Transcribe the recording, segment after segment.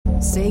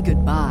Say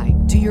goodbye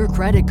to your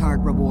credit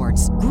card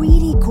rewards.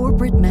 Greedy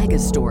corporate mega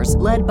stores,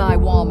 led by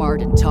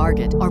Walmart and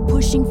Target, are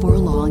pushing for a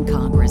law in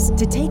Congress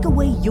to take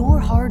away your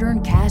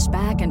hard-earned cash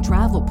back and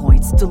travel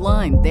points to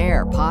line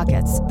their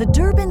pockets. The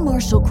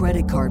Durbin-Marshall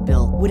credit card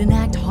bill would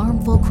enact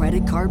harmful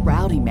credit card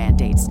routing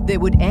mandates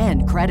that would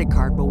end credit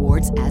card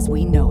rewards as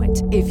we know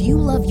it. If you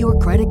love your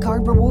credit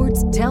card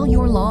rewards, tell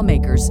your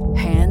lawmakers,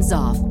 hands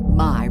off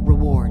my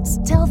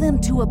rewards. Tell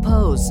them to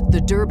oppose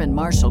the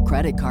Durbin-Marshall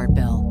credit card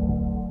bill.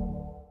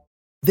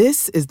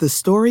 This is the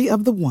story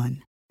of the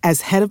one.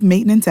 As head of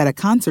maintenance at a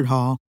concert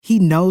hall, he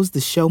knows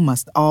the show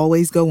must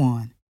always go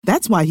on.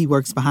 That's why he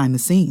works behind the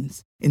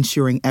scenes,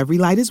 ensuring every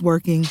light is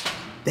working,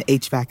 the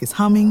HVAC is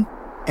humming,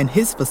 and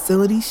his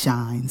facility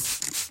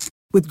shines.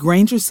 With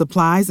Grainger's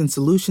supplies and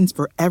solutions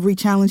for every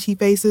challenge he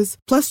faces,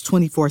 plus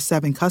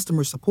 24/7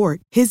 customer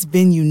support, his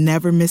venue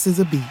never misses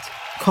a beat.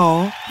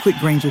 Call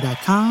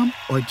quickgrainger.com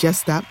or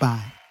just stop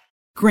by.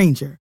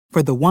 Grainger,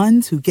 for the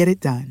ones who get it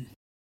done.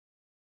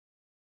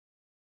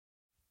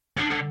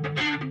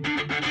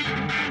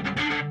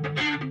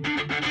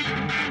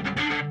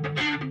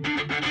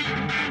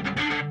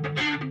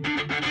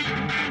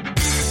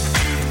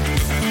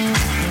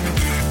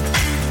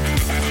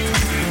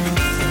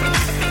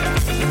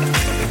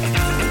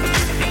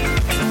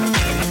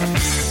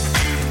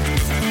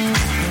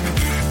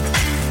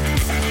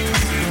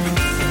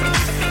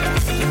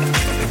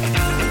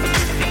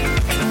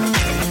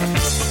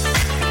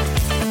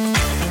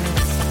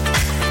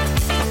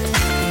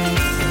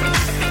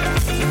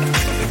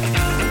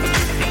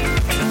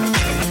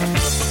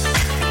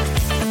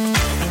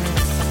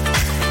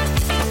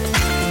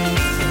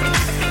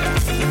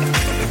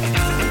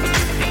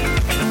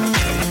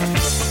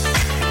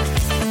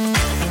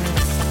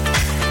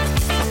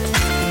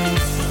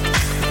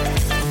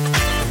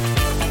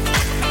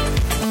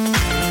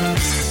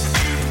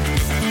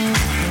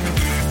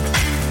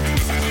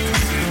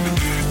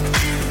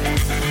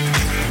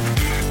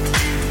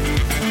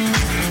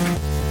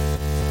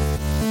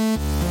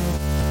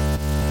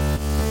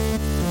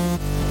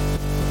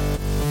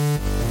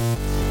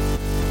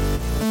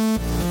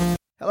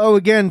 Hello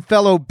again,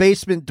 fellow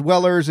basement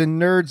dwellers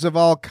and nerds of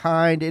all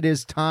kind. It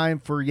is time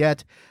for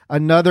yet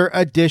another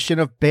edition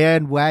of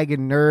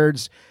Bandwagon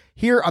Nerds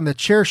here on the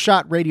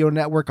Chairshot Radio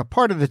Network, a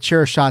part of the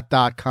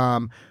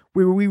Chairshot.com,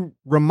 where we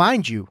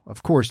remind you,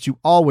 of course, to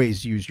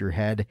always use your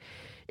head.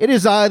 It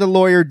is I, the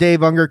lawyer,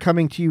 Dave Unger,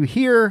 coming to you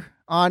here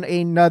on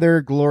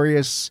another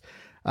glorious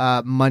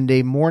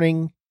Monday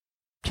morning.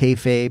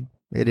 Kayfabe.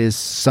 It is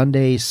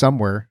Sunday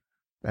somewhere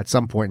at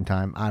some point in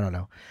time. I don't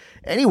know.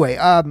 Anyway,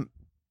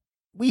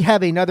 we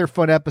have another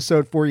fun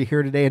episode for you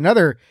here today.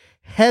 Another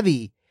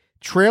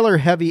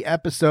trailer-heavy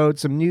episode,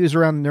 some news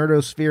around the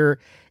nerdosphere,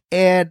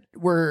 and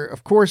we're,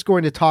 of course,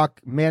 going to talk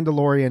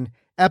Mandalorian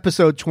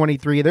episode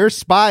 23. There's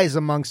spies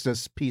amongst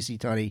us, PC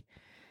Tunney.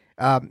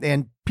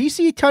 And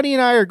PC Tunney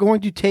and I are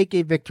going to take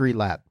a victory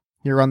lap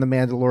here on the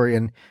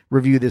Mandalorian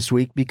review this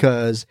week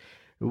because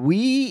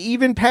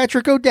even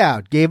Patrick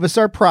O'Dowd gave us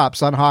our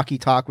props on Hockey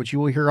Talk, which you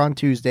will hear on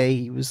Tuesday.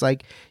 He was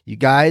like, you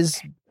guys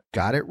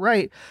got it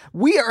right.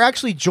 We are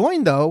actually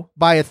joined, though,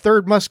 by a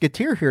third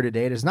musketeer here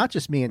today. It is not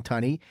just me and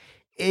Tunney.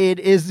 It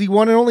is the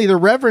one and only, the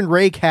Reverend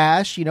Ray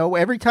Cash. You know,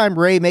 every time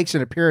Ray makes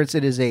an appearance,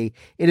 it is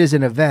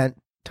an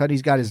event.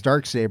 Tunney's got his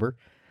Darksaber.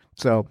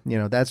 So, you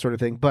know, that sort of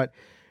thing. But,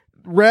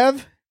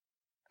 Rev,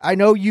 I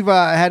know you've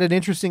had an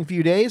interesting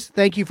few days.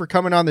 Thank you for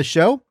coming on the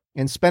show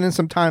and spending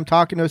some time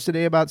talking to us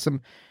today about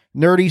some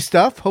nerdy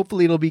stuff.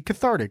 Hopefully it'll be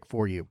cathartic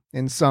for you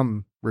in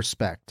some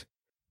respect.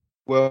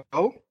 Well,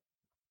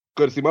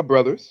 good to see my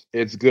brothers.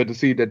 It's good to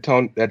see that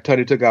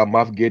Tunney took out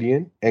Moff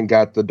Gideon and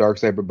got the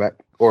Darksaber back,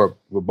 or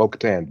with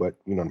Bo-Katan, but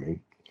you know what I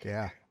mean.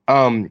 Yeah.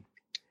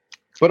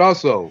 But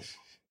also,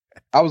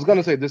 I was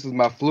gonna say this is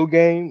my flu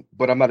game,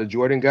 but I'm not a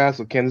Jordan guy,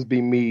 so can this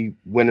be me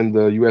winning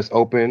the U.S.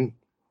 Open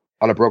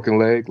on a broken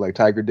leg like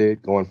Tiger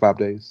did, going 5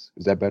 days?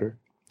 Is that better?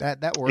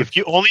 That works. If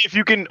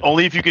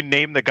you can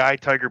name the guy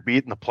Tiger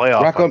beat in the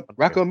playoff.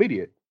 Rocco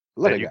Immediate.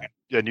 Love that guy.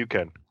 And you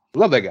can.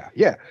 Love that guy.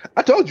 Yeah.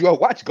 I told you I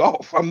watch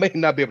golf. I may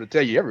not be able to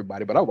tell you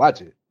everybody, but I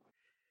watch it.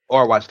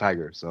 Or I watch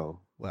Tiger, so.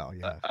 Well,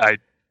 yeah.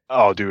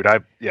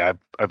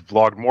 I've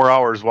logged more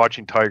hours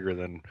watching Tiger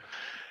than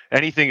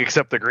anything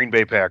except the Green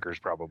Bay Packers,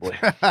 probably.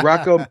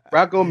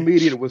 Rocco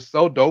Immediate was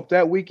so dope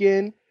that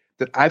weekend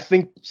that I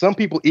think some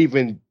people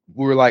even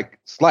were like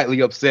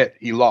slightly upset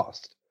he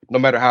lost, no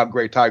matter how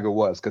great Tiger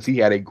was, because he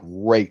had a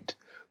great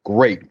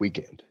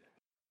weekend.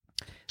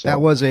 So.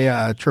 That was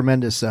a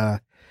tremendous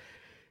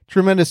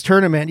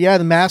tournament. Yeah,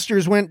 the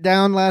Masters went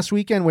down last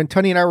weekend. When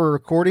Tunney and I were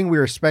recording, we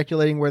were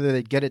speculating whether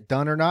they'd get it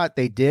done or not.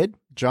 They did.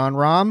 John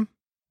Rahm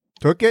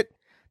took it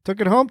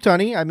home,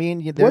 Tunney. I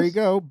mean, there you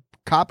go.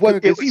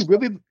 Is he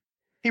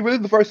really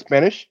the first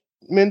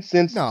Spanishman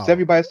since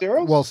Seve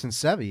Ballesteros? Well,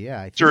 since Seve,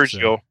 yeah.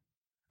 Sergio. So.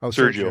 Oh,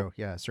 Sergio.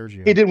 Yeah,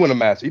 Sergio. He did win a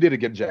Master. He did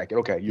get a jacket.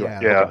 Okay, yeah.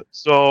 Okay.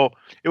 So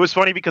it was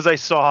funny because I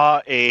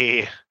saw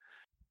a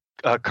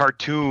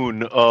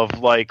cartoon of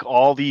like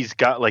all these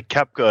guys, like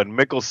Koepka and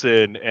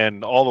Mickelson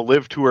and all the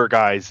Live Tour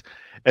guys,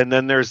 and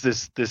then there's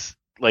this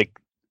like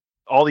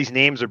all these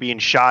names are being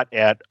shot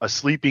at a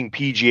sleeping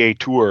PGA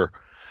Tour,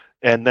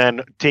 and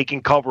then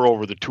taking cover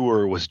over the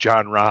tour was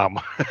John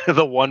Rahm,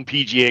 the one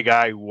PGA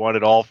guy who won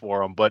it all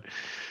for him. But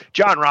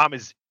John Rahm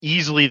is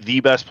easily the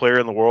best player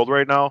in the world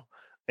right now.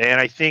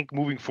 And I think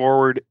moving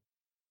forward,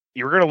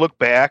 you're going to look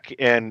back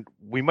and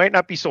we might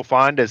not be so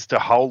fond as to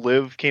how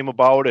Liv came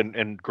about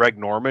and Greg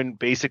Norman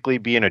basically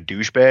being a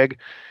douchebag.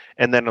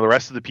 And then the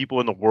rest of the people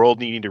in the world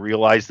needing to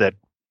realize that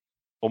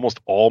almost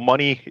all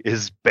money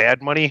is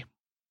bad money.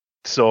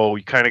 So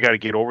you kind of got to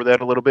get over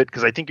that a little bit,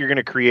 because I think you're going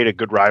to create a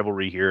good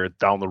rivalry here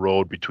down the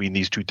road between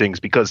these two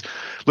things, because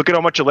look at how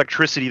much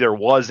electricity there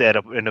was at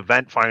an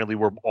event finally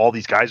where all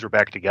these guys were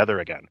back together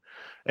again.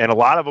 And a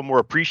lot of them were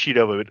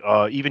appreciative of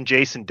it. Even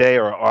Jason Day,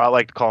 or I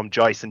like to call him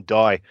Jason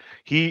Day,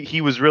 he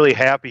was really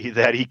happy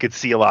that he could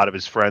see a lot of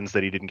his friends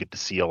that he didn't get to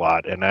see a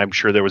lot. And I'm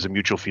sure there was a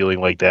mutual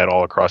feeling like that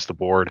all across the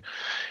board.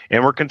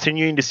 And we're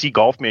continuing to see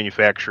golf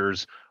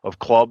manufacturers of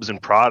clubs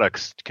and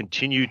products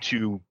continue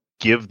to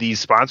give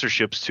these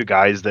sponsorships to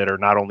guys that are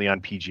not only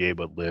on PGA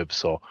but Live.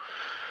 So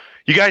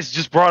you guys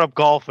just brought up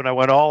golf and I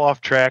went all off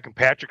track, and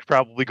Patrick's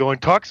probably going,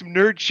 talk some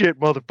nerd shit,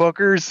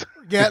 motherfuckers.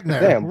 We're getting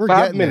there. Damn, We're 5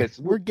 getting minutes.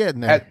 There. We're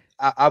getting there.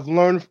 I've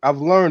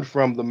learned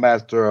from the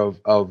master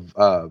of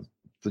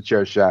the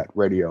chair shot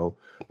radio,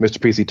 Mr.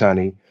 PC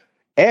Tunney,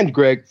 and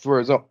Greg for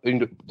his own,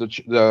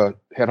 the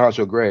head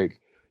honcho Greg.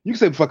 You can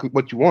say fuck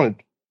what you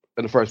wanted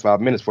in the first 5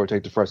 minutes before I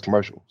take the first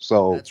commercial.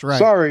 So that's right.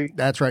 Sorry.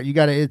 That's right. You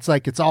got to,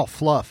 it's all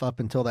fluff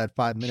up until that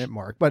 5 minute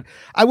mark. But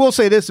I will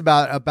say this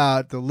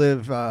about the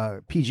Live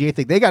PGA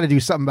thing. They got to do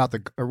something about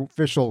the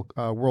official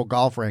world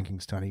golf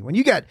rankings, Tony. When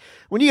you get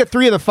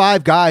 3 of the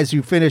 5 guys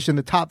who finish in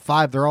the top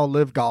 5, they're all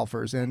Live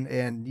golfers.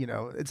 And you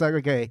know, it's like,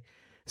 okay,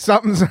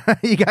 something's,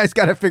 you guys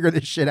got to figure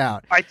this shit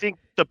out. I think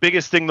the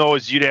biggest thing though,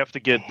 is you'd have to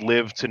get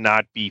Live to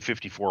not be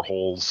 54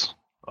 holes.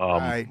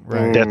 Right.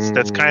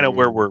 That's kind of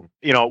where we're,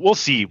 we'll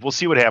see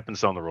what happens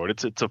down the road.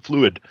 It's a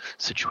fluid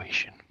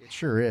situation. It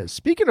sure is.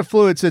 Speaking of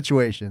fluid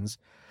situations,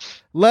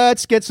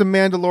 let's get some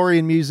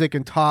Mandalorian music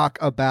and talk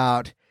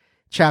about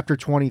chapter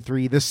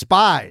 23, The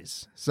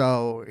Spies.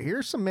 So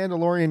here's some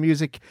Mandalorian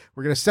music.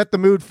 We're going to set the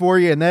mood for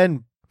you, and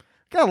then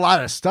got a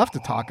lot of stuff to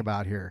talk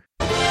about here.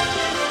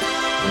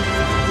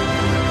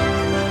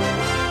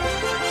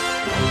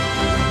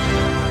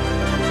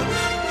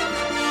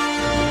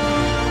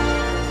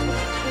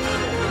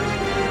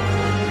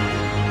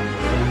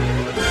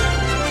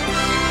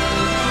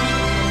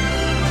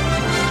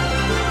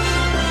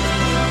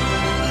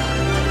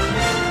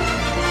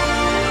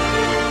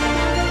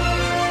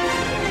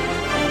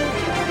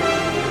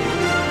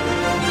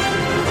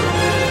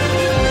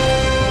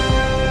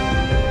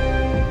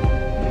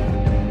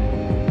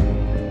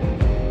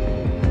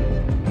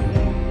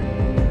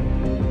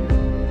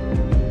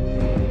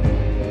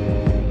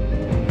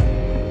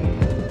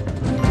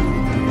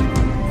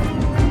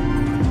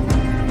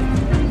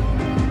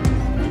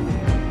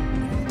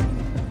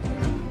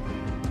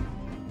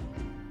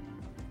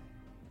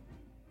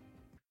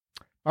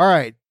 All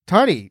right,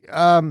 Tony,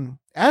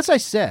 as I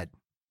said,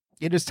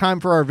 it is time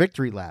for our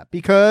victory lap,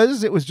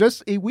 because it was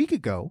just a week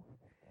ago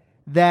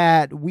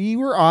that we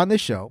were on the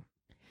show.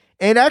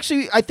 And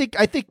actually, I think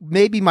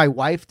maybe my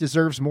wife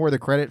deserves more of the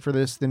credit for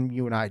this than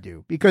you and I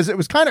do, because it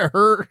was kind of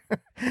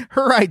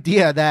her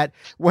idea that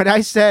when I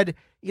said,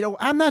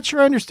 I'm not sure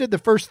I understood the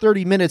first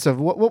 30 minutes of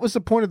what was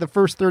the point of the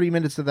first 30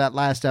 minutes of that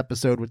last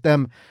episode with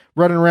them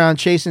running around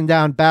chasing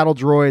down battle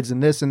droids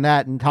and this and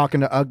that and talking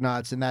to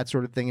Ugnaughts and that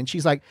sort of thing. And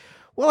she's like,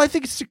 well, I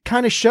think it's to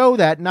kind of show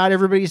that not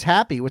everybody's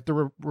happy with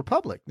the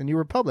Republic, the New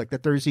Republic,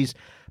 that there's these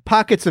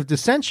pockets of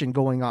dissension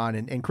going on.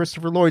 And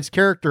Christopher Lloyd's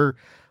character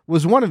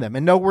was one of them.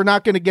 And no, we're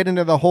not going to get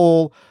into the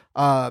whole,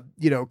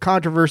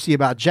 controversy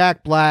about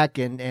Jack Black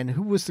and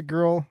who was the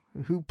girl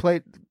who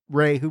played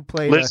Ray, who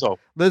played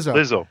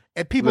Lizzo.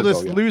 And people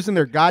just losing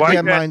their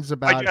goddamn minds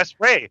about it.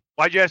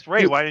 Why'd you ask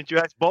Ray? Why didn't you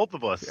ask both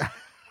of us?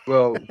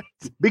 Well,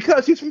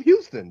 because he's from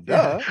Houston.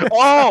 Duh.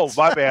 Oh,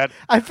 my bad.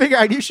 I figured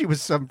I knew she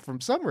was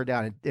from somewhere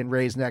down in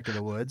Ray's neck of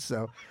the woods.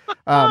 So,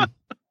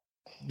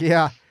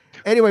 yeah.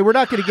 Anyway, we're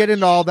not going to get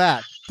into all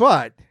that,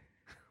 but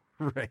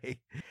Ray.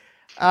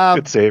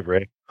 Good save,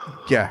 Ray.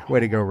 Yeah. Way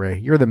to go, Ray.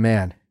 You're the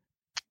man.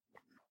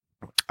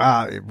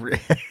 This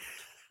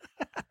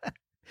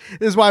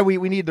is why we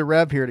need the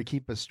Rev here to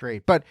keep us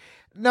straight. But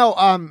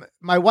no,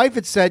 my wife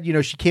had said,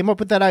 she came up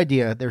with that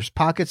idea. There's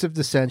pockets of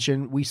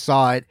dissension. We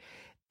saw it.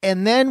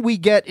 And then we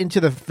get into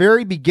the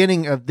very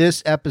beginning of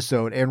this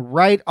episode, and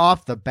right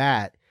off the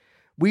bat,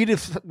 we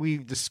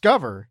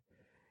discover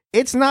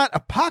it's not a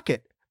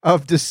pocket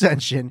of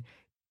dissension.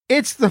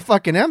 It's the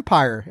fucking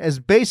Empire as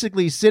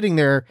basically sitting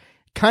there,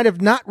 kind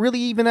of not really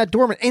even that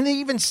dormant. And they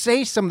even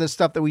say some of the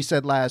stuff that we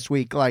said last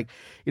week, like,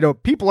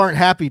 people aren't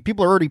happy.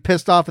 People are already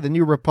pissed off at the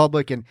New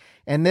Republic and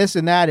this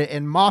and that.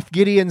 And Moff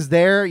Gideon's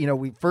there.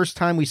 First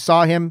time we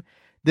saw him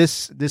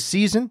this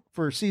season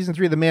for season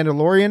 3 of The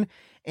Mandalorian.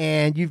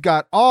 And you've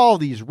got all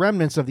these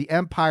remnants of the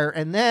Empire.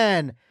 And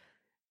then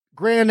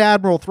Grand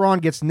Admiral Thrawn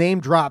gets name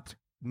dropped,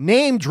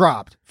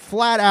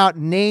 flat out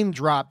name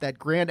dropped, that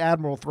Grand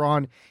Admiral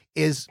Thrawn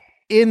is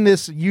in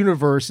this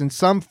universe in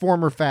some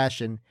form or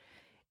fashion.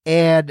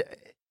 And,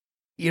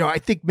 I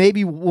think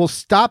maybe we'll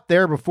stop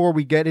there before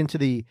we get into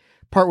the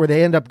part where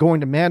they end up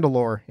going to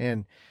Mandalore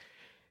and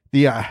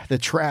the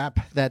trap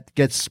that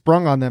gets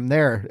sprung on them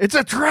there. It's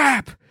a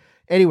trap.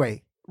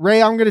 Anyway,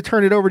 Ray, I'm going to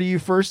turn it over to you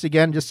first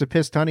again, just to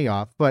piss Tunney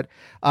off. But,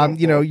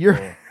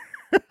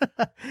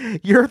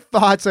 your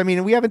thoughts. I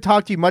mean, we haven't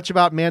talked to you much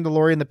about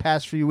Mandalorian the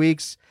past few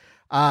weeks.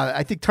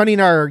 I think Tunney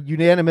and I are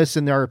unanimous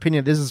in our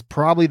opinion. This is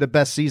probably the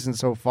best season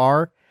so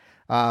far.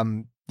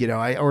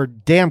 Or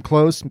damn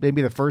close,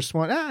 maybe the first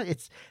one.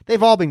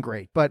 They've all been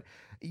great. But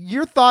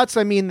your thoughts,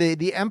 I mean,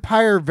 the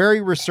Empire,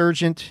 very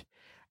resurgent.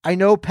 I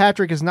know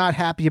Patrick is not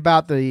happy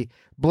about the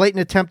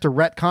blatant attempt to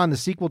retcon the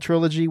sequel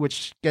trilogy,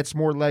 which gets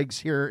more legs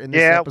here in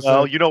this episode. Yeah,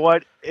 well, you know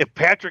what? If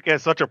Patrick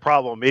has such a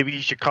problem, maybe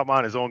he should come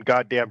on his own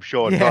goddamn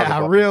show and talk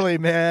about really,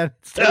 man.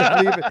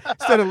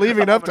 Instead of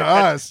leaving it up to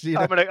us.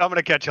 I'm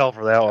gonna catch hell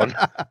for that one.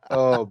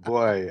 Oh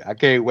boy, I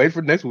can't wait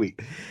for next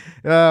week.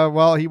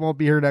 Well, he won't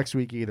be here next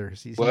week either.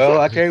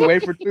 I can't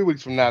wait for 2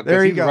 weeks from now.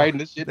 There you he's go. Writing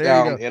this shit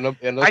down.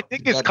 I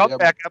think his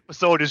comeback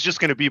episode is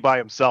just going to be by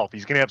himself.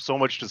 He's going to have so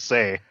much to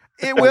say.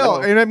 It will,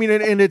 and I mean,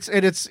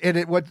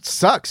 what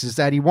sucks is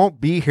that he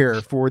won't be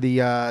here for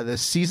the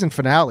season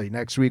finale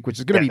next week, which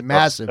is going to be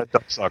massive. That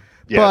does suck.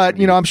 Yeah, but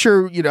I'm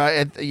sure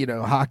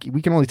hockey.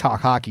 We can only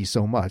talk hockey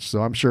so much,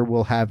 so I'm sure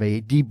we'll have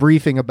a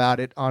debriefing about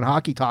it on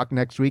Hockey Talk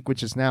next week,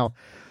 which is now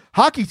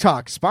Hockey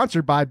Talk,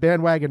 sponsored by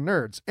Bandwagon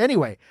Nerds.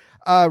 Anyway,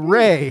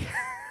 Ray,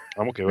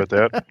 I'm okay with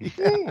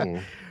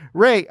that.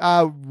 Ray,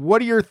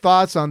 what are your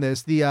thoughts on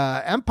this? The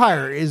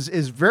Empire is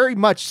very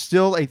much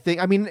still a thing.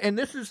 I mean, and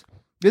this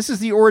is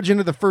the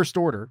origin of the First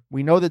Order.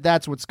 We know that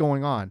that's what's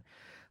going on.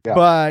 Yeah.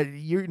 But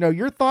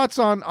your thoughts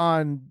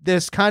on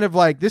this kind of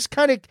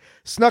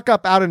snuck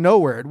up out of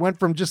nowhere. It went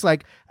from just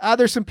like,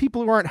 there's some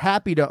people who aren't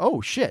happy to, oh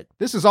shit,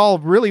 this is all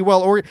really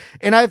well organized.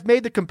 And I've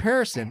made the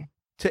comparison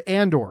to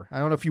Andor. I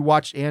don't know if you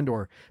watched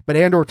Andor, but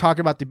Andor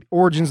talking about the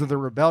origins of the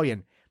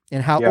rebellion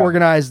and how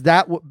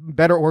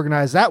better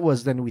organized that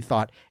was than we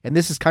thought. And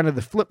this is kind of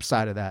the flip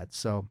side of that.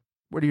 So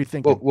what are you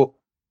thinking? Well,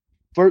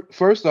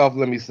 first off,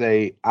 let me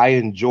say I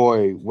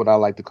enjoy what I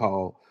like to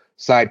call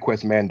side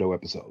quest Mando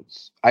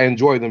episodes. I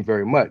enjoy them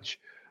very much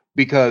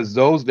because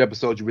those are the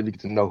episodes you really get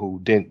to know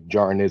who Din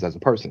Djarin is as a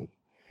person,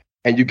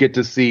 and you get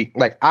to see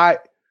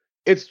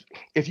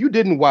if you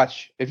never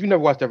watched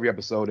every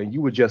episode and you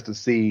were just to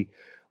see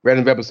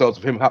random episodes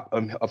of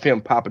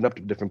him popping up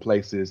to different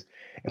places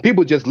and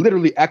people just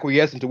literally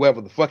acquiescing to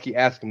whatever the fuck he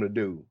asked him to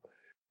do.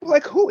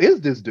 Like, who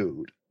is this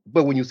dude?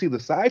 But when you see the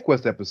side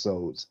quest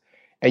episodes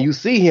and you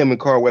see him and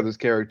Carl Weathers'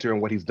 character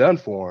and what he's done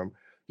for him,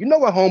 you know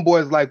what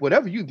homeboy is like,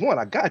 whatever you want,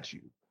 I got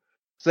you.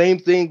 Same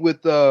thing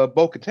with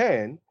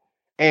Bo-Katan.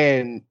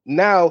 And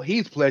now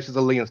he's pledged his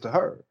allegiance to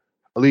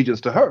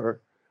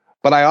her.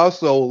 But I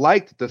also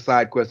liked the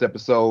side quest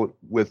episode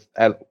with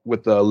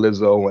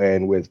Lizzo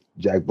and with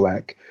Jack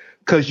Black,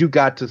 because you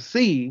got to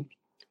see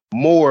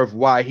more of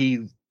why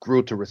he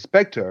grew to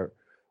respect her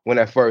when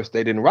at first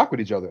they didn't rock with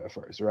each other at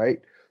first,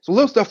 right? So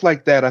little stuff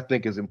like that I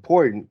think is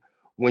important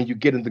when you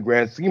get in the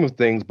grand scheme of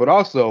things, but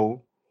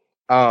also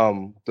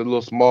the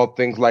little small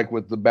things like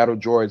with the battle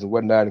droids and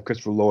whatnot and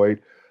Christopher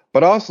Lloyd.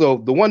 But also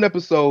the one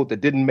episode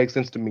that didn't make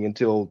sense to me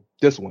until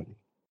this one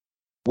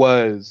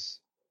was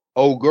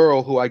old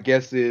girl, who I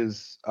guess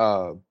is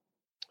the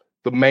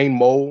main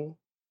mole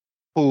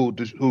who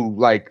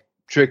like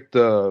tricked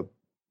the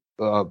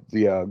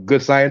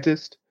good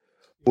scientist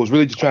who was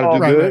really just trying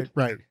to do good.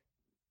 Right.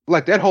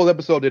 Like that whole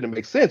episode didn't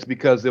make sense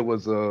because it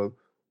was a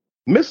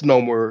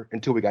misnomer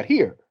until we got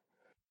here.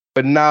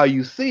 But now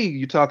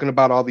you're talking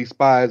about all these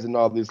spies and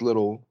all these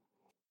little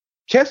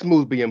chess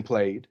moves being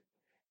played.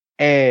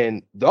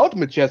 And the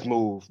ultimate chess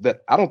move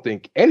that I don't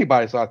think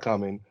anybody saw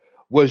coming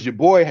was your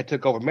boy had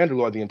took over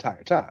Mandalore the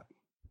entire time.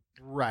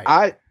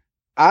 Right.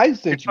 I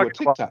sent you a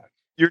TikTok.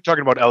 You're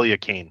talking about Elia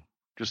Kane,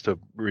 just to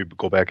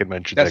go back and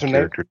mention that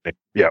character name.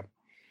 Yeah.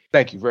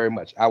 Thank you very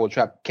much. I will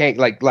trap Kane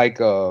like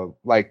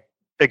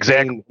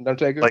exactly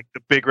Undertaker? Like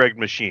the big red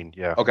machine.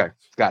 Yeah. Okay,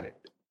 got it.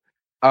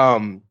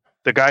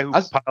 The guy who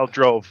pile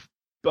drove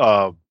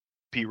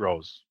Pete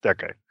Rose, that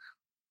guy.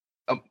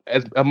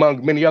 As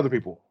among many other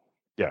people.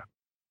 Yeah.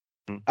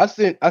 I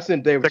sent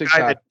David the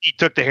guy that he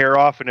took the hair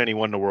off and then he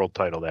won the world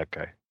title, that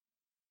guy.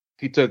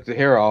 He took the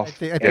hair off.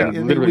 I think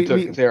literally took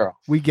his hair off.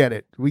 We get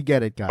it,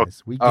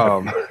 guys. We get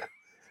it.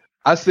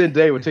 I sent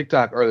David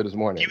TikTok earlier this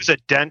morning. He was a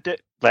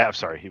dentist. I'm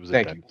sorry, he was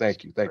a dentist.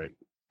 Thank you.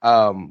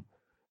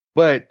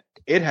 But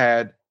it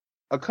had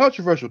a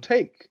controversial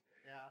take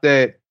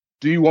that.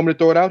 Do you want me to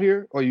throw it out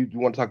here, or you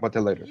want to talk about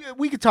that later? Yeah,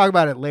 we could talk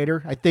about it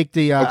later. I think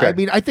okay.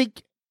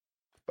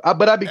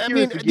 But I'd be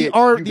curious to get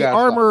the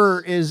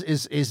armor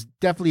is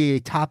definitely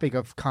a topic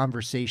of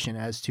conversation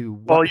as to.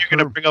 Well, you're going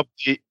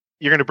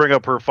to bring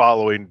up her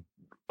following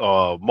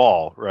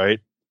Maul, right?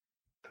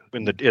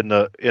 In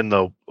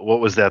the what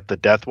was that? The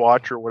Death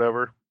Watch or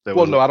whatever. I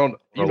don't. I don't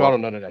know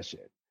none of that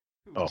shit.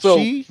 Oh. So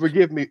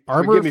forgive me.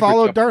 Armor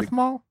followed Darth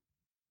Maul.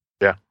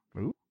 Yeah.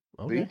 Ooh,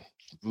 okay.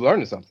 See?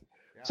 Learning something.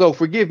 So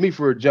forgive me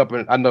for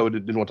jumping. I know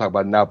didn't want to talk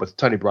about it now, but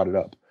Tony brought it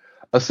up.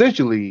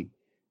 Essentially,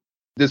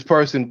 this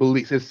person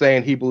is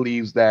saying he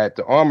believes that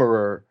the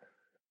armorer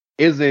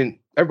isn't.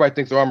 Everybody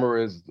thinks the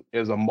armorer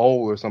is a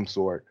mole or some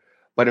sort,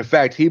 but in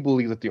fact, he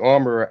believes that the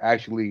armorer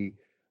actually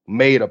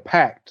made a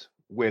pact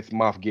with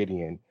Moff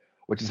Gideon,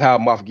 which is how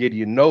Moff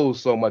Gideon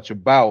knows so much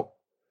about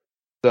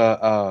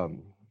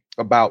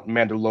about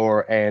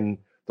Mandalore and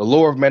the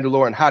lore of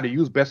Mandalore and how to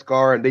use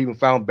Beskar, and they even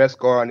found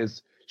Beskar on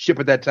his ship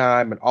at that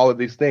time and all of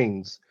these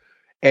things.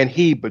 And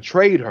he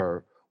betrayed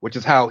her, which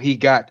is how he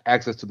got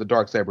access to the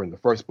Darksaber in the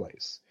first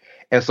place.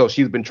 And so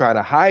she's been trying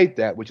to hide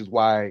that, which is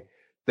why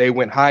they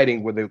went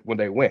hiding when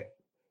they went,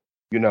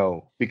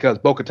 because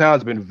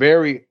Bo-Katan's been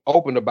very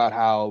open about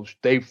how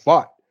they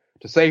fought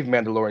to save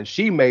Mandalore, and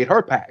she made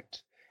her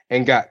pact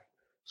and got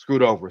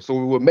screwed over.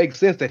 So it would make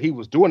sense that he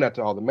was doing that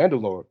to all the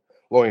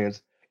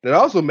Mandalorians. And it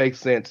also makes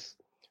sense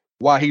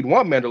why he'd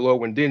want Mandalore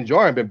when Din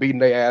Djarin been beating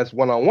their ass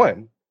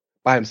one-on-one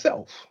by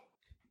himself.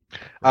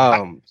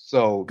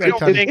 So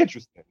it's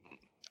interesting.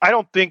 I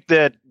don't think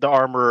that the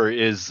armorer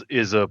is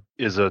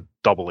a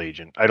double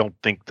agent. I don't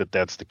think that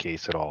that's the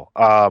case at all.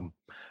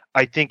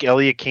 I think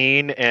Elia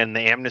Kane and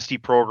the amnesty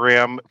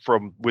program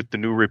with the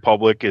New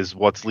Republic is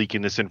what's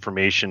leaking this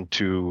information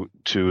to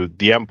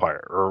the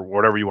Empire or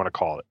whatever you want to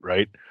call it,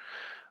 right?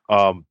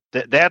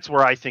 That's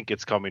where I think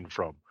it's coming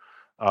from.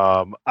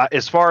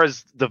 As far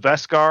as the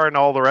Beskar and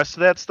all the rest of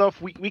that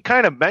stuff, we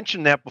kind of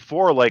mentioned that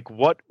before. Like,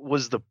 what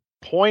was the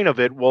point of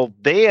it? Well,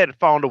 they had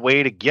found a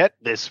way to get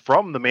this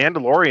from the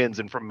Mandalorians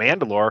and from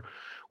Mandalore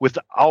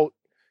without,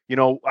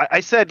 I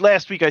said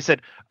last week,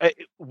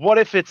 what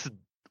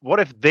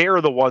if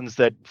they're the ones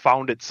that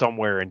found it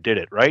somewhere and did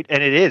it, right?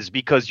 And it is,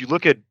 because you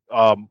look at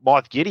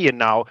Moff Gideon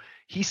now.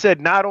 He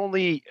said not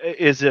only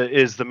is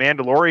the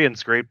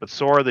Mandalorians great, but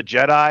so are the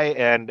Jedi,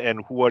 and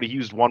he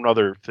used one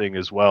other thing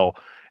as well.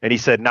 And he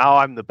said, now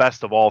I'm the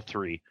best of all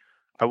three.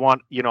 I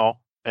want,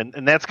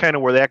 and that's kind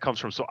of where that comes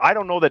from. So I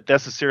don't know that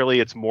necessarily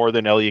it's more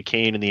than Elia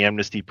Kane and the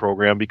amnesty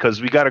program,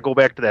 because we got to go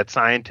back to that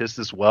scientist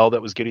as well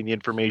that was getting the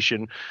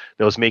information,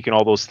 that was making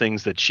all those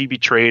things that she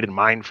betrayed and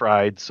mind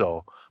fried.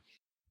 So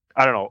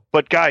I don't know.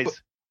 But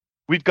guys,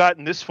 we've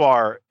gotten this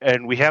far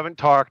and we haven't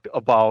talked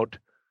about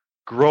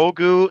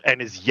Grogu and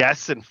his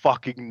yes and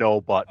fucking no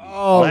button.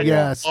 Oh,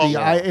 yes. The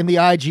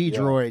IG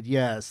droid.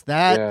 Yes.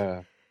 That.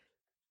 Yeah.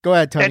 Go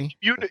ahead, Tony.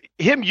 And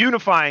him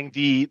unifying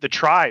the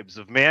tribes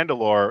of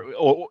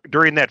Mandalore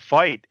during that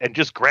fight and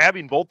just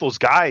grabbing both those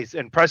guys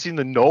and pressing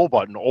the no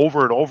button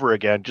over and over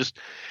again.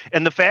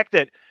 And the fact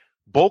that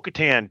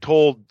Bo-Katan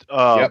told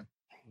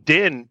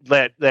Din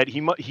that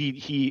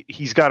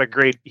he's got a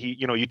great,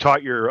 you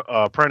taught your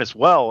apprentice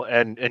well,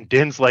 and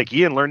Din's like,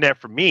 Ian learned that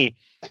from me,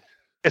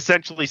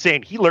 essentially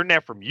saying he learned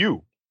that from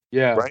you.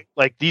 Yeah. Right?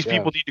 Like, these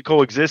people need to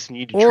coexist and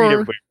you need to treat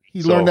everybody.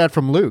 He learned that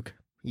from Luke.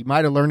 He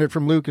might have learned it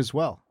from Luke as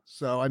well.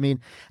 So, I mean,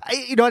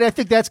 I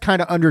think that's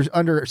kind of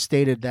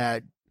understated,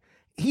 that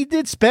he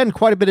did spend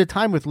quite a bit of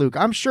time with Luke.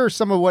 I'm sure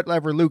some of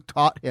whatever Luke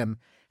taught him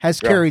has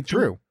carried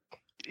through.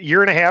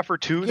 Year and a half or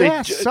two.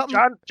 Yeah,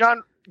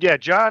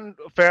 John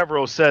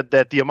Favreau said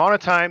that the amount of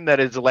time that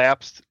has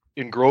elapsed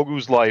in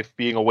Grogu's life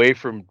being away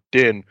from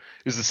Din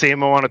is the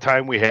same amount of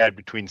time we had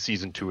between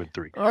season 2 and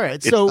 3. All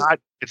right.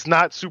 It's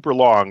not super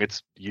long.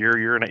 It's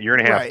year and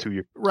a half, 2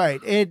 years.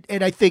 Right.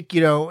 And I think,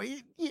 you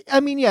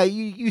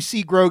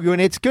see Grogu,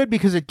 and it's good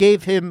because it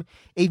gave him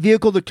a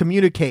vehicle to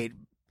communicate.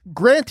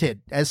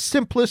 Granted, as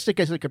simplistic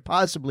as it could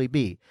possibly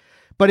be,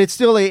 but it's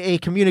still a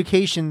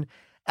communication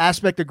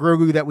aspect of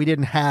Grogu that we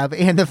didn't have.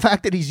 And the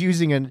fact that he's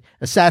using an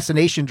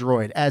assassination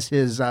droid as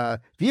his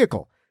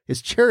vehicle,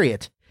 his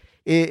chariot,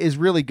 is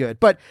really good.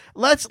 But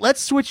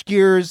let's switch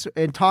gears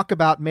and talk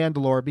about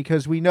Mandalore,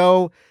 because we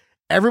know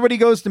everybody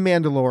goes to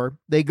Mandalore.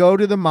 They go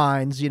to the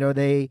mines,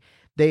 they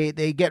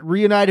get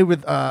reunited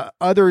with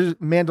other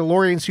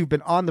Mandalorians who've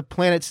been on the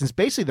planet since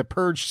basically the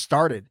Purge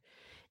started.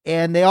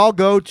 And they all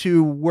go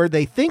to where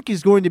they think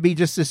is going to be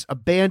just this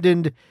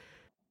abandoned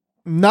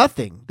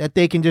nothing that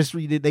they can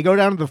they go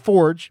down to the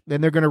forge,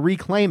 then they're going to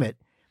reclaim it.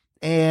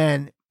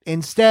 And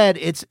instead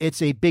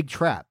it's a big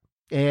trap.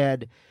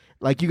 And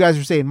like you guys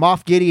are saying,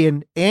 Moff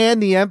Gideon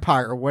and the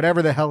Empire, or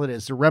whatever the hell it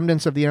is, the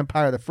remnants of the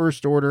Empire, the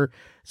First Order,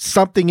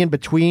 something in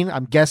between,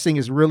 I'm guessing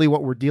is really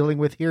what we're dealing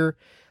with here.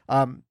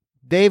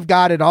 They've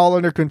got it all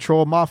under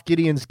control. Moff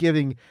Gideon's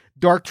giving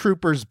Dark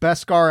Troopers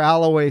Beskar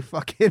alloy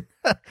fucking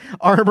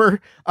armor.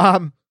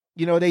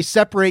 They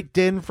separate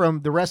Din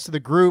from the rest of the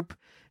group.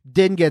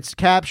 Din gets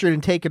captured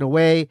and taken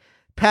away.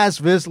 Paz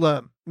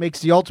Vizsla makes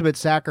the ultimate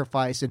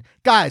sacrifice. And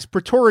guys,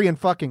 Praetorian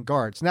fucking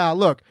guards. Now,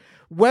 look,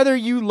 whether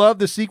you love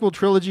the sequel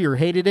trilogy or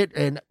hated it,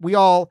 and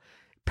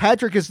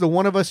Patrick is the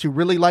one of us who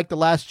really liked The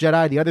Last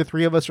Jedi. The other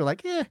three of us are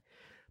like,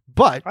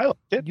 but I liked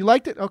it. You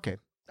liked it? Okay.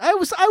 I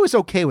was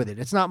okay with it.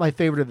 It's not my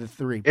favorite of the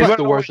three. It's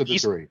the worst of the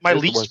three. My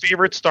least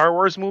favorite Star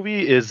Wars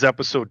movie is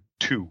Episode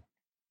 2.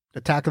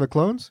 Attack of the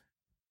Clones?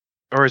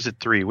 Or is it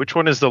 3? Which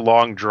one is the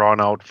long,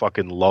 drawn-out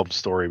fucking love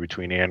story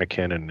between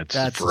Anakin and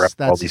that's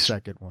the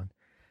second one.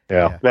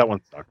 Yeah, that one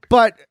sucked.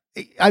 But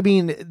I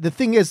mean, the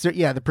thing is that,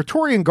 the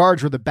Praetorian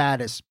Guards were the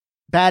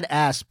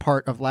badass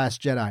part of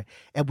Last Jedi.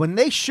 And when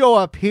they show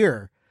up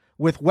here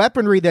with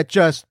weaponry that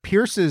just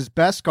pierces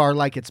Beskar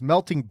like it's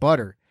melting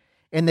butter,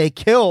 and they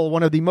kill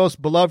one of the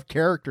most beloved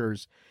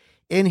characters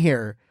in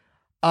here,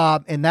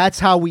 and that's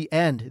how we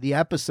end the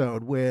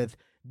episode, with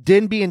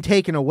Din being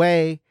taken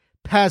away,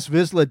 Paz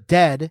Vizsla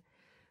dead,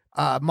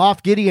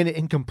 Moff Gideon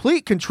in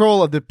complete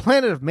control of the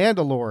planet of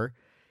Mandalore.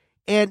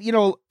 And,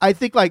 I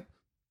think, like,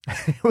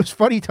 it was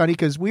funny, Tony,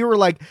 because we were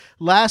like,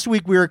 last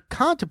week we were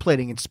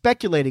contemplating and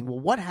speculating, well,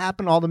 what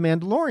happened to all the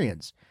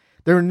Mandalorians?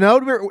 They're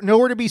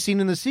nowhere to be seen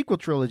in the sequel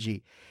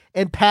trilogy.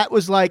 And Pat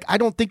was like, I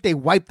don't think they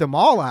wiped them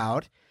all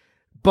out,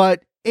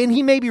 and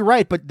he may be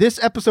right, but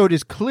this episode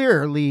is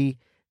clearly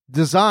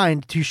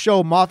designed to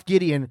show Moff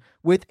Gideon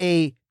with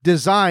a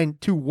design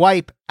to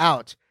wipe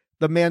out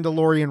the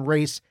Mandalorian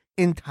race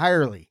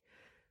entirely.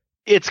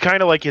 It's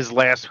kind of like his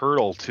last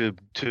hurdle to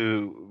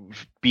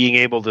being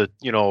able to,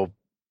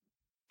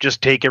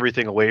 just take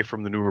everything away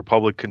from the New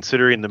Republic,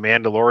 considering the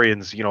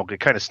Mandalorians, they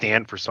kind of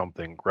stand for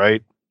something,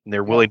 right? And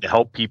they're willing to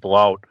help people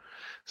out.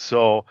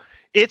 So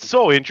it's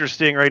so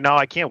interesting right now.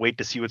 I can't wait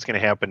to see what's going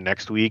to happen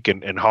next week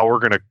and how we're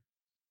going to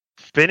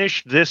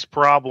finish this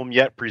problem,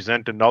 yet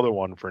present another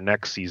one for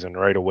next season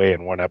right away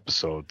in one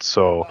episode.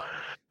 So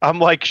I'm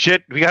like,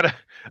 shit,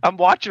 I'm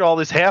watching all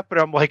this happen.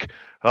 I'm like,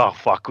 oh,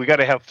 fuck, we got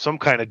to have some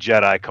kind of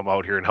Jedi come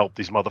out here and help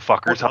these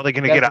motherfuckers. How are they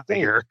going to get out of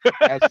here?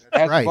 As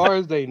right. far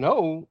as they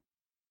know,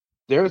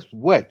 there's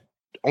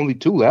only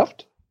 2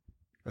 left?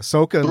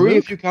 Ahsoka and 3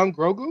 Luke? if you count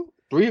Grogu?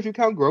 3 if you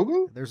count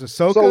Grogu? There's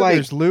Ahsoka,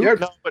 there's Luke.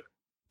 No, but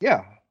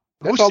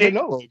that's all they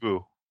know.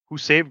 Grogu? Who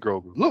saved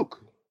Grogu?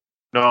 Luke.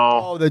 No.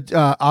 Oh,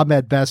 the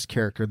Ahmed Best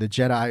character, the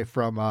Jedi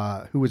from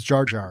who was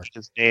Jar Jar.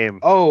 His name.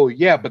 Oh,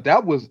 yeah, but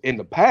that was in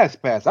the past.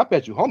 I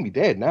bet you homie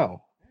dead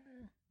now.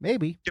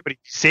 Maybe. Yeah, but if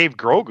he saved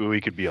Grogu,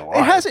 he could be alive.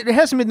 It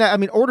hasn't been that. I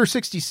mean, Order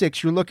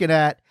 66, you're looking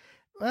at,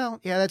 well,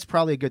 yeah, that's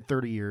probably a good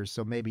 30 years,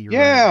 so maybe you're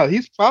right.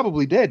 He's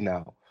probably dead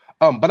now.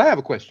 But I have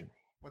a question.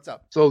 What's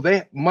up? So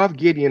Moff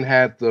Gideon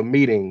had the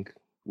meeting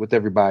with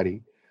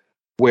everybody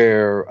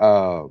where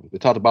they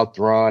talked about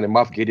Thrawn, and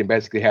Moff Gideon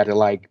basically had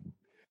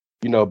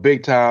to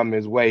big time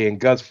his way, and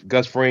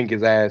Gus Fring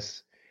his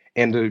ass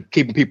into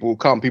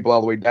calming people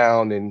all the way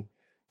down, and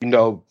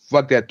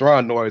fuck that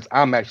Thrawn noise.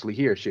 I'm actually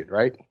here, shit,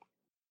 right?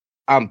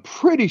 I'm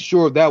pretty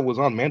sure that was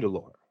on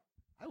Mandalore.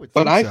 I would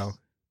think so.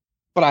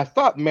 But I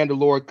thought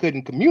Mandalore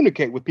couldn't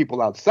communicate with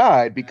people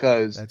outside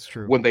because that's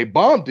true. When they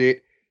bombed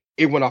it,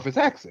 it went off its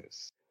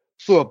axis.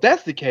 So if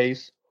that's the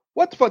case,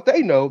 what the fuck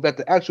they know that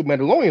the actual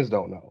Mandalorians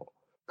don't know?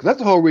 Because that's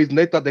the whole reason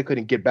they thought they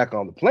couldn't get back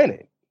on the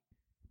planet.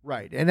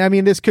 Right. And I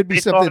mean, this could be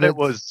they something thought it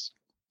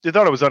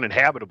was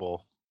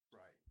uninhabitable.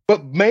 Right.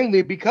 But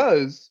mainly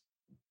because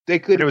they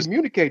couldn't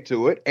communicate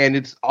to it, and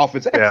it's off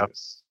its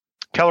axis.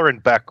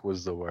 Kelleran Beck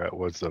was the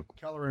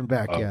Kelleran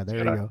Beck. Yeah, there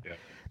you go. Yeah.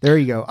 There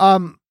you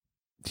go.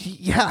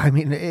 Yeah, I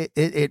mean,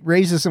 it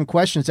raises some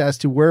questions as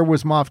to where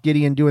was Moff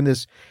Gideon doing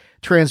this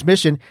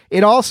transmission.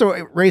 It also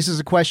raises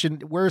a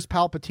question: where's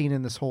Palpatine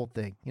in this whole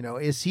thing?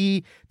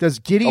 Does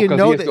Gideon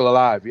know that still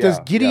alive? Yeah, does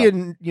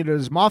Gideon,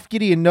 does Moff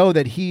Gideon know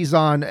that he's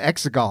on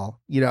Exegol,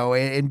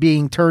 and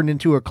being turned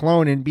into a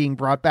clone and being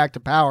brought back to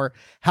power?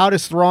 How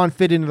does Thrawn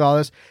fit into all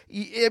this?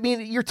 I mean,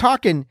 you're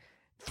talking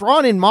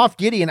Thrawn and Moff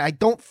Gideon. I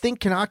don't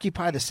think can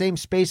occupy the same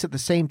space at the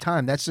same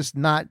time. That's just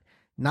not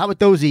with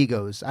those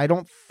egos. I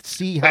don't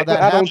see how that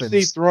happens. I don't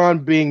see Thrawn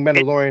being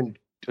Mandalorian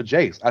to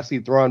Jace. I see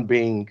Thrawn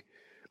being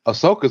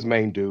Ahsoka's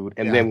main dude,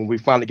 and then when we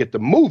finally get the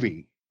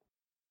movie,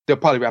 they'll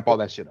probably wrap all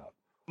that shit up.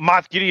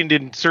 Moff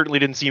Gideon certainly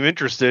didn't seem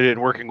interested in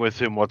working with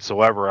him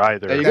whatsoever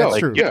either. There you go.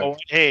 True.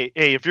 Hey,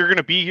 if you're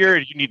gonna be here,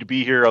 you need to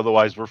be here.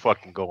 Otherwise, we're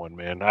fucking going,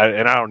 man.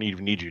 I don't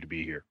even need you to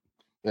be here.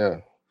 Yeah,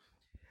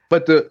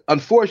 but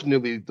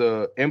unfortunately,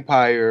 the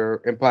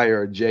Empire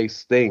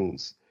Jace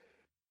things,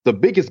 the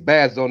biggest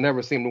bads don't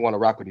never seem to want to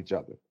rock with each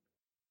other,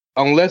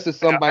 unless it's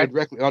somebody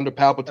directly under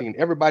Palpatine.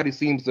 Everybody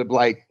seems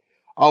to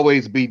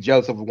always be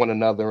jealous of one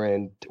another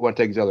and want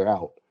to take each other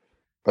out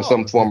or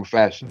some form of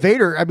fashion.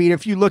 Vader, I mean,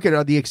 if you look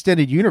at the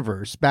extended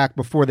universe back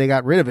before they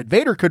got rid of it,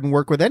 Vader couldn't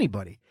work with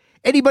anybody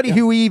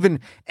who even,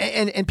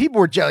 and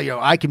people were jealous,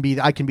 I can be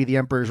the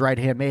Emperor's right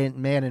hand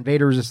man. And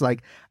Vader was just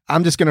like,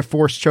 I'm just going to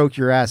force choke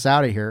your ass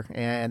out of here.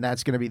 And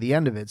that's going to be the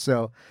end of it.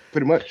 So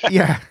pretty much.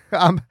 Yeah.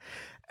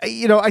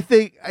 I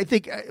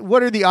think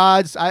what are the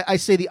odds? I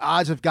say the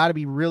odds have got to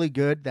be really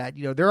good that,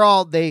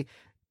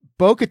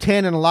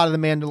 Bo-Katan and a lot of the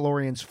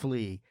Mandalorians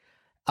flee.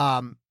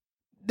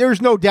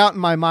 There's no doubt in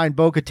my mind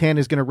Bo-Katan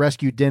is going to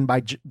rescue Din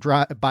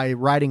by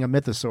riding a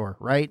mythosaur,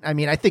 right? I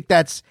mean, I think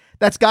that's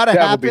got to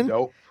happen. Would be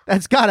dope.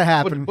 That's got to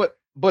happen.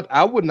 But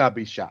I would not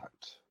be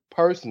shocked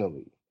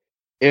personally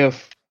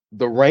if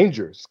the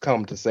Rangers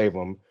come to save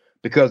him,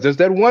 because there's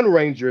that one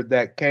Ranger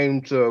that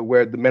came to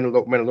where the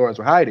Mandalorians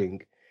were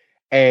hiding,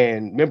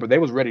 and remember they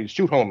was ready to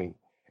shoot homie,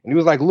 and he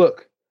was like,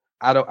 "Look,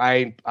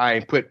 I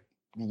ain't put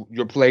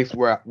your place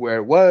where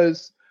it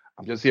was.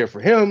 I'm just here for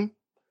him."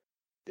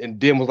 And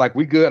Dim was like,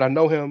 "We good. I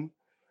know him."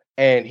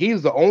 And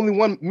he's the only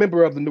one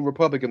member of the New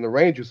Republic and the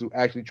Rangers who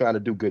actually trying to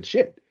do good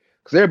shit.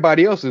 Because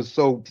everybody else is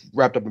so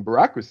wrapped up in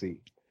bureaucracy.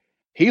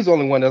 He's the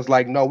only one that's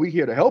like, no, we're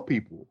here to help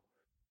people.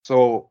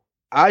 So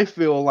I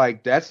feel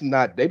like that's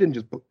not, they didn't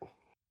just put,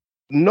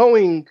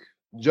 knowing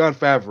Jon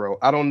Favreau,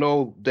 I don't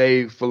know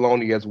Dave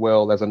Filoni as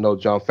well as I know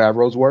Jon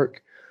Favreau's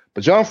work,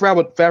 but Jon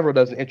Favreau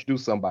doesn't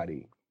introduce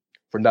somebody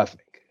for nothing.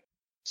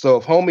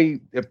 So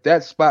if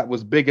that spot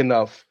was big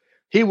enough,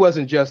 he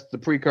wasn't just the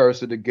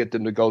precursor to get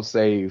them to go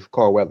save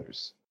Carl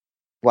Weathers.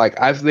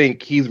 Like, I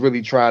think he's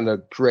really trying to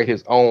create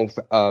his own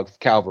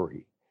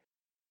cavalry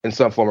in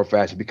some form or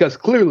fashion, because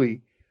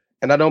clearly,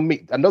 and I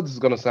know this is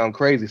going to sound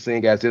crazy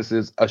seeing as this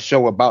is a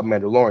show about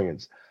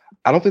Mandalorians,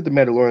 I don't think the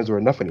Mandalorians are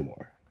enough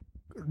anymore.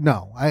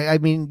 No, I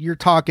mean, you're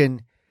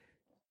talking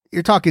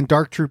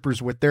Dark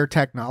Troopers with their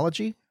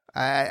technology.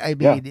 I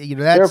mean,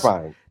 that's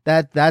terrifying.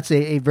 That's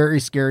a very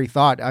scary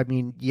thought. I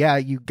mean, yeah,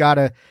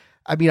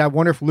 I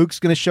wonder if Luke's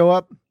going to show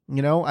up.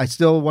 I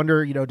still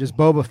wonder, does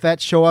Boba Fett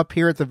show up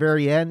here at the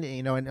very end,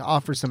 and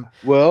offer some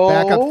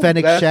backup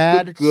Fennec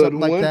Shad, something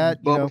like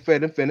that. Boba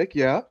Fett and Fennec,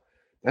 yeah.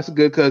 That's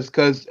good because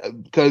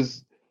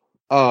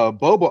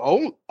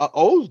Boba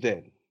owes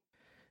Din.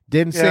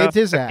 Din saved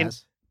his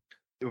ass.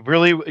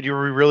 Really,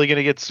 you're really going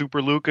to get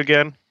Super Luke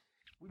again?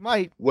 We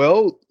might.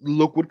 Well,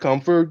 Luke would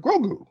come for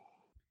Grogu.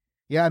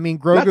 Yeah, I mean,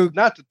 Grogu.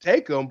 Not to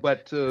take him,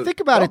 but to think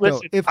about it.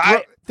 Listen, though.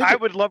 I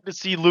would love to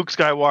see Luke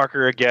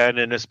Skywalker again,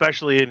 and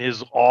especially in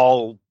his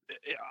all,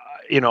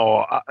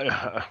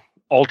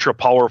 ultra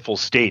powerful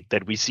state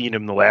that we seen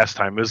him the last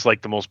time. It was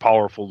like the most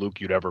powerful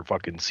Luke you'd ever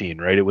fucking seen,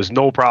 right? It was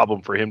no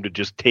problem for him to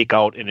just take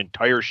out an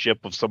entire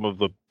ship of some of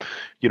the,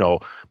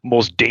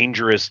 most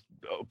dangerous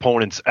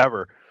opponents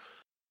ever.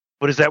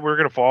 But is that where we're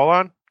going to fall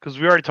on? Because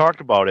we already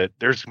talked about it.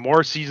 There's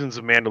more seasons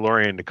of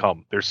Mandalorian to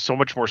come. There's so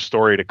much more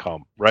story to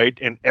come, right?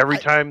 And every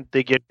time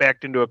they get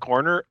backed into a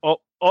corner, oh,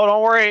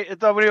 don't worry,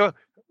 it's somebody.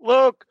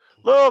 Look.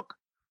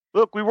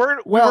 We were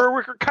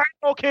kind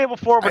of okay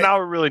before, but now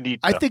we really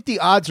need to. I think the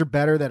odds are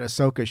better that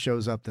Ahsoka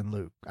shows up than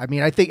Luke. I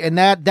mean, I think, and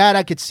that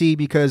I could see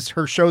because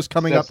her show's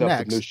coming up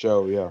next. The new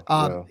show, yeah.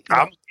 I'm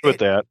good with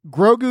that.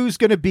 Grogu's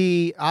going to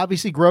be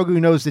obviously.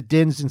 Grogu knows that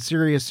Din's in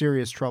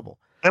serious trouble.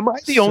 Am I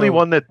the only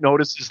one that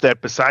notices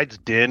that besides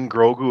Din,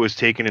 Grogu has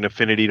taken an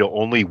affinity to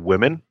only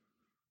women?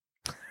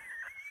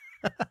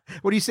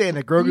 What are you saying?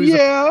 That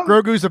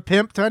Grogu's a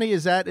pimp, Tony?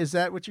 Is that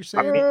what you're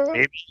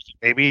saying?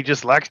 Maybe he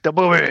just likes the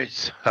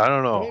boobies. I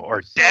don't know.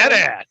 Or dead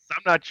ass.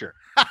 I'm not sure.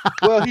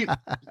 Well, he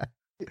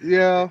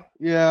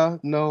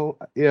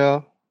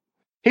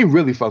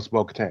really fucks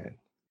Bo-Katan.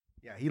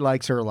 Yeah, he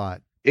likes her a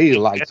lot. He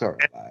likes her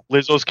a lot.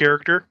 Lizzo's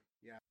character?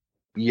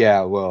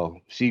 Yeah, well,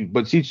 she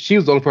was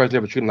the only person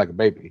ever treated him like a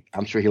baby.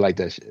 I'm sure he liked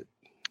that shit.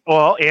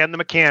 Well, and the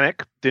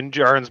mechanic, Din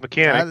Djarin's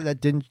mechanic. Yeah,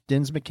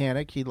 Din's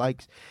mechanic.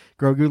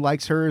 Grogu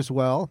likes her as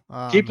well.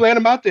 Keep playing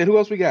him out there. Who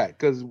else we got?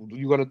 Because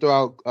you're going to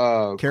throw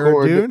out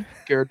Cara Dune.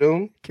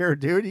 Cara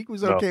Dune. He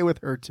was okay with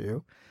her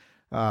too.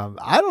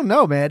 I don't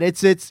know, man. They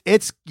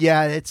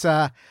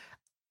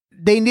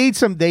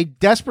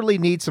desperately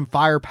need some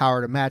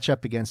firepower to match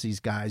up against these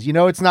guys.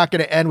 It's not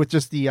going to end with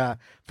just the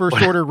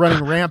First Order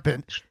running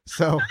rampant.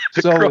 So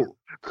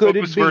could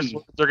it be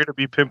they're going to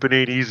be pimping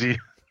ain't easy?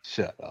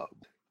 Shut up.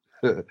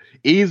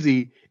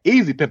 easy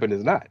pimping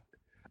is not.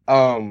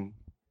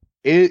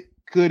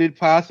 Could it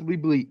possibly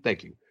be?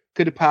 Thank you.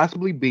 Could it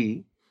possibly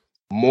be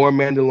more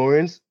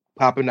Mandalorians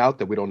popping out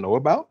that we don't know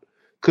about?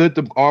 Could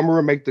the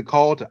Armorer make the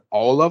call to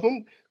all of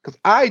them? Because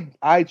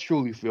I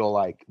truly feel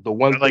like the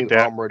one thing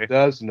the Armorer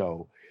does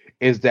know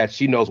is that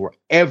she knows where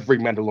every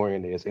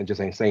Mandalorian is and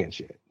just ain't saying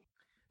shit.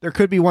 There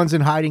could be ones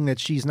in hiding that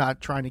she's not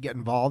trying to get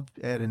involved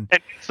in. And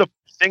it's the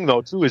thing,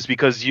 though, too, is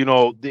because,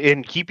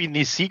 in keeping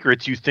these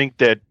secrets, you think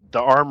that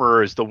the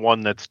Armorer is the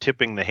one that's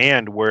tipping the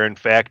hand, where, in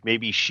fact,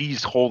 maybe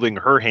she's holding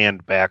her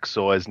hand back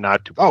so as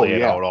not to play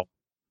it out all.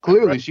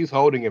 Clearly, right? She's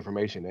holding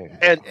information in.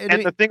 And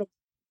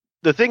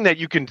the thing that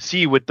you can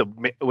see with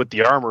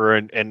the Armorer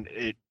and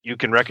you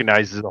can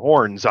recognize the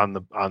horns on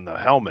the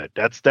helmet.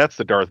 That's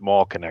the Darth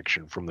Maul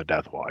connection from the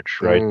Death Watch,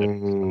 right?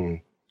 Mm-hmm.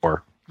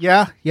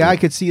 Yeah, I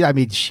could see. I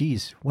mean,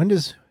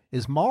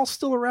 is Maul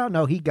still around?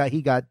 No, he got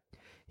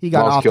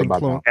off in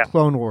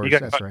Clone Wars.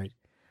 That's right.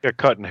 Got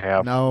cut in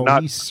half. No,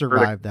 he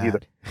survived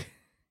that.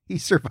 He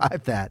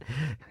survived that.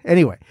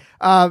 Anyway,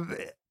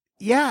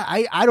 yeah,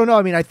 I don't know.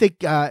 I mean, I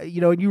think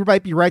you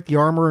might be right. The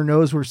Armorer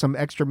knows where some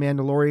extra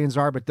Mandalorians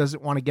are, but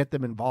doesn't want to get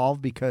them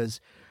involved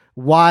because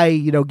why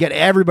get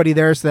everybody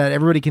there so that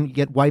everybody can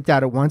get wiped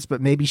out at once?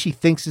 But maybe she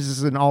thinks this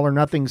is an all or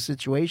nothing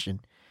situation,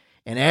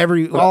 and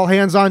all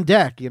hands on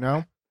deck.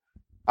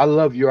 I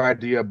love your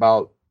idea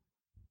about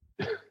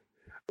if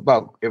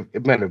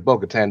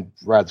Bo-Katan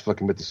rides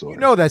fucking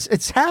mythosaur.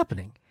 It's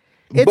happening.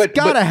 It's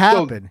gotta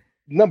happen. So,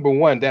 number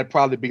one, that'd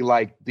probably be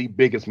like the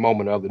biggest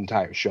moment of the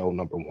entire show.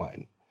 Number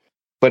one,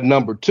 but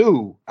number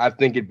two, I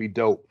think it'd be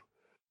dope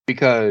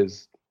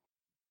because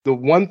the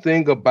one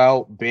thing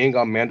about being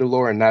on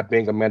Mandalore and not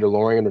being a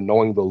Mandalorian or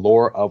knowing the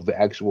lore of the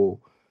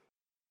actual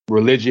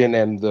religion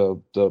and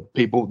the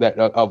people that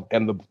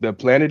and the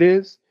planet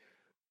is.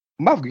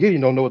 Moff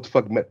Gideon don't know what the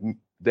fuck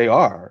they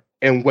are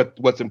and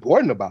what's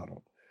important about them.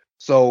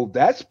 So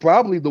that's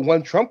probably the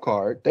one trump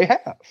card they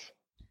have.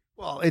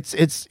 Well,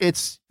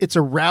 it's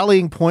a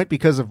rallying point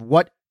because of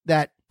what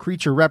that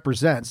creature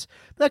represents.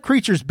 That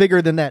creature's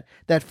bigger than that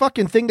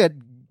fucking thing that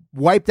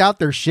wiped out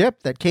their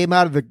ship that came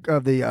out of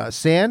the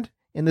sand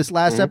in this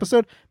last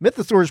episode.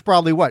 Mythosaur is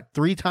probably what,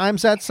 3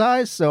 times that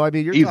size. So I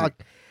mean, you're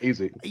talking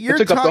easy. It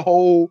took up the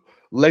whole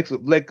lake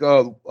of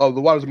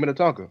the waters of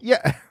Minnetonka.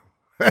 Yeah.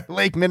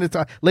 Lake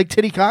Minnetonka, Lake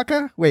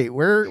Titicaca. Wait,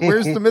 where's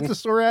the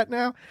Mythosaur at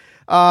now?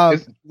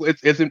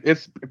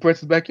 It's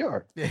Prince's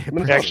backyard.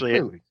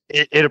 Actually,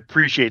 it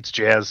appreciates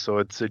jazz, so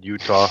it's in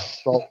Utah,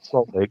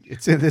 Salt Lake.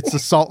 It's the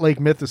Salt Lake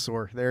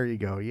Mythosaur. There you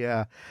go.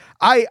 Yeah,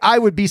 I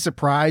would be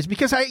surprised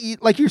because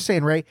like you're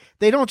saying, Ray,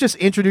 they don't just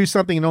introduce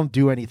something and don't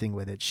do anything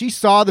with it. She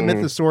saw the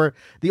Mythosaur,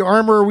 the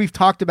armor. We've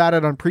talked about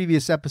it on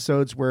previous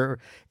episodes where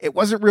it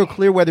wasn't real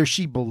clear whether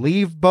she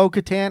believed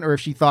Bo-Katan or if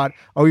she thought,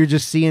 oh, you're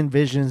just seeing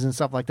visions and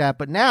stuff like that.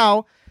 But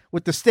now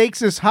with the stakes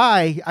this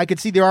high, I could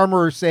see the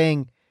armorer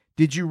saying,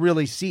 did you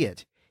really see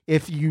it?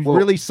 If you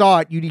really saw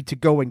it, you need to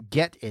go and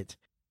get it.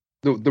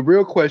 The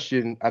real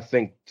question, I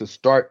think, to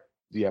start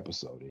the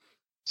episode,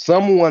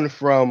 someone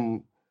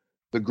from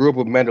the group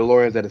of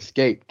Mandalorians that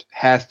escaped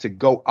has to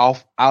go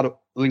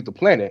leave the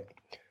planet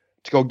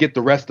to go get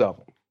the rest of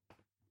them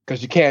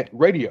because you can't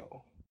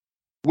radio.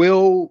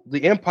 Will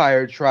the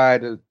Empire try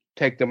to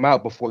take them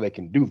out before they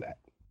can do that?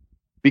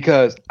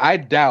 Because I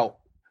doubt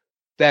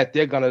that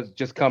they're going to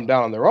just come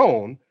down on their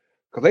own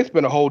because they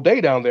spent a whole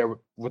day down there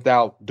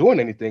without doing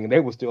anything and they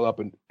were still up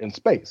in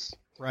space.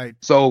 Right.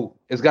 So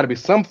it's got to be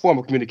some form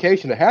of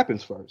communication that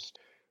happens first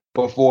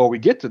before we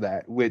get to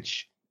that,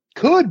 which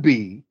could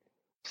be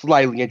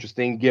slightly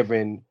interesting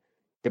given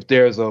if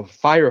there's a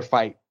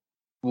firefight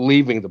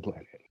leaving the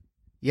planet.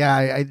 Yeah,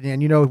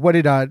 and you know what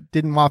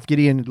didn't Moff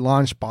Gideon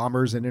launch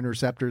bombers and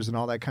interceptors and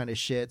all that kind of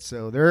shit?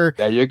 So they're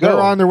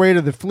on their way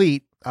to the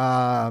fleet.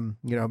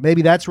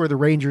 Maybe that's where the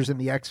Rangers and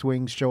the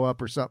X-Wings show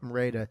up or something,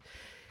 Ray,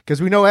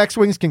 because we know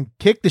X-Wings can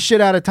kick the shit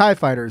out of TIE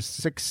fighters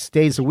 6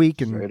 days a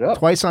week and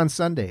twice on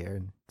Sunday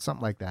or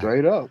something like that.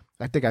 Straight up.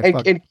 I think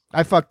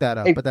I fucked that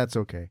up, but that's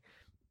okay.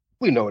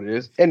 We know what it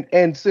is.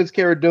 And since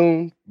Cara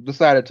Dune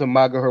decided to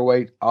MAGA her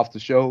way off the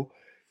show,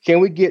 can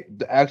we get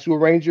the actual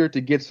Ranger to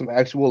get some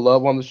actual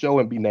love on the show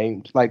and be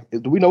named? Like,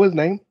 do we know his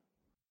name?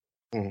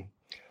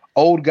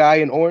 Old guy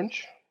in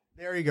orange.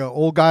 There you go.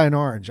 Old guy in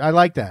orange. I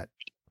like that.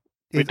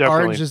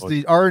 Orange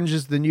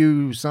is the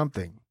new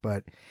something,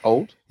 but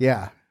old.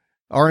 Yeah.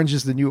 Orange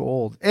is the new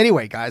old.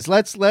 Anyway, guys,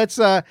 let's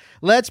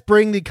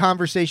bring the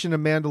conversation of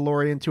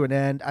Mandalorian to an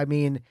end. I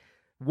mean,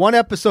 1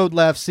 episode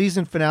left,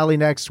 season finale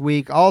next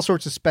week, all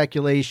sorts of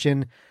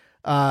speculation.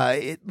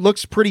 It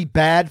looks pretty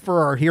bad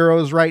for our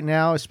heroes right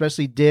now,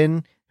 especially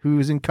Din,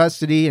 who's in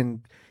custody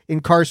and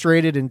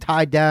incarcerated and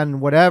tied down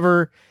and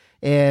whatever,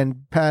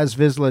 and Paz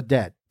Vizsla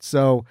dead.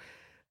 So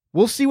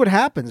we'll see what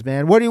happens,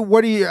 man. What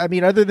do you, I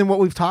mean, other than what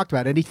we've talked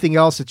about, anything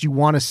else that you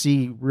want to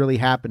see really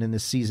happen in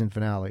this season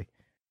finale?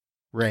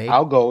 Ray?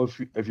 I'll go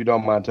if you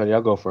don't mind, Tony.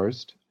 I'll go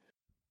first.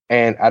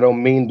 And I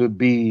don't mean to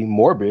be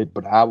morbid,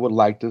 but I would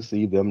like to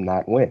see them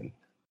not win.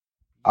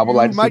 I would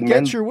like to might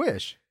get your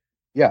wish.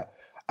 Yeah.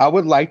 I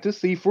would like to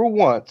see for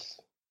once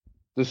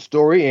the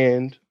story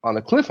end on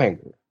a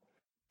cliffhanger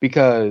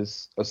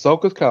because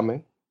Ahsoka's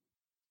coming.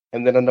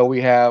 And then I know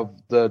we have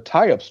the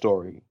tie-up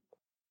story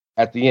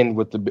at the end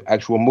with the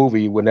actual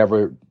movie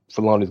whenever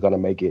Filoni's going to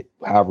make it,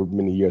 however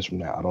many years from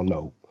now. I don't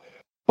know.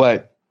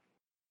 But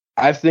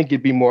I think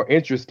it'd be more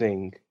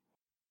interesting.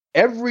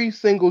 Every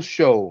single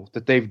show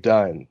that they've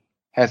done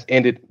has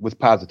ended with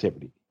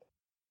positivity.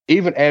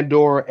 Even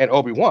Andor and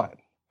Obi-Wan.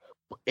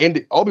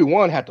 And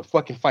Obi-Wan had to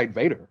fucking fight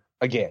Vader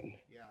again.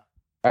 Yeah.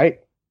 Right?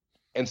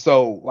 And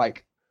so,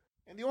 like,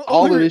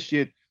 all of this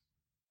shit.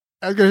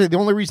 I was going to say, the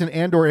only reason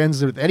Andor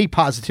ends with any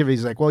positivity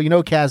is like,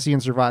 well,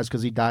 Cassian survives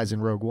because he dies in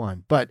Rogue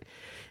One. But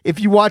if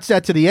you watch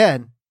that to the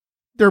end,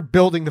 they're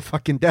building the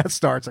fucking Death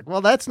Star. It's like,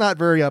 well, that's not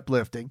very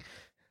uplifting.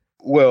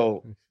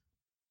 Well,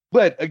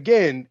 but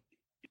again,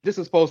 this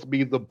is supposed to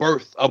be the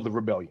birth of the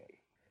rebellion.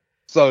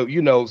 So,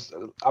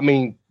 I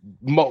mean,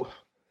 most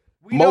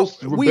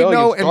rebellions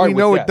we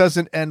know it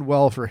doesn't end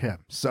well for him.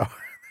 So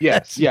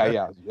yes,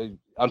 yeah,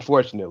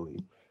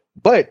 unfortunately.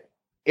 But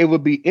it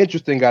would be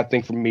interesting, I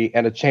think, for me,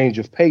 and a change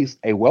of pace,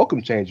 a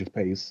welcome change of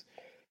pace,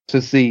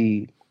 to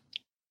see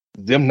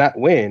them not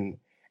win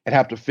and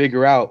have to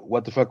figure out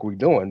what the fuck are we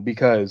doing,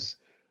 because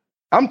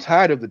I'm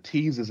tired of the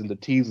teases and the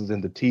teases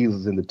and the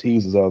teases and the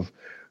teases of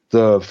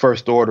the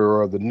First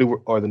Order or the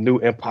new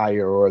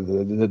Empire or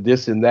the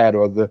this and that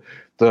or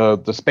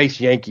the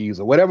Space Yankees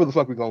or whatever the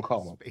fuck we're gonna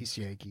call them. Space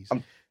Yankees.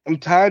 I'm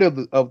tired of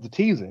the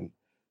teasing.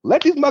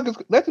 Let these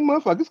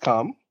motherfuckers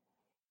come,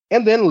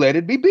 and then let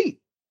it be beat.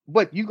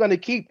 But you're gonna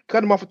keep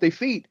cutting them off at their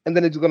feet, and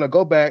then it's gonna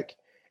go back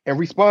and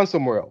respawn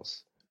somewhere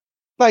else.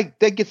 Like,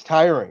 that gets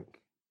tiring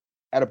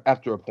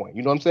after a point.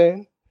 You know what I'm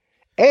saying?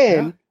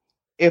 And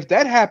if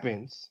that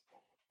happens,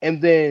 and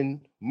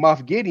then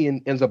Moff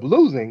Gideon ends up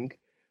losing,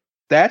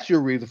 that's your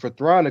reason for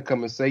Thrawn to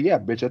come and say, "Yeah,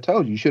 bitch, I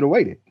told you, you should have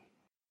waited."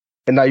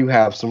 And now you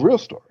have some real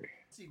story.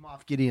 See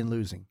Moff Gideon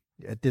losing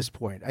at this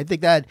point. I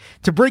think that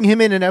to bring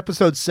him in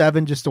episode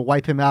 7 just to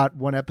wipe him out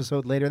one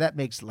episode later, that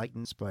makes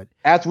lightness. But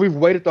after we've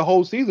waited the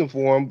whole season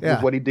for him,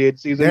 with what he did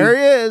season. There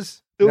he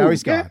is. 2. Now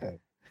he's gone.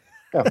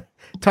 Yeah.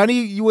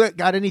 Tony, you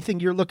got anything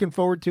you're looking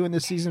forward to in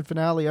this season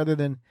finale other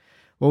than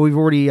what we've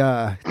already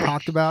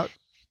talked about?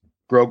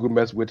 Grogu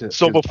mess with it.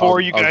 So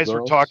before you guys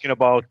were talking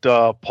about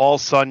Paul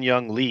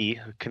Sun-Young Lee,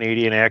 a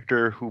Canadian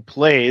actor who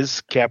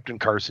plays Captain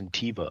Carson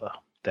Teva.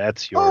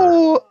 That's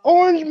your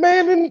Old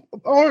Man in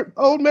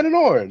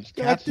Orange.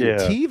 Captain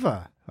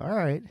Teva. All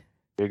right.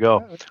 There you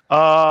go.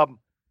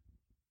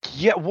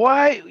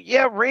 Why?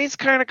 Yeah, Ray's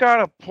kind of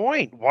got a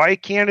point. Why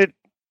can't it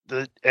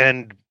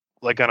end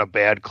like on a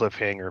bad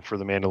cliffhanger for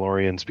the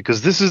Mandalorians?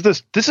 Because this is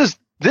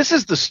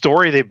the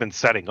story they've been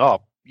setting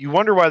up. You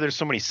wonder why there's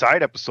so many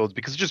side episodes,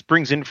 because it just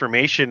brings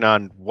information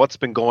on what's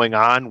been going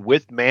on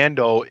with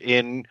Mando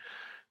in,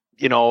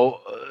 the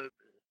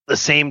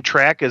same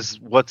track as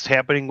what's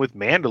happening with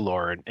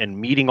Mandalore and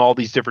meeting all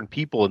these different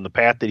people in the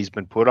path that he's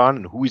been put on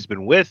and who he's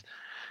been with.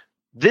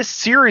 This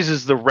series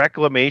is the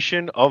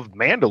reclamation of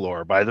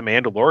Mandalore by the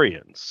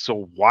Mandalorians.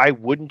 So why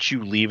wouldn't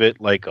you leave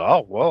it like,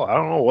 oh, well, I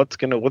don't know what's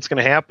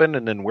gonna happen,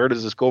 and then where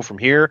does this go from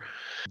here?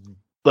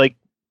 Like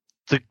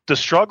the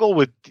struggle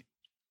with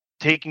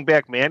taking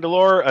back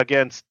Mandalore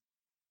against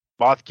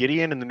Moff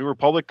Gideon and the New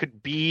Republic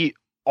could be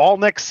all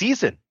next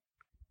season.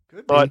 Could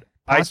be. But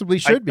possibly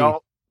should be.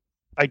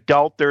 I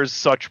doubt there's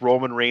such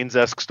Roman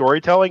Reigns-esque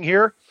storytelling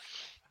here.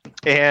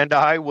 And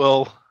I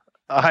will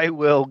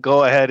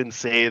go ahead and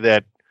say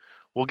that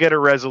we'll get a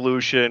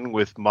resolution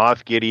with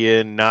Moff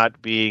Gideon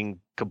not being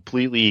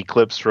completely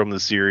eclipsed from the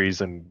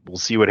series, and we'll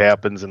see what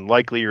happens, and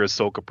likely your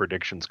Ahsoka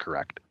prediction's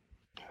correct.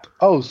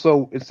 Oh,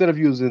 so instead of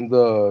using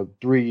the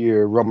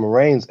 3-year Roman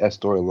Reigns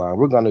storyline,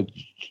 we're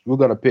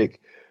gonna pick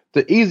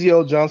the easy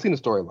old John Cena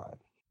storyline.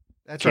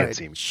 That's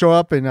right. Show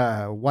up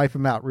and wipe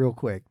him out real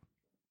quick.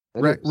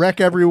 Wreck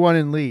everyone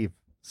and leave.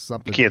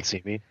 Something. You can't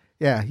see me.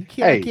 Yeah, you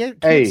can't.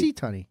 Can't see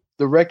Tony.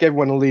 The wreck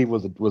everyone and leave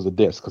was a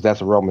diss because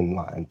that's a Roman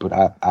line, but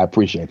I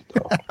appreciate it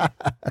though.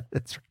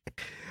 That's right.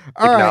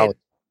 All right,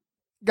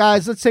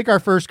 guys, let's take our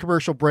first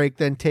commercial break,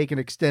 then take an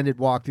extended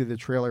walk through the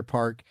trailer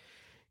park.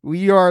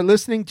 We are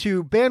listening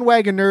to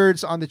Bandwagon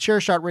Nerds on the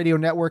Chairshot Radio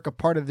Network, a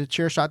part of the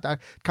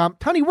Chairshot.com.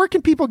 Tony, where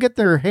can people get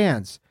their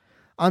hands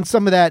on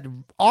some of that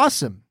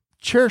awesome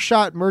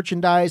Chairshot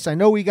merchandise? I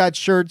know we got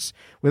shirts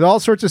with all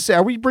sorts of...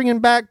 Are we bringing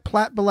back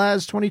Plat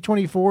Balaz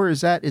 2024?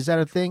 Is that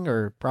a thing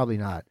or probably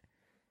not?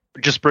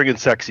 Just bringing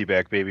sexy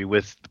back, baby,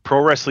 with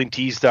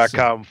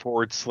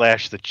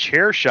ProWrestlingTees.com/the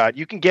chair shot.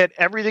 You can get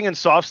everything in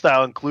soft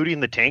style,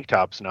 including the tank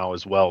tops now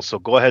as well. So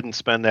go ahead and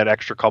spend that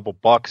extra couple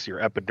bucks. Your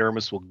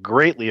epidermis will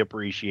greatly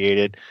appreciate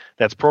it.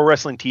 That's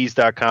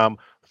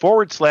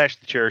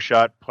ProWrestlingTees.com/the chair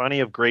shot.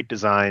 Plenty of great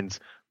designs,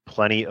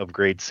 plenty of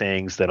great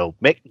sayings that'll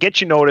get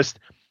you noticed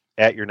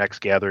at your next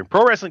gathering.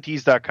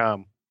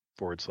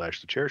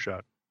 ProWrestlingTees.com/the chair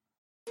shot.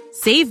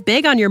 Save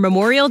big on your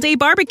Memorial Day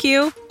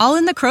barbecue, all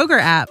in the Kroger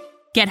app.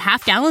 Get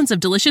half gallons of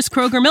delicious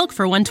Kroger milk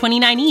for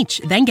 $1.29 each.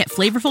 Then get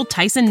flavorful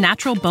Tyson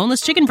natural boneless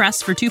chicken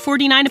breasts for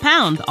 $2.49 a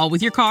pound, all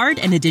with your card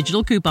and a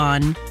digital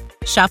coupon.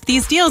 Shop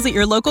these deals at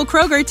your local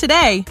Kroger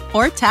today,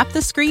 or tap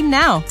the screen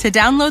now to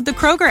download the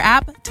Kroger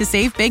app to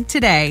save big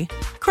today.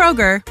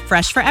 Kroger,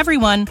 fresh for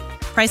everyone.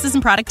 Prices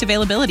and product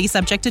availability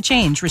subject to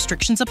change.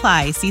 Restrictions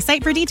apply. See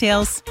site for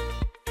details.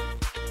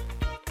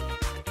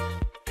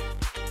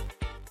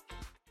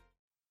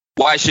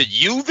 Why should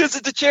you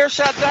visit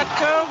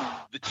thechairshot.com?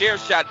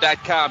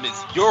 Thechairshot.com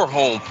is your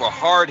home for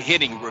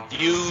hard-hitting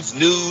reviews,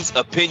 news,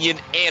 opinion,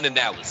 and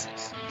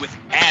analysis with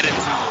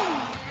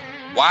attitude.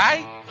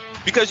 Why?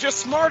 Because you're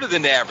smarter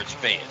than the average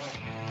fan.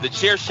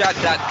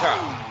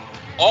 Thechairshot.com.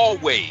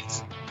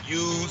 Always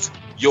use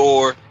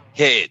your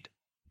head.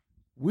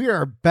 We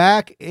are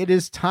back. It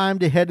is time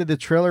to head to the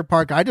trailer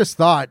park. I just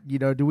thought,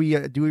 do we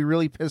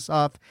really piss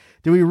off?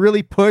 Do we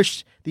really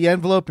push the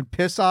envelope and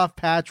piss off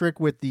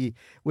Patrick with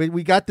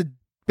we got the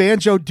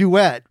banjo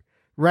duet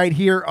right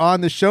here on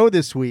the show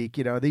this week.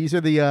 These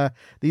are the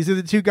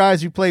two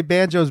guys who play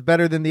banjos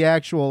better than the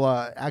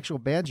actual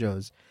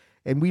banjos.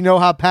 And we know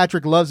how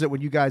Patrick loves it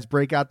when you guys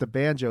break out the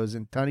banjos,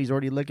 and Tony's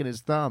already licking his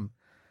thumb.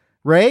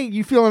 Ray,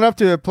 you feeling up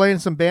to playing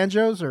some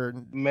banjos or?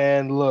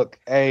 Man, look,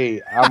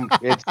 hey,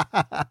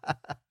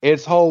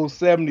 it's hole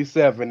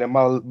 77 and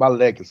my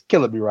leg is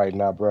killing me right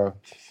now, bro.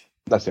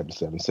 Not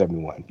 77,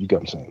 71. You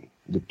get what I'm saying?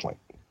 Good point.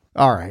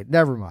 All right,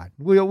 never mind.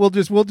 We'll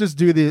just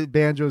do the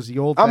banjos the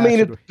old.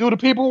 Do the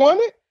people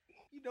want it?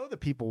 You know the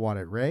people want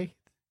it, Ray.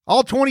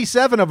 All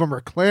 27 of them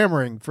are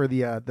clamoring for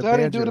the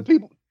Tony, banjo. Do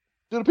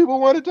the people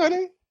want it,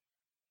 Tony?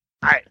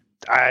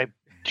 I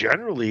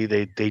generally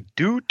they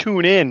do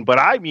tune in, but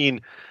I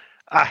mean,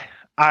 I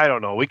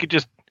don't know. We could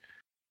just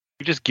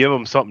give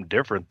them something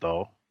different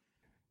though.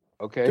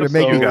 Okay, to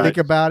make you think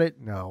about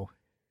it. No.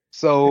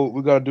 So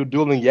we're gonna do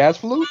dueling Yaz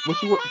flute.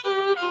 What you want?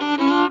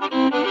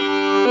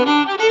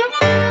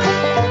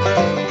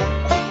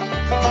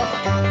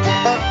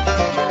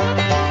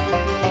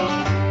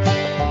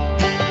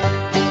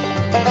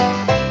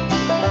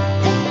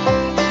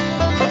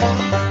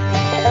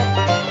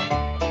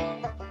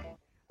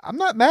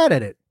 not mad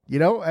at it. You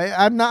know,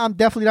 I'm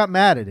definitely not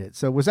mad at it.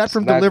 So was that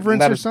from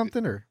Deliverance or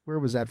something, or where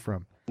was that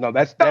from? No,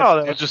 that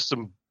was just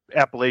some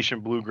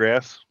Appalachian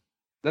bluegrass.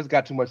 That's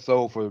got too much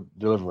soul for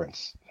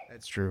Deliverance.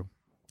 That's true.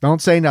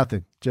 Don't say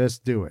nothing.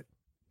 Just do it.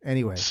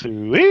 Anyway.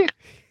 Sweet.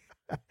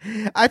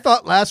 I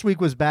thought last week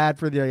was bad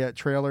for the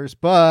trailers,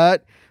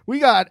 but we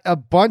got a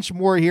bunch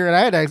more here, and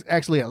I had to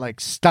actually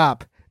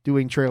stop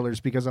doing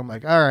trailers because I'm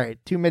like, all right,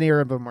 too many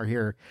of them are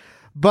here.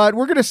 But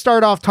we're going to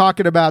start off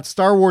talking about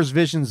Star Wars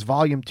Visions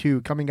Volume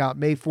 2 coming out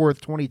May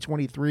 4th,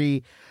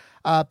 2023.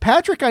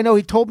 Patrick, I know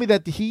he told me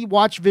that he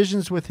watched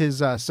Visions with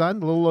his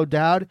son, Little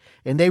O'Dowd,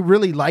 and they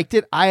really liked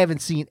it. I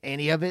haven't seen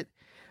any of it.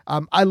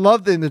 I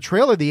love in the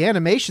trailer, the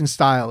animation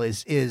style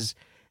is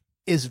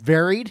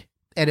varied,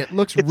 and it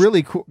looks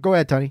really cool. Go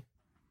ahead, Tony.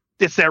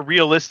 It's that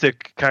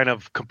realistic kind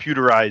of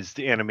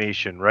computerized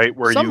animation, right?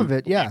 Where some of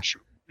it, yeah.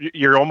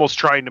 You're almost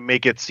trying to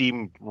make it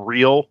seem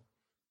real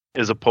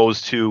as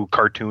opposed to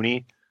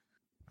cartoony.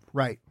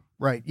 Right.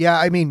 Yeah,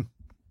 I mean,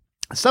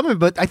 some of it,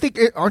 but I think,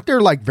 aren't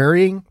there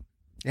varying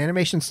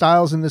animation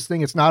styles in this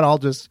thing? It's not all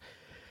just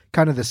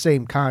kind of the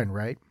same kind,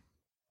 right?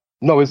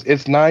 No,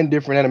 it's 9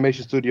 different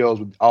animation studios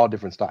with all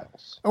different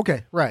styles.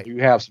 Okay, right. You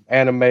have some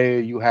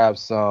anime, you have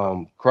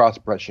some cross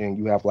brushing,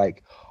 you have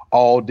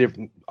all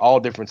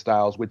different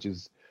styles, which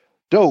is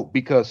dope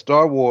because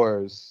Star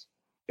Wars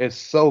is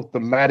so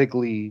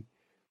thematically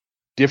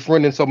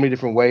different in so many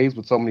different ways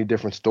with so many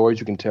different stories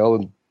you can tell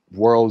in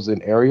worlds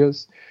and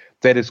areas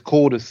that it's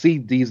cool to see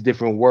these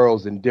different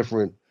worlds in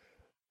different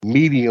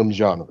medium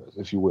genres,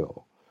 if you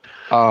will.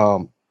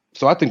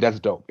 So I think that's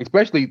dope.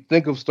 Especially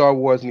think of Star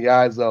Wars in the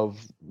eyes of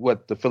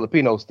what the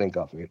Filipinos think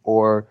of it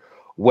or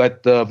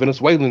what the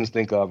Venezuelans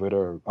think of it.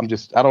 Or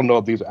I don't know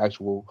if these are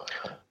actual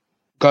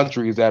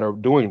countries that are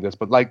doing this,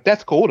 but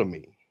that's cool to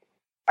me.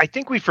 I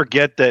think we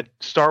forget that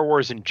Star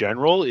Wars in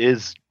general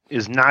is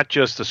not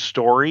just a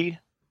story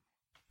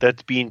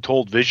that's being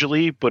told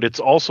visually, but it's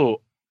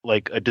also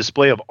a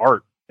display of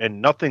art,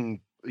 and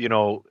nothing,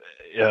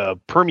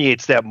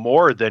 permeates that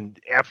more than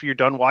after you're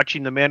done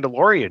watching The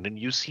Mandalorian and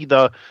you see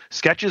the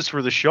sketches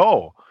for the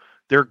show.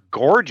 They're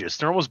gorgeous.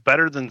 They're almost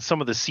better than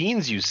some of the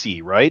scenes you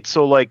see, right?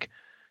 So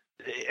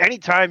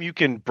anytime you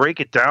can break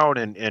it down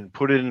and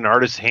put it in an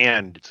artist's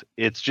hand,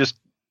 it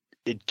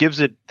gives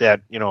it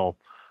that,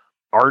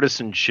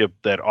 artisanship,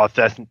 that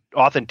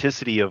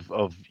authenticity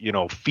of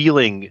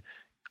feeling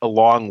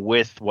along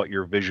with what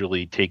you're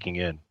visually taking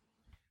in.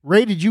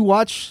 Ray, did you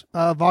watch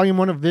Volume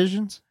 1 of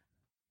Visions?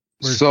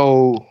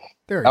 So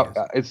there it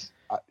is.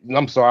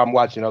 I'm sorry, I'm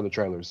watching other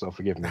trailers, so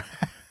forgive me.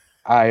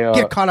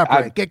 Get caught up,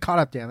 Ray. Get caught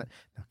up, damn it.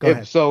 Go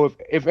ahead. So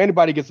if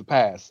anybody gets a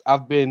pass,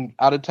 I've been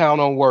out of town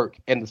on work,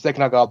 and the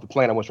second I got off the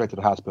plane, I went straight to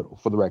the hospital.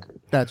 For the record,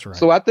 that's right.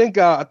 So I think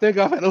I've had a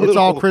little. It's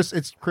all Chris.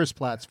 It's Chris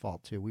Platt's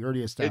fault too. We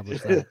already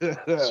established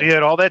that. So you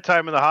had all that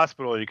time in the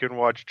hospital, and you couldn't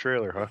watch a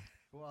trailer, huh?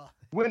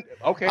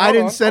 I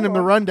didn't send him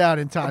the rundown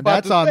in time.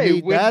 That's on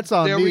me. That's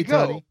on me,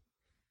 Tony.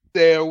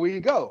 There we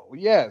go.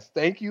 Yes,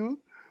 thank you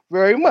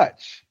very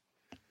much.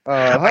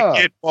 I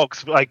kid,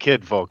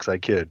 folks.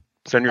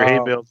 Send your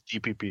hate mail to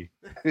DPP.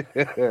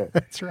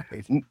 That's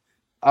right.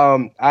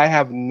 I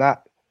have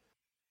not.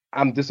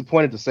 I'm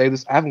disappointed to say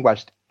this. I haven't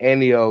watched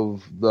any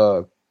of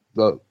the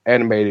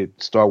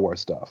animated Star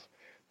Wars stuff.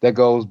 That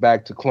goes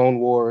back to Clone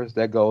Wars.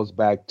 That goes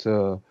back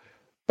to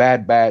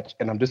Bad Batch,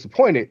 and I'm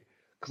disappointed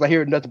because I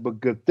hear nothing but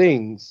good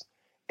things.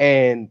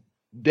 And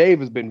Dave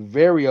has been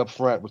very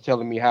upfront with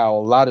telling me how a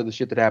lot of the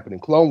shit that happened in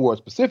Clone Wars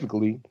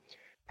specifically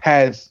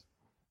has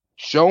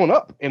shown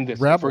up in this.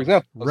 Rebels. For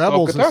example,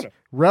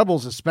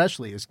 Rebels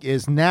especially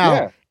is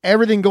now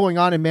everything going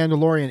on in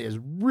Mandalorian is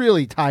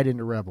really tied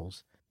into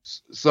Rebels.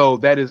 So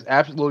that is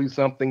absolutely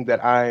something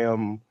that I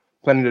am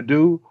planning to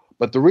do.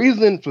 But the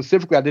reason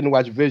specifically I didn't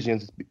watch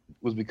Visions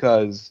was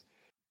because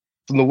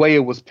from the way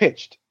it was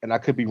pitched, and I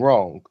could be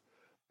wrong,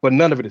 but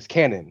none of it is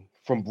canon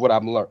from what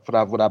I've learned,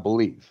 what I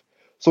believe.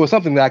 So it's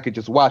something that I could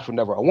just watch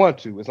whenever I want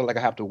to. It's not like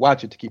I have to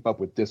watch it to keep up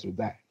with this or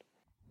that.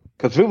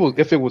 Because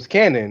if it was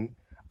canon,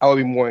 I would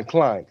be more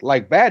inclined.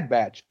 Like Bad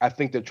Batch, I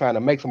think they're trying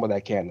to make some of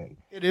that canon.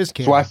 It is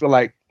canon. So I feel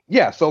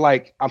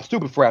like, I'm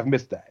stupid for I've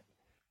missed that.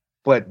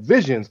 But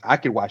Visions, I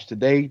could watch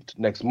today,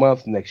 next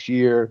month, next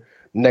year,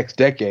 next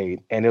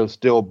decade, and it'll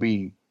still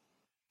be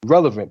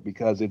relevant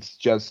because it's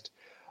just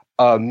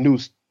a new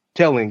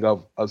telling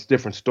of a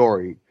different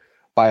story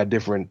by a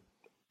different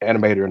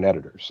animator and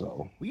editor.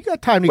 So you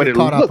got time to get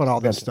caught up on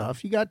all this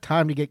stuff. You got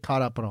time to get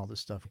caught up on all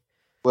this stuff.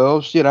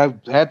 Well, shit, I've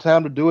had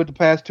time to do it the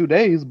past 2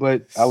 days,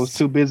 but I was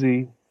too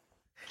busy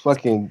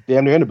fucking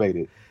damn near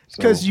intubated.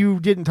 Because you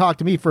didn't talk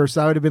to me first.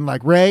 I would have been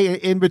like, Ray,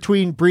 in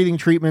between breathing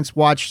treatments,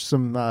 watch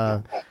some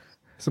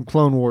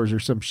Clone Wars or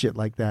some shit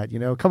like that.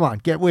 Come on,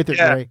 get with it,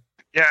 Ray.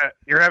 Yeah,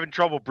 you're having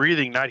trouble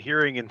breathing, not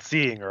hearing and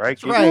seeing, all right?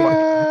 That's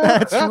right.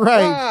 That's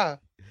right.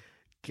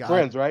 God,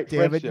 friends, right?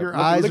 Damn Friendship. it,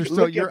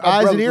 your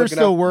eyes and ears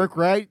still work,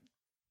 right?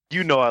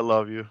 You know I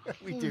love you.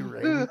 We do,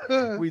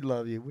 Ray. We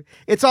love you.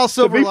 It's all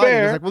silver lining.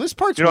 It's like, well, this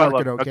part's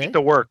working okay. I'll get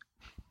to work.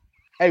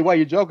 Hey, while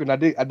you're joking, I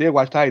did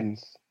watch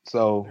Titans.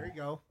 So there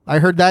you go. I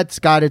heard that's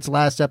got its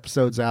last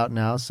episodes out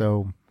now,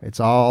 so it's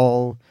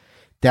all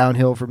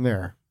downhill from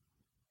there,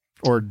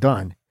 or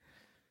done.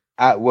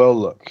 Well,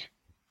 look,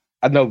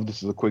 I know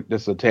this is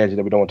a tangent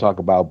that we don't want to talk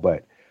about,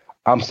 but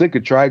I'm sick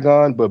of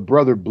Trigon, but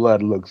Brother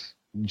Blood looks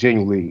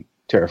genuinely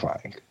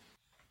terrifying.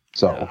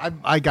 So yeah,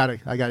 I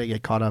gotta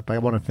get caught up. I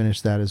want to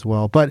finish that as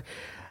well. But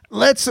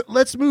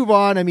let's move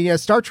on. I mean, yeah,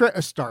 Star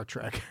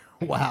Trek.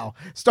 Wow,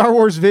 Star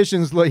Wars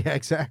Visions. Yeah,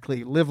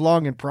 exactly. Live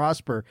long and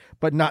prosper,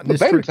 but not in this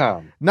Vader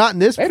time. Not in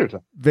this Vader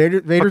time.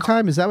 Vader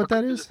time. Is that what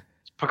that is?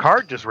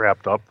 Picard just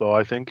wrapped up, though.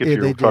 I think if Yeah,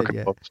 you're they talking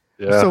did, about,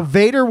 yeah. So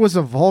Vader was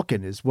a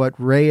Vulcan, is what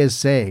Ray is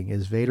saying.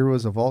 Is Vader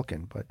was a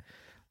Vulcan, but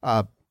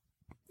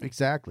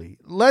exactly.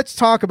 Let's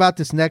talk about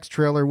this next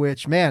trailer.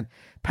 Which, man,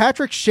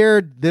 Patrick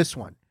shared this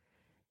one,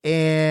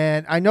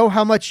 and I know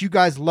how much you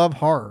guys love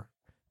horror,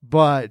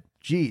 but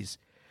geez,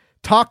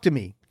 talk to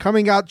me.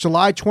 Coming out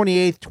July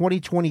 28th,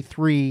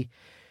 2023.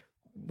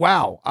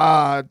 Wow.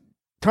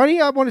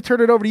 Tony, I want to turn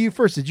it over to you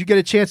first. Did you get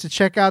a chance to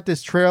check out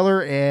this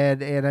trailer?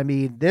 And I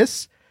mean,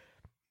 this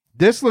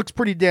looks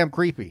pretty damn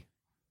creepy.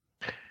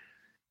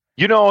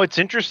 You know, it's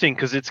interesting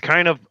because it's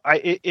kind of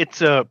I'm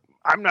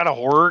not a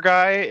horror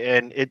guy,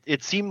 and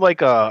it seemed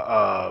like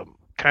a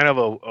kind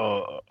of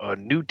a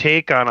new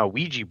take on a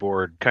Ouija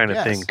board kind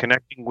of thing,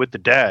 connecting with the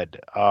dead.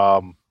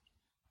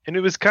 And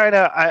it was kind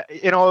of,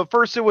 at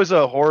first it was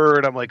a horror,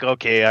 and I'm like,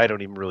 okay, I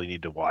don't even really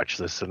need to watch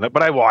this,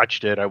 but I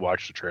watched it. I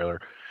watched the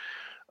trailer.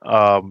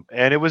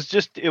 And it was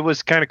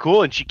kind of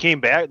cool. And she came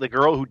back, the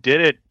girl who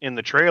did it in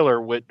the trailer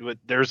with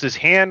there's this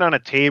hand on a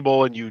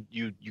table, and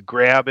you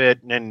grab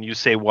it, and then you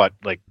say what?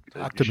 Like,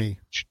 talk to me.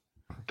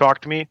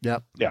 Talk to me?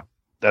 Yep. Yeah.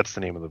 That's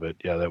the name of the bit.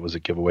 Yeah, that was a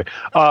giveaway.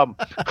 And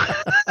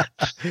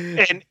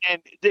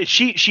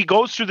she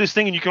goes through this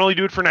thing, and you can only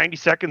do it for 90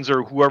 seconds,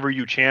 or whoever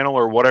you channel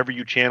or whatever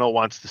you channel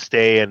wants to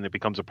stay, and it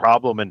becomes a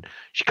problem. And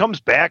she comes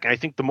back, and I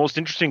think the most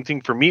interesting thing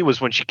for me was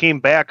when she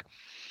came back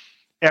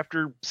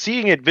after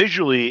seeing it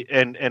visually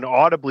and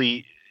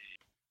audibly.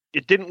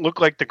 It didn't look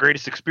like the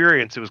greatest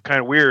experience. It was kind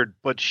of weird,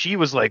 but she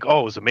was like, "Oh,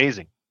 it was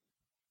amazing."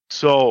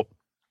 So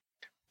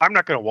I'm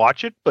not going to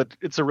watch it, but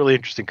it's a really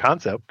interesting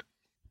concept.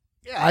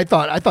 Yeah, I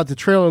thought the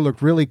trailer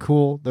looked really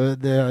cool.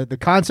 The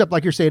concept,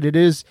 like you're saying, it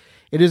is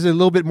a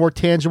little bit more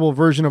tangible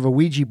version of a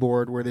Ouija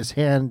board where this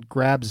hand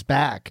grabs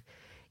back,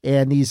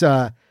 and these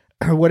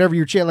whatever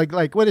your channel,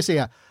 like what do they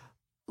say?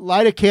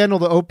 Light a candle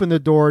to open the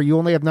door. You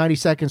only have 90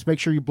 seconds. Make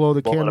sure you blow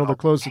the candle to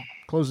close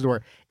the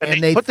door.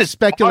 And they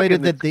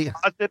speculated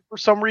that for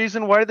some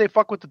reason, why did they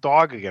fuck with the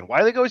dog again? Why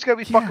do they always got to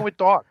be fucking with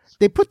dogs?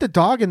 They put the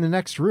dog in the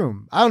next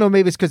room. I don't know.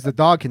 Maybe it's because the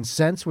dog can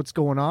sense what's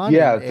going on.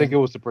 Yeah, I think it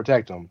was to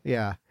protect him.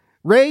 Yeah.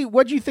 Ray,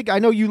 what do you think? I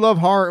know you love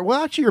horror.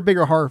 Well, actually, you're a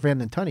bigger horror fan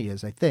than Tunney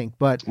is, I think.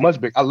 But much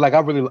big.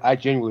 I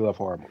genuinely love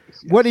horror movies.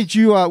 Yes. What did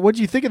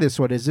you think of this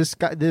one? Is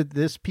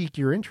this piqued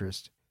your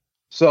interest?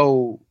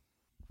 So,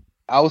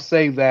 I would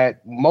say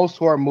that most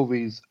horror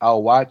movies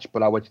I'll watch,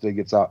 but I wait till it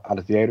gets out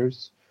of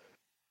theaters.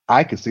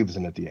 I could see this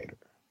in the theater.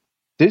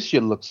 This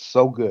shit looks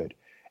so good,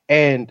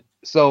 and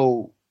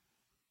so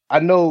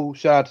I know.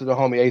 Shout out to the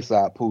homie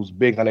Aesop, who's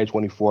big on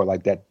A24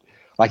 like that.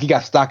 Like he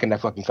got stock in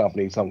that fucking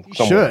company. Somewhere.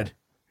 Should.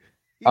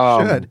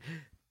 Should.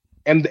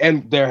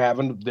 And they're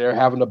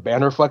having a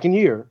banner fucking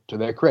year to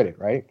their credit,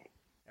 right?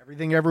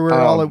 Everything Everywhere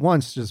All at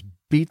Once just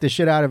beat the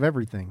shit out of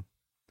everything,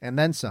 and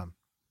then some.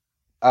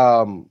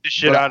 The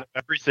shit out of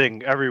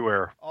everything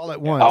everywhere all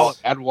at once. All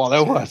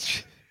at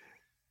once.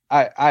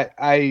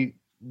 I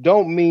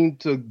don't mean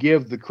to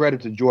give the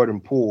credit to Jordan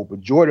Poole,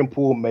 but Jordan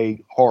Poole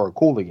made horror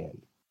cool again,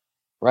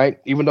 right?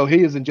 Even though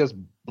he isn't just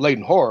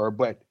blatant horror,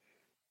 but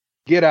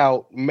Get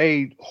Out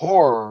made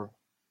horror.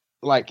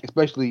 Like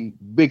especially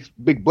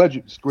big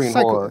budget screen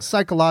horror,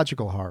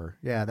 psychological horror.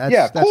 Yeah,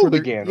 that's cool where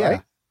again,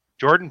 right?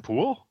 Jordan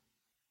Poole.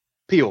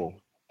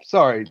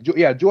 Sorry,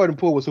 Jordan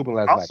Poole was hooping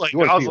last night.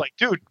 I was like,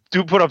 dude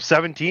put up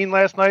 17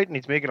 last night, and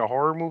he's making a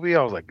horror movie.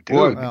 I was like,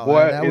 dude,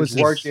 that was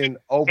working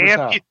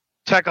overtime. And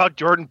check out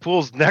Jordan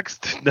Poole's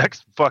next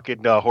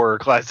fucking horror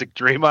classic,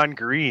 Draymond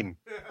Green.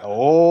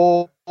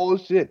 Oh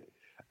shit!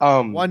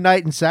 One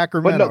Night in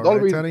Sacramento, but no,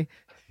 right, Tony?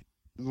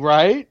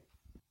 Right.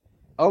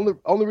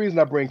 Only reason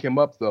I bring him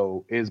up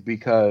though is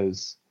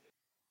because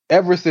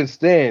ever since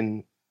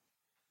then,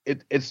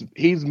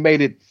 he's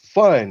made it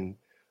fun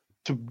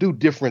to do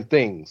different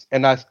things,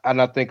 and I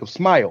think of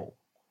Smile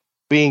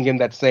being in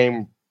that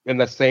same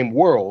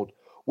world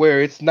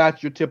where it's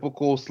not your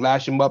typical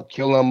slash him up,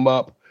 kill him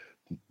up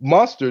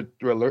monster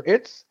thriller.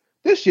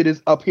 This shit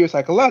is up here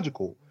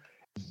psychological.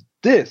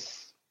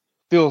 This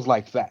feels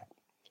like that,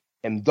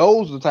 and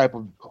those are the type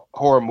of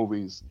horror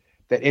movies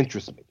that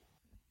interest me.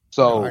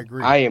 So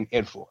I am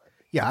in for it.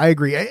 Yeah, I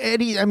agree.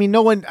 Eddie, I mean,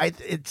 no one,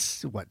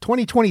 it's what,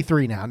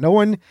 2023 now. No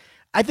one,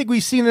 I think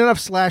we've seen enough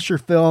slasher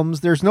films.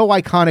 There's no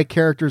iconic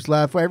characters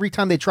left. Every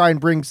time they try and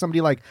bring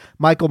somebody like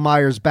Michael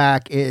Myers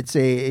back, it's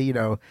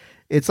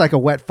it's like a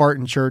wet fart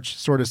in church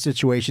sort of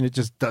situation. It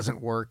just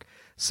doesn't work.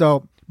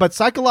 So, but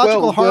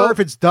psychological horror, if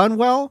it's done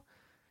well,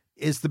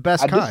 is the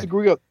best kind. I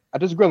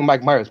disagree on the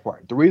Mike Myers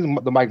part. The reason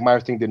the Mike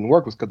Myers thing didn't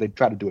work was because they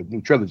tried to do a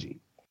new trilogy.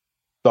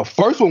 The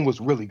first one was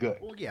really good.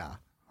 Well, yeah.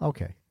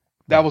 Okay.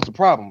 That was the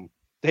problem.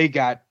 They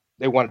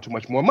wanted too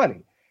much more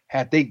money.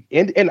 Had they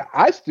and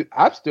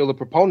I'm still a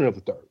proponent of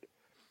the third.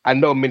 I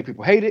know many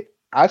people hate it.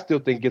 I still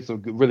think it's a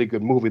really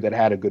good movie that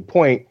had a good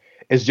point.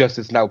 It's just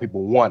it's not what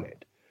people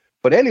wanted.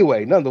 But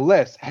anyway,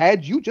 nonetheless,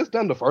 had you just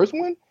done the first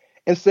one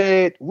and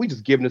said we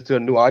just giving this to a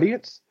new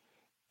audience,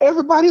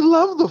 everybody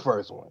loved the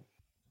first one.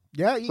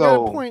 Yeah, you got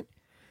a point.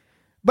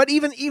 But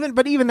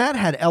even that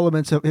had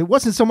elements of, it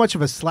wasn't so much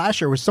of a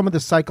slasher, it was some of the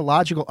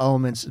psychological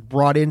elements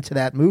brought into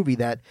that movie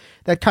that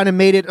kind of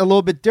made it a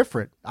little bit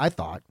different, I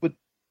thought. But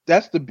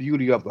that's the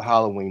beauty of the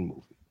Halloween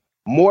movie.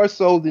 More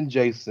so than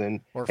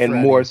Jason and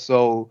more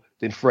so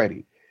than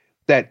Freddy.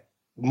 That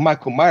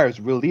Michael Myers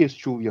really is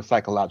truly a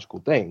psychological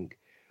thing.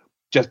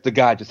 Just the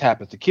guy just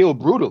happens to kill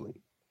brutally,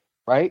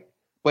 right?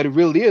 But it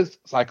really is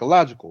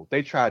psychological.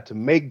 They tried to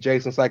make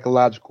Jason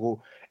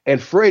psychological,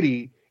 and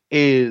Freddy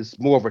is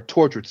more of a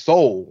tortured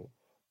soul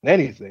than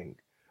anything.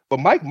 But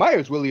Mike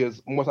Myers really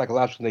is more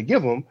psychological than they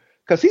give him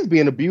because he's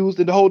being abused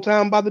the whole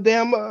time by the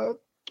damn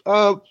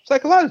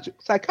psychologist.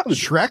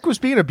 Shrek was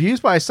being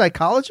abused by a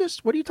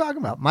psychologist? What are you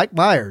talking about? Mike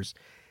Myers.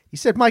 He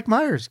said Mike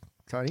Myers,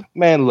 Tony.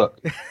 Man, look.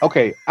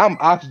 Okay, I'm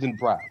oxygen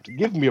deprived.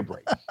 Give me a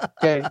break.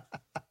 Okay.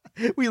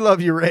 We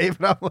love you, Ray.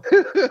 But I'm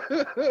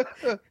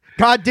like,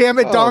 God damn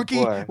it,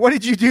 Donkey! Boy. What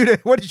did you do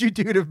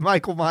to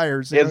Michael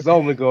Myers? It's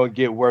only going to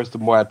get worse the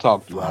more I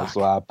talk to him,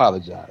 so I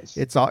apologize.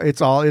 It's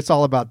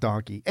all about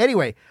Donkey.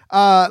 Anyway,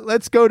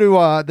 let's go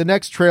to the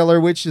next trailer,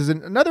 which is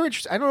another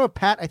interesting. I don't know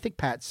if I think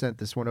Pat sent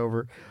this one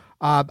over.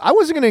 I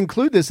wasn't going to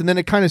include this, and then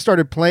it kind of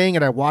started playing,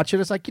 and I watched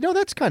it. It's like,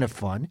 that's kind of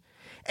fun.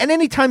 And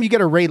anytime you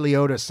get a Ray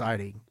Liotta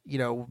sighting,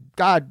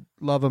 God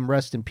love him,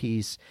 rest in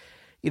peace.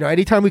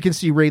 Anytime we can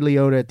see Ray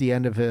Liotta at the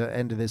end of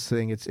this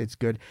thing, it's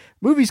good.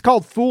 Movie's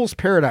called Fool's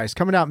Paradise,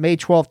 coming out May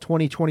 12th,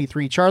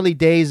 2023. Charlie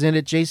Day's in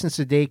it, Jason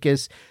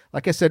Sudeikis,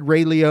 like I said,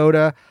 Ray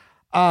Liotta.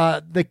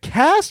 The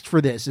cast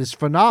for this is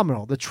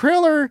phenomenal. The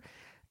trailer,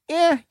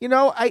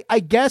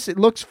 I guess it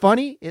looks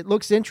funny. It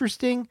looks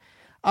interesting.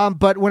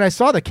 But when I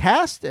saw the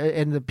cast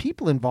and the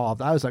people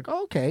involved, I was like,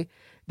 oh, okay,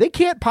 they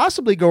can't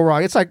possibly go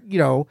wrong. It's like,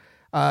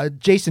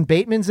 Jason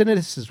Bateman's in it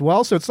as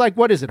well. So it's like,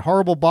 what is it?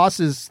 Horrible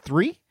Bosses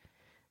 3?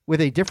 With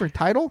a different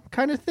title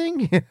kind of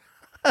thing.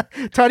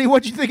 Tony,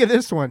 what'd you think of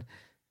this one?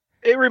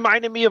 It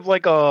reminded me of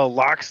like a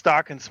Lock,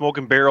 Stock, and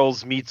Smoking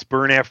Barrels meets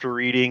Burn After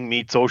Reading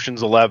meets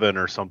Ocean's 11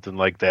 or something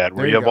like that,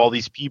 where you have all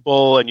these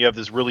people and you have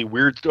this really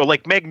weird, or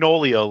like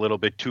Magnolia a little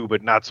bit too,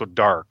 but not so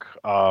dark.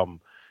 You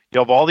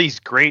have all these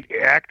great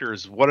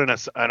actors, what an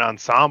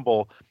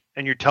ensemble,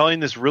 and you're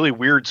telling this really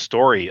weird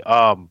story.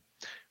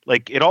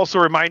 Like it also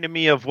reminded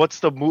me of what's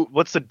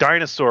the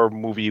dinosaur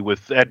movie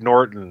with Ed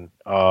Norton?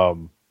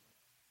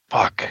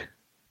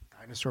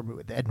 Dinosaur movie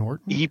with Ed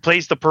Norton? He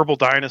plays the purple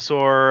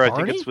dinosaur. Barney? I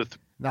think it's with...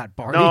 Not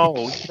Barney.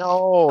 No.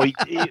 All right,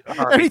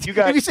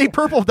 if you say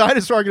purple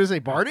dinosaur, I'm going to say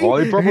Barney?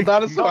 Only purple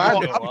dinosaur I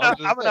know.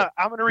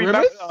 I'm going to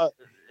remember...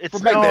 It's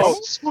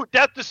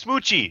Death to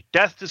Smoochie.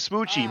 Death to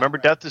Smoochie. Remember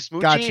Death to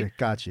Smoochie?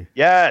 Gotcha.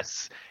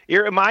 Yes. It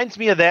reminds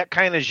me of that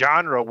kind of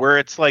genre where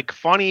it's like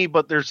funny,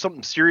 but there's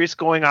something serious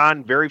going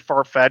on, very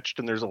far-fetched,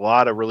 and there's a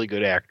lot of really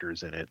good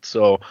actors in it.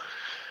 So...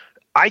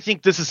 I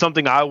think this is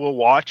something I will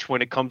watch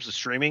when it comes to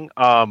streaming.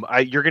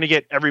 You're going to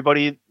get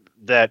everybody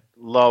that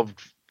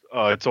loved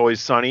It's Always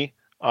Sunny,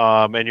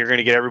 and you're going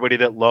to get everybody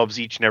that loves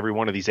each and every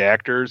one of these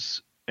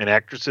actors and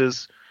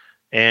actresses,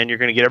 and you're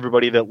going to get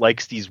everybody that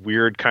likes these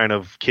weird kind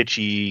of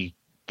kitschy,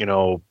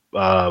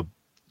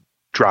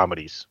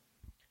 dramedies.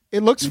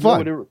 It looks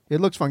fun.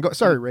 It looks fun.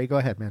 Sorry, Ray. Go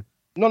ahead, man.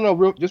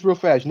 No, just real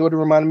fast. You know what it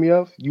reminded me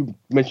of? You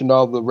mentioned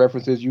all the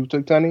references you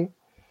took, Tony.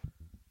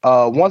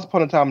 Once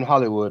Upon a Time in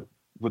Hollywood,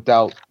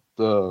 without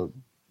the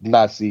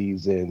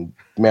Nazis and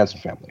Manson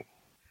family.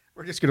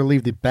 We're just going to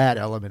leave the bad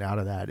element out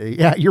of that.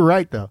 Yeah, you're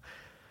right, though.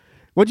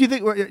 What do you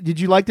think? Did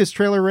you like this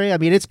trailer, Ray? I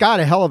mean, it's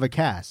got a hell of a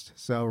cast.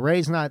 So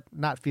Ray's not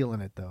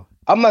feeling it, though.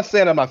 I'm not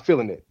saying I'm not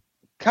feeling it.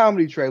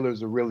 Comedy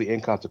trailers are really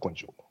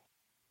inconsequential.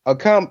 A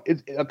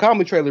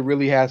comedy trailer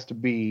really has to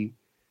be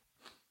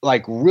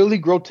like really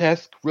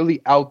grotesque,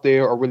 really out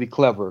there, or really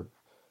clever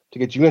to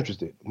get you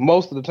interested.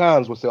 Most of the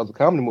times what sells a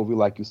comedy movie,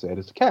 like you said,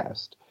 is the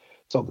cast.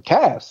 So the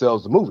cast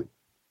sells the movie.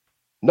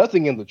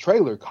 Nothing in the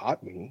trailer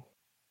caught me,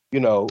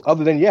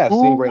 other than,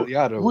 seeing Ray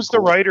Liotta. Who's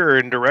the writer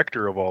and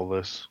director of all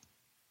this?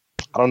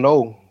 I don't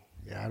know.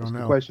 Yeah, I don't know.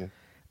 Good question.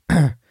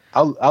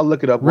 I'll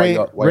look it up. Ray's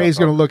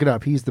going to look it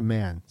up. He's the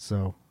man.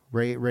 So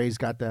Ray's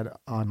got that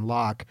on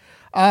lock.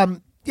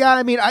 Yeah,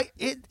 I mean,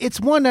 it's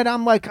one that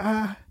I'm like,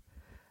 I'll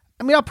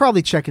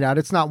probably check it out.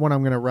 It's not one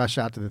I'm going to rush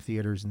out to the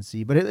theaters and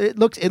see, but it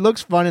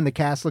looks fun and the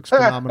cast looks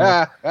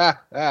phenomenal.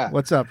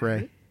 What's up,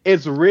 Ray?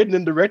 It's written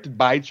and directed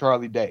by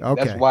Charlie Day.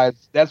 Okay.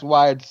 That's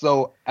why it's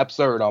so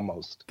absurd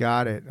almost.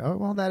 Got it. Oh,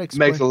 well, that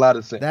makes a lot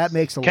of sense. That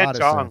makes a lot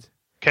of sense.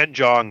 Ken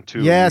Jeong,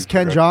 too. Yes,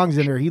 Ken Jeong's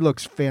in there. He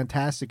looks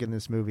fantastic in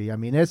this movie. I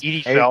mean, it's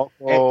Edie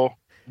Falco,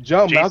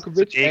 John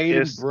Malkovich,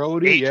 Adrian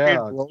Brody,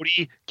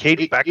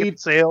 Kate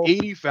Beckinsale,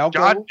 Edie Falco.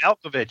 John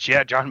Malkovich.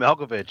 Yeah, John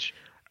Malkovich.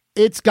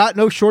 It's got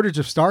no shortage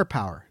of star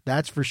power,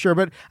 that's for sure.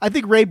 But I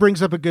think Ray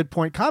brings up a good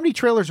point. Comedy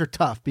trailers are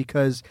tough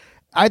because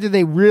either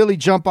they really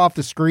jump off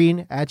the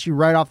screen at you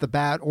right off the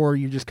bat, or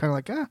you're just kind of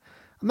like, I'm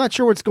not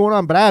sure what's going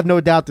on, but I have no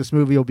doubt this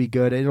movie will be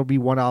good. It'll be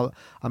one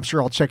I'm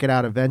sure I'll check it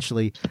out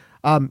eventually.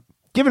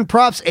 Given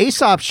props,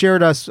 Aesop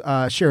shared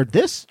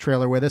this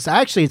trailer with us. I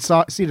actually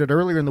had seen it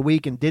earlier in the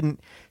week and didn't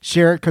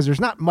share it because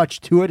there's not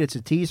much to it. It's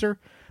a teaser.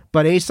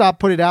 But Aesop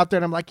put it out there,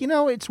 and I'm like,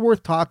 it's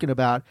worth talking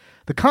about.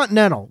 The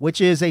Continental,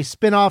 which is a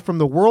spinoff from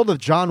the world of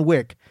John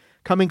Wick,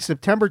 coming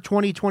September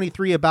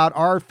 2023, about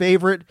our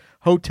favorite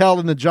hotel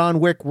in the John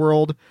Wick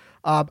world.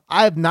 I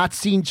have not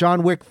seen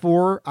John Wick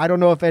 4. I don't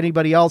know if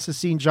anybody else has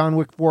seen John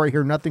Wick 4. I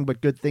hear nothing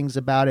but good things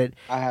about it.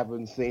 I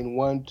haven't seen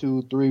 1,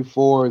 2, 3,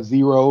 4,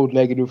 0,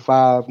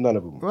 -5, none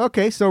of them.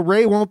 Okay, so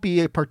Ray won't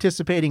be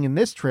participating in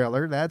this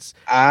trailer.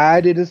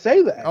 I didn't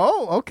say that.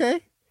 Oh,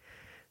 okay.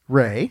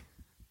 Ray,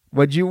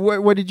 what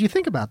did you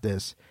think about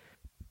this?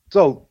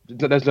 So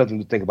there's nothing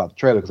to think about the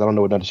trailer because I don't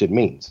know what none of shit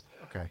means.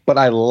 Okay. But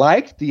I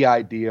like the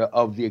idea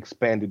of the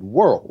expanded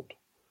world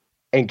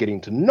and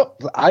getting to know.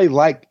 I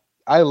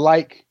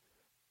like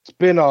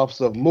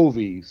spin-offs of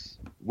movies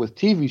with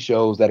TV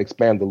shows that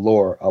expand the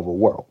lore of a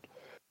world,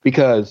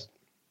 because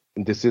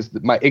this is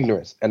my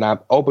ignorance, and I'm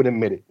open to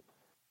admit it.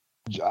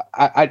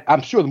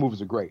 I'm sure the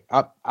movies are great.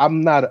 I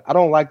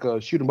don't like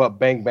a shoot 'em up,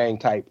 bang bang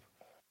type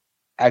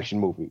action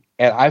movie,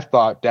 and I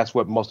thought that's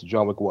what most of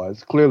John Wick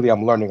was. Clearly,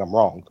 I'm learning I'm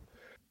wrong,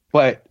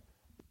 but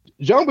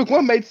John Wick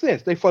 1 made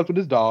sense. They fucked with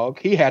his dog.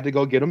 He had to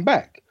go get him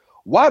back.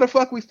 Why the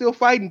fuck we still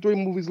fighting 3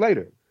 movies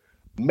later?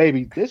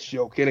 Maybe this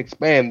show can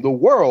expand the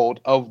world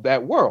of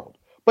that world.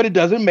 But it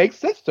doesn't make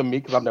sense to me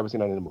because I've never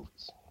seen any of the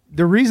movies.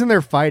 The reason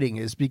they're fighting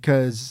is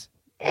because,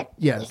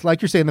 yes,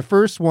 like you're saying, the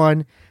first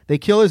one, they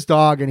kill his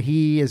dog and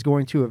he is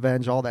going to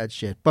avenge all that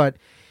shit. But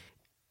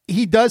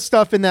he does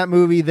stuff in that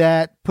movie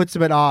that puts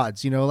him at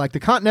odds. Like the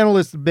Continental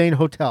is the main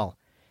hotel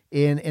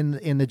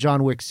in the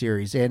John Wick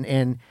series.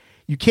 And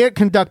you can't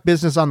conduct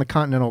business on the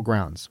Continental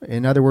grounds.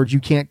 In other words, you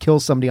can't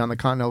kill somebody on the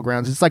Continental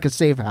grounds. It's like a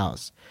safe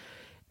house.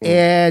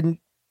 And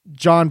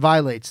John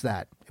violates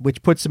that,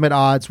 which puts him at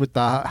odds with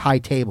the high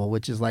table,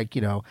 which is like,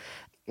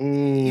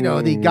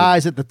 the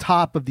guys at the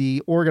top of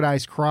the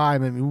organized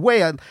crime. I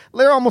mean,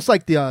 they're almost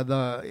like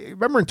the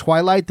remember in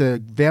Twilight,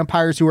 the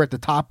vampires who were at the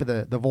top of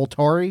the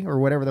Volturi or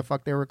whatever the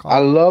fuck they were called. I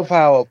love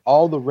how of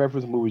all the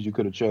reference movies you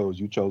could have chose,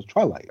 you chose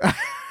Twilight.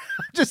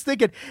 Just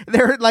thinking,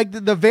 they're like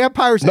the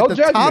vampires no at the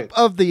judgment. top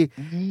of the.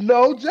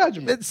 No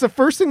judgment. It's the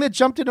first thing that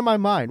jumped into my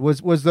mind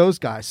was those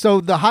guys.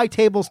 So the high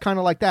table's kind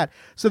of like that.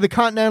 So the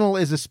Continental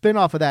is a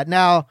spinoff of that.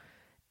 Now,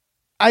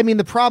 I mean,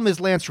 the problem is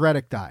Lance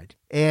Reddick died,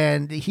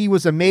 and he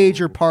was a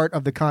major part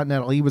of the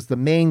Continental. He was the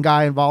main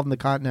guy involved in the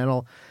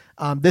Continental.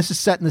 This is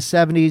set in the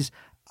 70s.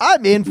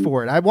 I'm in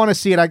for it. I want to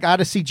see it. I got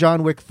to see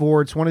John Wick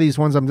 4. It's one of these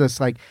ones I'm just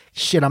like,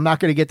 shit, I'm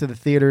not going to get to the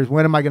theaters.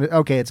 When am I going to?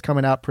 Okay, it's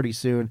coming out pretty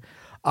soon.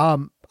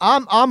 I'm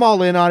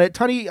all in on it.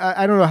 Tony,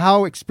 I don't know,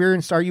 how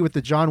experienced are you with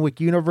the John Wick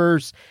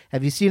universe?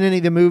 Have you seen any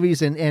of the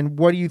movies? And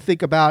what do you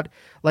think about,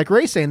 like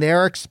Ray's saying, they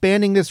are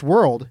expanding this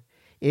world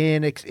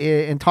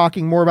in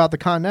talking more about the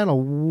Continental.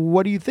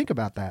 What do you think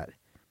about that?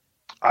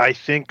 I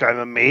think I'm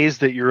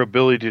amazed at your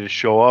ability to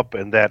show up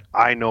and that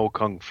I know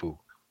Kung Fu.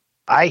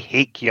 I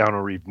hate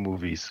Keanu Reeves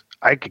movies.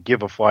 I could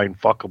give a flying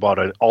fuck about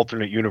an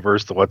alternate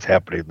universe to what's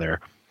happening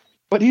there.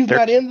 But he's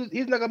not going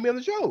to be on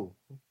the show.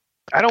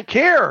 I don't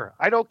care.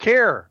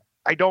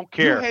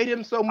 You hate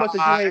him so much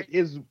that you hate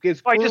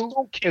his crew. I just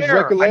don't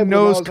care. I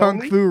knows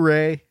Kung Fu,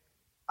 Ray.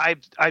 I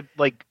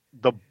like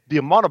the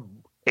amount of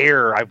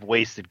air I've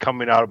wasted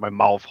coming out of my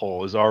mouth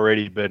hole has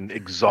already been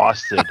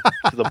exhausted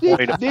to the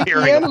point of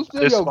Keanu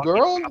still your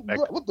girl?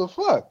 What the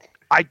fuck?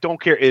 I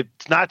don't care.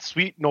 It's not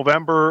Sweet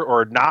November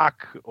or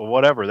Knock or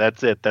whatever.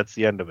 That's it. That's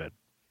the end of it.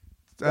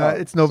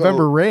 It's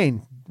November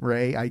Rain,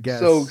 Ray, I guess.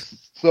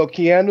 So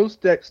Keanu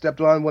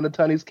stepped on one of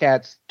Tony's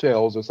cat's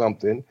tails or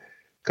something.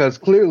 Because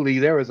clearly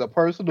there is a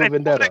personal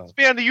vendetta.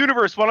 Expand the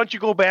universe. Why don't you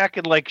go back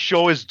and like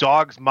show his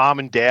dog's mom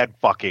and dad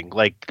fucking?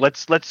 Like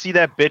let's see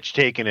that bitch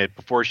taking it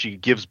before she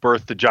gives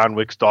birth to John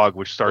Wick's dog,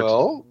 which starts.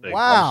 Well,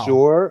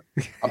 wow.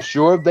 I'm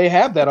sure they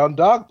have that on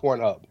Dog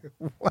Pornhub.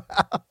 Wow.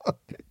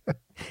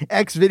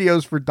 X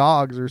videos for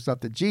dogs or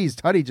something. Jeez,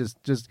 Tuddy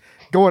just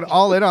going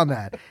all in on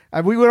that.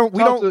 We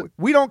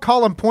don't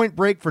call him Point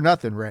Break for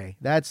nothing, Ray.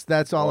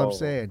 That's all I'm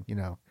saying.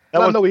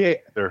 I know he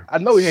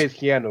hates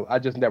Keanu. I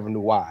just never knew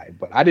why.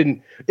 But I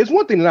didn't. It's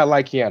one thing to not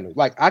like Keanu.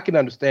 Like, I can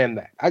understand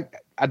that.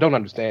 I don't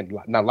understand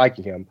not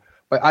liking him.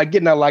 But I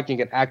get not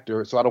liking an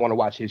actor, so I don't want to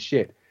watch his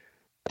shit.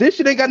 This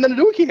shit ain't got nothing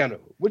to do with Keanu,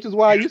 which is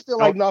why you still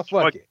like, nah,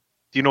 fuck it.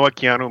 Do you know what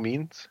Keanu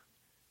means?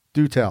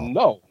 Do tell.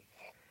 No.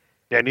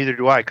 Yeah, neither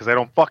do I, because I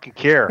don't fucking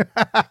care.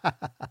 All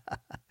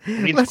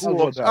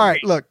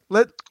right, look.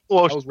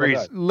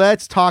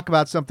 Let's talk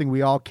about something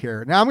we all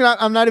care. Now,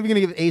 I'm not even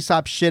going to give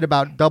Aesop shit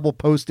about double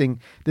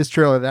posting this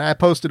trailer that I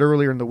posted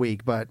earlier in the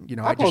week, but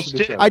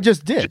I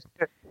just did.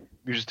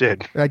 You just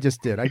did. I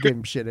just did. I gave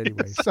him shit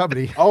anyway.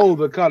 Somebody. Oh,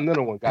 the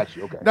Continental one. Got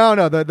you. Okay.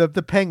 No,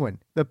 the Penguin.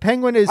 The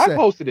Penguin is. I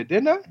posted it,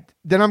 didn't I?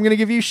 Then I'm going to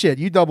give you shit.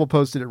 You double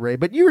posted it, Ray.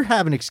 But you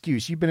have an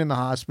excuse. You've been in the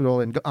hospital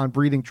and on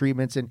breathing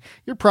treatments, and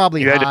you're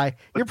probably high.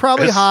 You're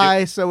probably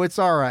high, so it's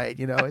all right.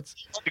 You know, it's.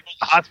 The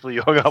hospital.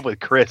 You hung out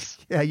with Chris.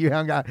 Yeah, you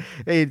hung out.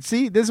 Hey,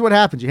 see, this is what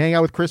happens. You hang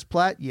out with Chris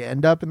Platt, you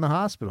end up in the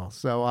hospital.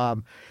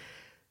 So,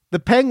 The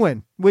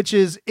Penguin, which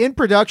is in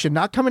production,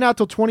 not coming out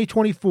till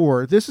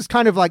 2024. This is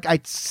kind of like,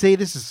 I'd say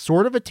this is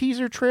sort of a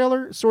teaser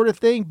trailer sort of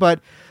thing, but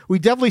we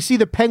definitely see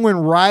the Penguin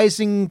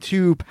rising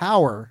to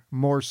power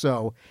more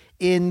so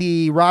in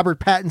the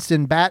Robert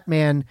Pattinson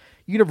Batman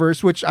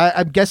universe, which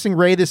I'm guessing,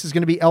 Ray, this is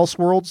going to be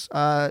Elseworlds,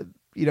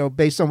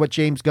 based on what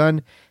James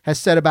Gunn has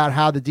said about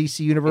how the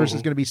DC universe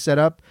is going to be set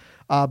up.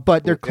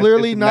 But they're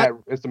clearly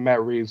it's the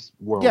Matt Reeves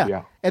world.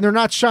 Yeah. And they're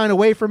not shying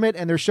away from it.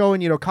 And they're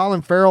showing,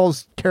 Colin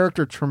Farrell's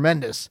character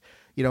tremendous,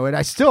 and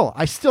I still,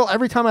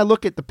 every time I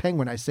look at the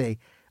Penguin, I say,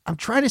 I'm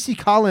trying to see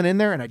Colin in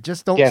there and I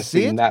just don't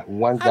see it. Not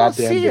one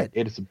goddamn bit.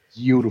 It is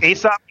beautiful.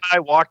 Aesop and I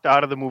walked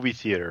out of the movie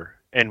theater,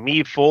 and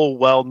me full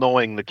well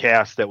knowing the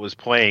cast that was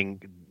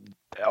playing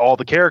all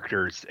the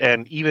characters.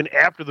 And even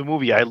after the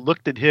movie, I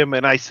looked at him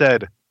and I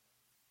said,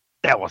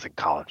 that wasn't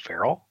Colin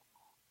Farrell.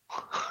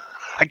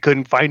 I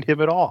couldn't find him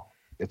at all.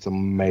 It's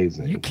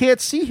amazing. You can't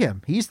see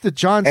him. He's the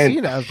John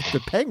Cena of the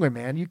Penguin,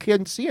 man. You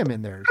can't see him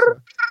in there. So.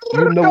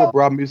 You know what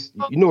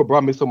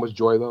brought me so much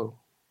joy, though?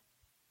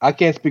 I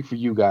can't speak for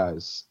you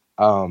guys.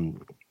 And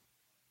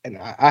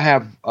I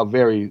have a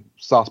very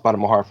soft spot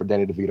in my heart for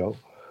Danny DeVito.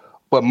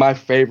 But my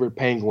favorite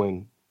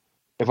Penguin,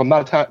 if I'm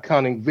not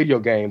counting video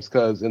games,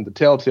 because in the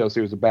Telltale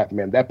series of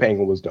Batman, that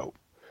Penguin was dope.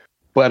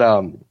 But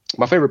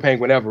my favorite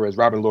Penguin ever is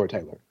Robin Lord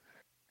Taylor.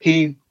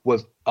 He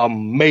was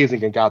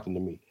amazing in Gotham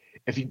to me.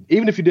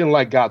 Even if you didn't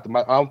like Gotham,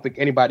 I don't think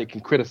anybody can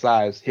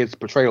criticize his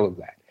portrayal of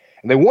that.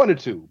 And they wanted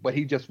to, but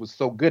he just was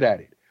so good at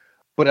it.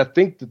 But I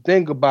think the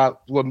thing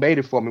about what made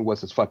it for me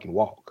was his fucking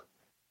walk.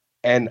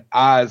 And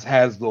Oz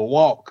has the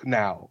walk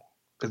now,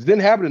 because it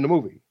didn't happen in the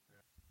movie.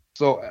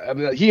 So I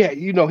mean, he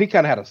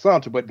kind of had a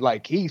saunter, but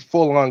like he's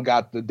full on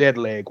got the dead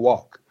leg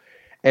walk.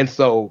 And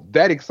so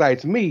that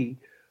excites me,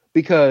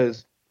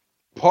 because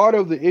part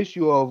of the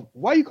issue of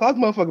why you call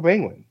this motherfucker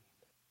Penguin?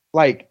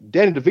 Like,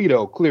 Danny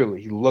DeVito,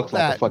 clearly, he looks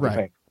like a fucking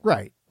Penguin.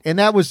 Right. And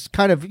that was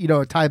kind of,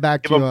 a tie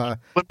back to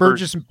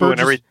Burgess.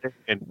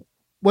 And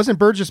wasn't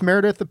Burgess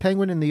Meredith the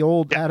Penguin in the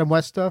old Adam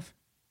West stuff?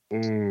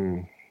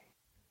 Mm.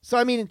 So,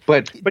 I mean,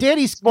 but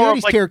Danny's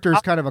character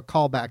is kind of a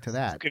callback to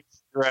that.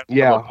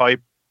 Yeah.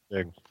 Pipe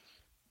thing.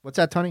 What's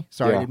that, Tony?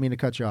 Sorry, I didn't mean to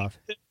cut you off.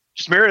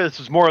 Meredith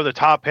was more of the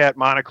top hat,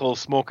 monocle,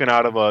 smoking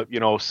out of a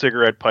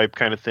cigarette pipe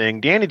kind of thing.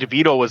 Danny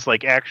DeVito was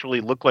like actually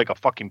looked like a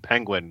fucking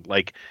penguin.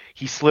 Like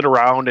he slid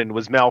around and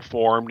was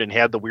malformed and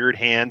had the weird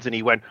hands, and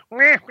he went.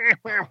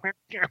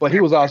 But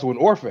he was also an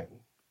orphan,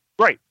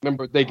 right?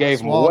 Remember they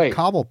gave him away.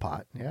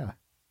 Cobblepot,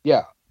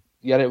 yeah.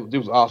 It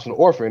was also an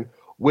orphan,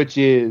 which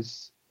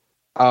is,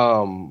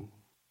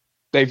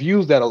 they've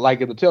used that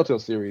like in the Telltale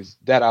series.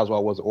 That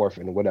Oswald was an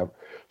orphan or whatever.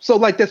 So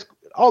like that's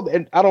all.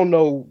 And I don't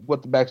know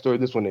what the backstory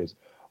of this one is.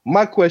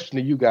 My question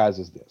to you guys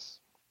is this,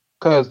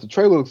 because the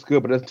trailer looks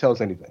good, but it doesn't tell us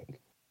anything.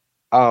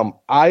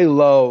 I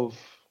love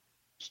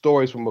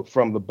stories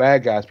from the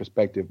bad guy's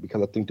perspective,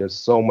 because I think there's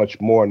so much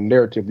more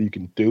narrative that you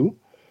can do.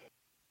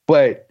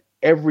 But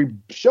every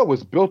show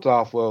is built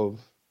off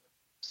of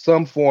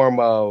some form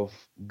of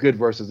good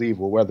versus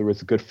evil, whether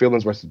it's good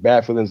feelings versus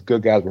bad feelings,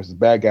 good guys versus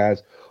bad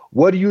guys.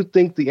 What do you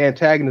think the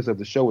antagonist of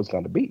the show is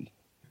going to be?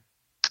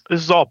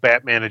 This is all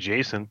Batman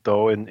adjacent,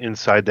 though,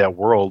 inside that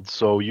world.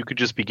 So you could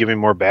just be giving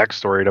more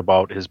backstory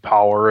about his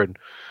power and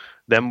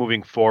them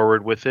moving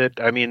forward with it.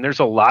 I mean, there's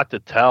a lot to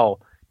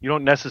tell. You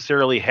don't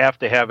necessarily have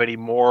to have any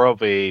more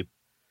of a...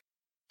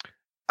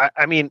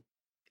 I mean,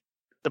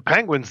 the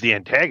Penguin's the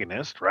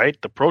antagonist, right?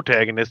 The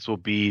protagonist will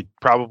be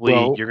probably...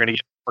 you're going to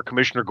get for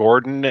Commissioner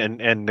Gordon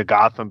and the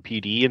Gotham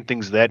PD and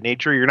things of that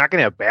nature. You're not going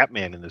to have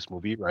Batman in this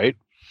movie, right?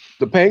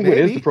 The Penguin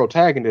is the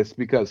protagonist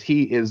because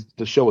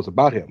the show is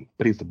about him,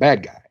 but he's the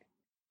bad guy.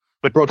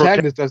 But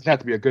protagonist doesn't have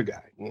to be a good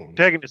guy.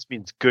 Protagonist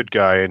means good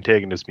guy.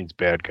 Antagonist means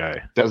bad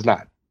guy. Does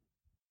not.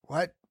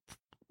 What?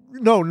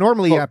 No,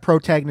 normally,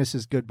 protagonist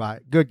is good guy.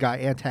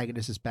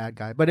 Antagonist is bad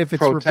guy. But if it's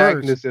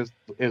protagonist reversed,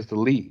 is the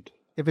lead.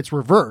 If it's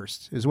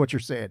reversed, is what you're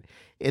saying.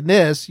 In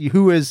this,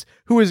 who is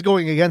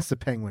going against the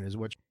Penguin is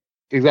what.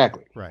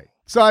 Exactly. Right.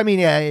 So I mean,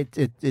 I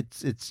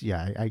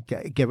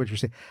get what you're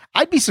saying.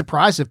 I'd be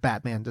surprised if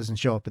Batman doesn't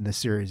show up in this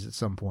series at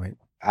some point.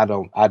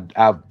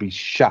 I'd be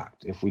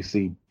shocked if we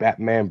see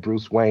Batman,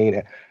 Bruce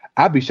Wayne.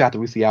 I'd be shocked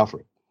if we see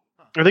Alfred.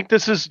 I think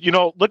this is,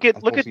 look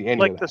at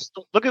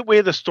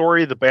way the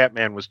story of the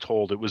Batman was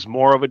told. It was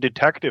more of a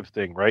detective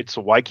thing, right?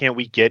 So why can't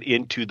we get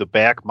into the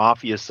back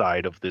mafia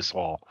side of this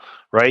all,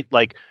 right?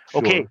 Like,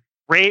 sure. Okay,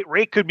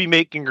 Ray could be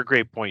making a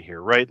great point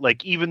here, right?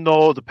 Like, even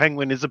though the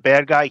Penguin is a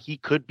bad guy, he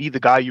could be the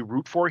guy you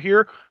root for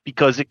here,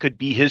 because it could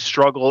be his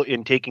struggle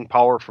in taking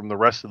power from the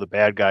rest of the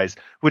bad guys,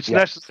 which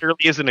necessarily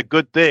isn't a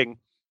good thing.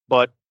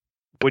 But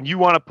when you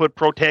want to put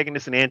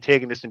protagonist and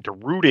antagonist into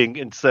rooting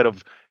instead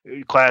of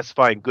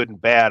classifying good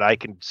and bad, I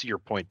can see your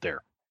point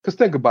there. Because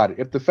think about it.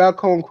 If the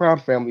Falcone crime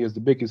family is the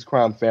biggest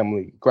crime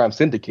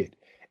syndicate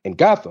in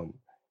Gotham,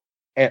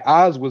 and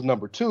Oz was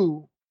number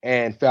 2,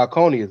 and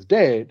Falcone is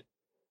dead,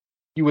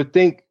 you would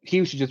think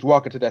he should just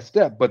walk into that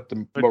step. But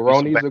the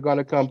Maronis are going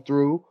to come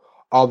through.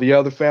 All the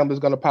other families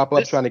are going to pop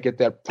up trying to get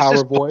that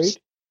power void.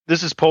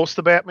 This is post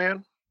the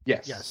Batman?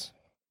 Yes.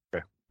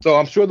 Okay. So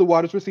I'm sure the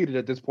water's receded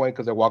at this point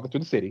because they're walking through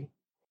the city.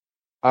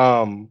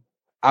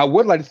 I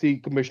would like to see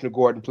Commissioner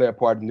Gordon play a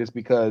part in this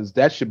because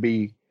that should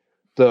be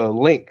the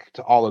link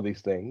to all of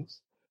these things.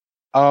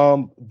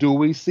 Do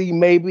we see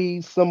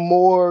maybe some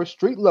more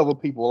street level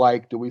people?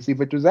 Like, do we see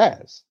Victor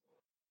Zsasz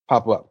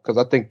pop up? Because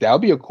I think that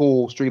would be a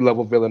cool street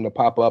level villain to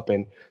pop up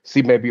and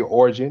see maybe an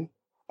origin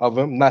of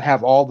him. Not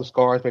have all the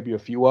scars, maybe a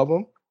few of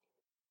them.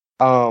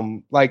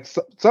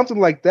 Something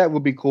like that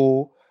would be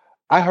cool.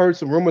 I heard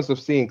some rumors of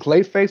seeing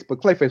Clayface,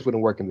 but Clayface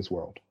wouldn't work in this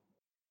world.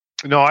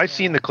 No, I've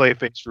seen the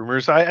Clayface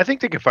rumors. I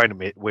think they could find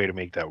a way to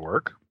make that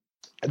work.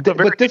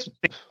 But this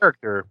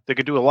character, they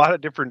could do a lot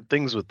of different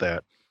things with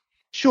that.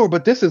 Sure,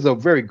 but this is a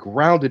very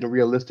grounded and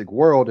realistic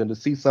world, and to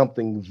see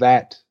something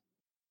that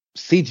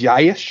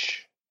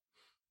CGI-ish,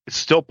 it's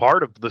still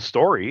part of the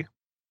story.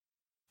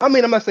 I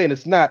mean, I'm not saying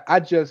it's not. I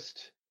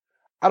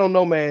don't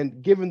know,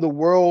 man. Given the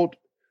world,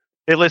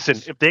 hey,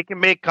 listen, if they can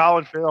make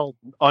Colin Farrell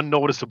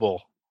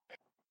unnoticeable.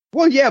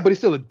 Well, yeah, but he's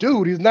still a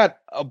dude. He's not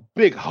a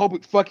big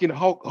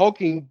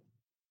hulking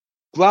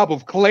glob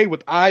of clay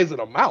with eyes and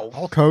a mouth.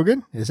 Hulk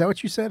Hogan? Is that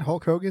what you said?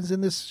 Hulk Hogan's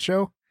in this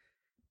show?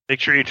 Make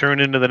sure you tune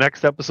into the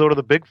next episode of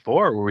The Big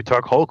Four where we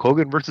talk Hulk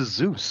Hogan versus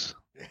Zeus.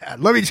 Yeah,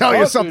 let me tell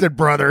you something,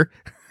 brother.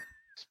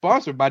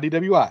 Sponsored by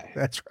DWI.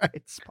 That's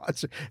right.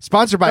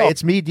 Sponsored by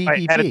It's Me,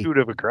 DPP. Attitude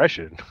of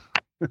Aggression.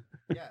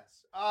 Yes.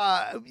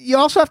 You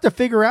also have to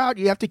figure out,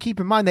 you have to keep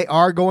in mind, they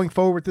are going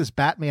forward with this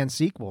Batman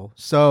sequel.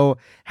 So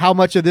how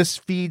much of this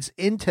feeds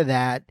into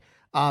that?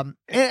 I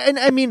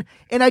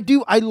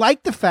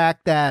like the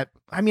fact that,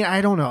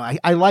 I don't know.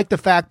 I like the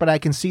fact, but I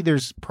can see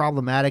there's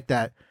problematic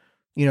that,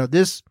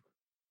 this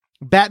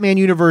Batman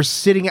universe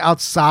sitting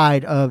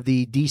outside of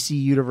the DC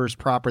universe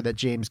proper that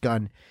James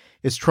Gunn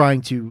is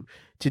trying to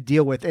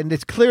deal with. And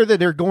it's clear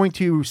that they're going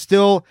to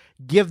still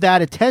give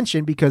that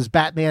attention because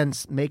Batman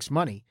makes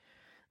money.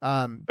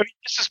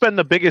 This has been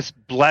the biggest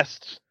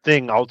blessed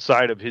thing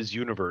outside of his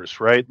universe,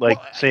 right?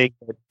 Saying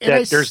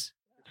that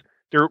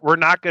we're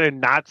not going to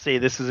not say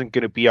this isn't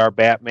going to be our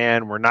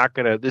Batman. We're not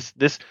going to,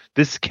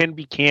 this can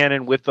be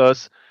canon with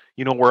us,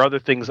 where other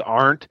things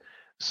aren't.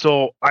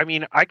 So,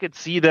 I could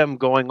see them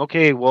going,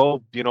 okay,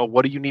 well,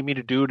 what do you need me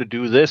to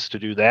do this, to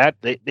do that?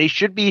 They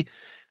should be,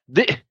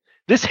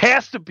 this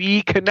has to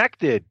be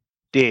connected,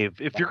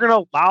 Dave. If you're going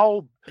to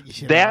allow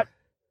that,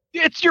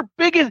 it's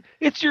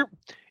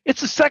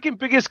the second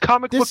biggest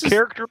comic book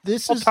character of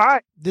all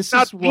time. This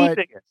is what,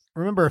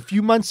 remember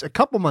a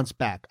couple months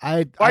back,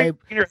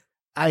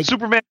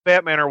 Superman and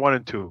Batman are 1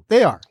 and 2.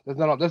 They are. That's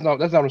not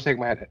what I'm shaking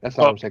my head at.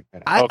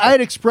 I had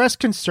expressed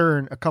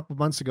concern a couple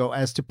months ago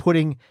as to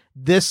putting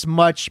this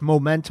much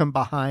momentum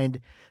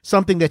behind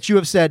something that you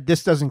have said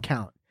this doesn't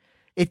count.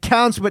 It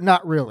counts, but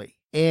not really.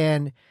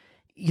 And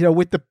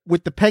with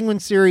the Penguin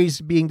series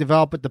being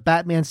developed, with the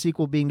Batman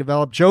sequel being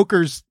developed,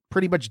 Joker's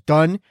pretty much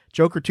done.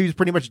 Joker 2 is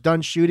pretty much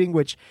done shooting,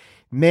 which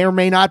may or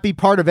may not be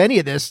part of any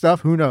of this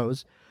stuff. Who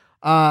knows?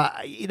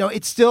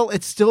 It's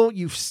still,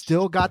 you've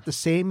still got the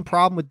same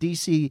problem with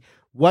DC.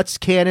 What's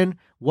canon?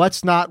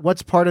 What's not?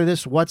 What's part of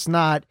this? What's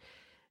not?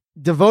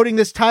 Devoting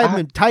this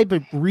type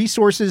of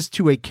resources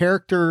to a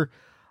character,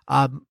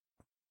 and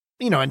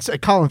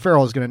Colin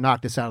Farrell is going to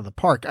knock this out of the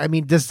park.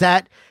 Does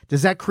that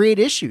create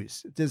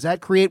issues? Does that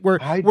create where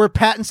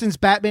Pattinson's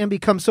Batman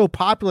becomes so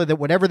popular that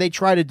whatever they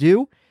try to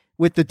do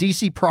with the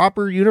DC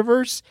proper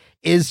universe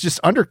is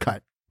just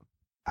undercut?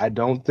 I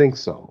don't think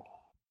so.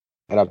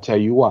 And I'll tell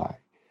you why.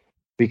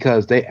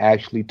 Because they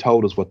actually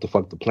told us what the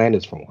fuck the plan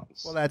is for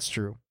once. Well, that's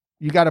true.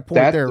 You got a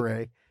point there,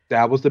 Ray.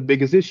 That was the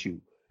biggest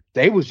issue.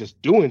 They was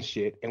just doing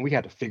shit and we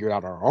had to figure it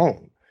out our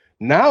own.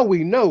 Now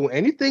we know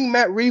anything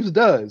Matt Reeves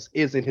does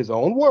is in his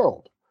own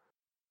world.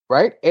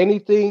 Right?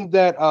 Anything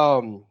that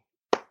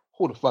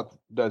who the fuck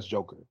does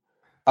Joker?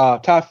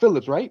 Todd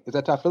Phillips, right? Is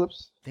that Todd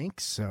Phillips? I think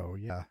so,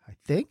 yeah. I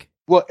think.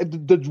 Well,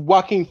 the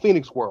Joaquin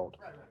Phoenix world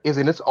is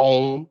in its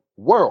own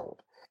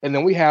world. And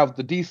then we have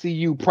the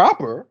DCU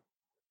proper,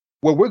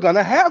 where we're going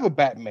to have a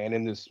Batman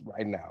in this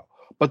right now.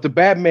 But the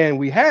Batman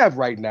we have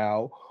right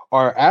now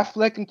are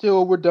Affleck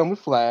until we're done with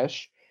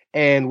Flash,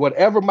 and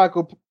whatever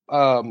Michael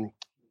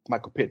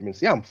Pittman.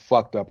 See, I'm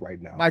fucked up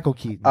right now.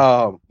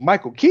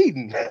 Michael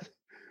Keaton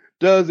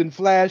does in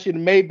Flash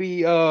and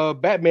maybe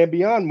Batman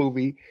Beyond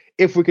movie,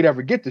 if we could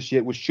ever get the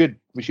shit, which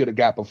we should have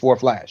got before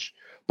Flash.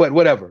 But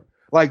whatever.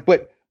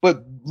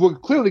 But we're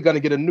clearly going to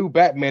get a new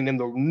Batman in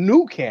the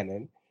new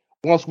canon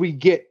once we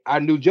get our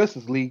new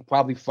Justice League,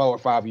 probably 4 or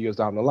 5 years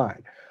down the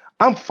line.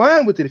 I'm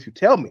fine with it if you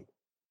tell me.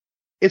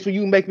 It's when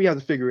you make me have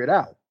to figure it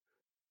out.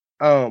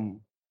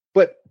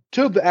 But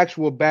to the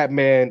actual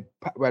Batman,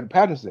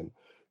 Pattinson,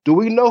 do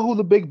we know who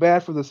the big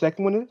bad for the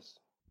second one is?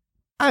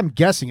 I'm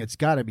guessing it's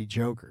got to be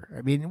Joker.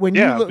 I mean, when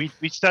Yeah, you look,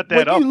 we set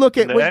that up look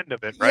at at the end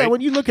of it, right? Yeah,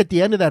 when you look at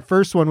the end of that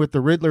first one with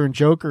the Riddler and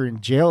Joker in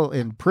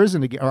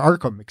prison again, or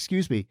Arkham,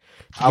 excuse me.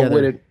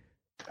 Together.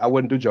 I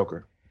wouldn't do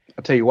Joker.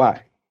 I'll tell you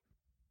why.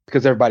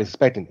 Because everybody's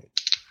expecting it.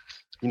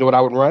 You know what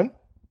I would run?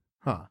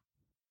 Huh.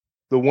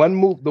 The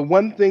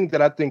one thing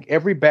that I think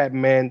every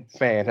Batman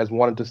fan has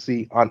wanted to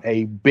see on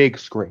a big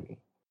screen.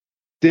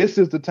 This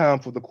is the time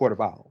for the Court of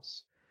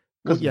Owls.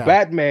 Because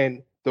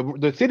Batman,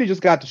 the city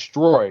just got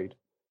destroyed.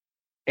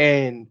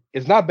 And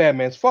it's not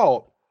Batman's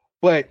fault,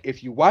 but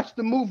if you watch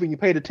the movie and you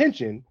paid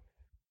attention,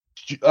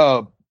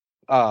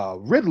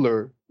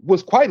 Riddler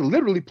was quite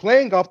literally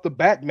playing off the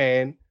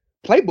Batman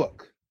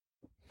playbook,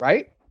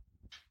 right?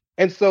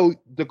 And so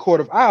the Court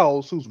of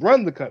Owls, who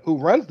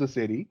runs the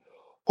city,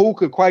 who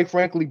could quite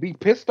frankly be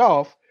pissed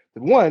off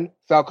that one,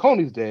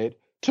 Falcone's dead,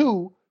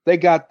 two, they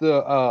got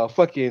the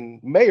fucking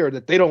mayor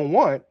that they don't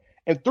want,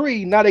 and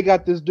three, now they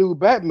got this dude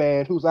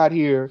Batman who's out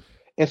here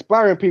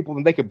inspiring people,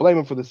 and they could blame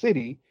him for the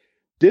city.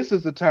 This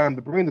is the time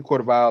to bring the Court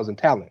of Owls and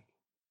talent.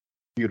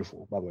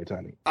 Beautiful, by the way,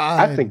 Tony.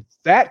 I think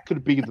that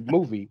could be the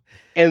movie.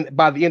 And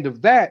by the end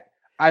of that,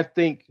 I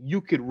think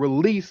you could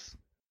release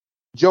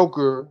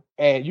Joker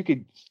and you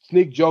could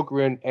sneak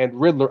Joker and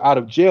Riddler out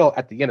of jail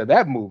at the end of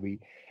that movie.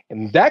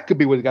 And that could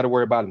be what you got to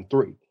worry about in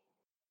 3.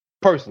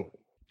 Personally.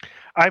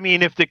 I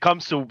mean, if it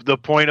comes to the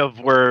point of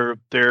where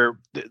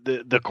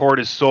the court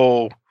is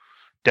so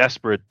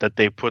desperate that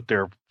they put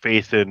their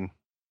faith in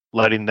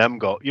letting them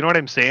go. You know what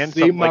I'm saying? See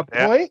Something my like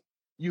point?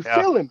 You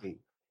feeling me?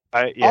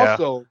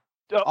 Also,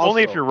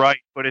 only if you're right,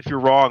 but if you're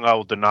wrong, I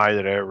will deny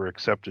that I ever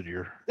accepted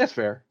your. That's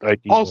fair.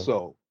 Idea.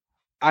 Also,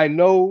 I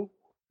know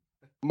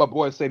my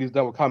boy said he's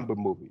done with comic book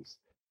movies,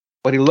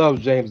 but he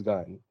loves James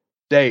Gunn.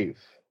 Dave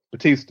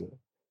Bautista,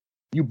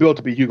 you built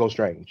to be Hugo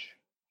Strange.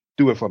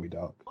 Do it for me,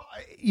 dog.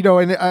 You know,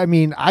 and I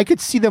mean, I could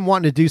see them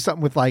wanting to do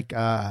something with like,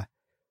 who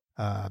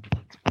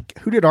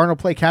did Arnold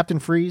play? Captain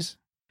Freeze?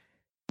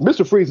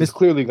 Mr. Freeze is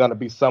clearly going to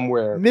be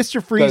somewhere.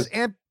 Mr. Freeze,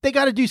 and they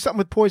got to do something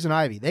with Poison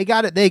Ivy. They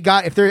got,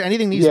 if there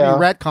anything needs to be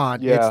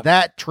retconned, it's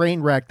that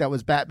train wreck that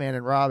was Batman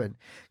and Robin.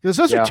 Because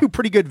those are two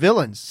pretty good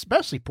villains,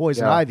 especially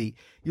Poison Ivy.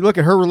 You look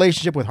at her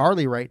relationship with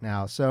Harley right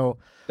now. So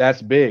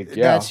that's big.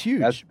 Yeah. That's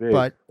huge. That's big.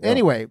 But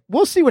anyway,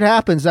 we'll see what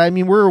happens. I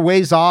mean, we're a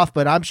ways off,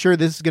 but I'm sure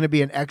this is going to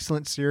be an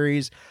excellent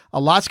series. A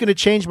lot's going to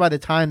change by the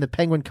time the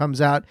Penguin comes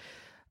out.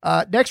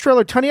 Next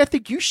trailer, Tony, I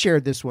think you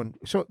shared this one.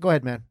 So go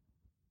ahead, man.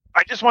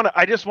 I just want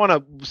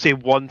to say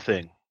one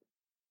thing.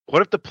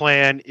 What if the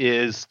plan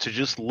is to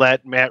just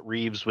let Matt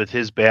Reeves with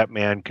his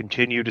Batman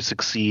continue to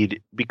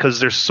succeed, because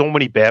there's so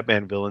many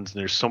Batman villains and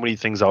there's so many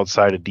things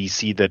outside of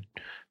DC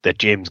that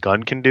James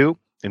Gunn can do,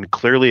 and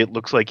clearly it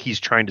looks like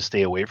he's trying to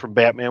stay away from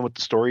Batman with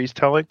the story he's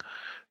telling,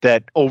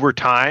 that over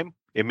time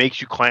it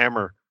makes you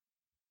clamor,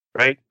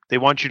 right? They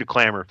want you to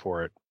clamor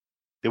for it.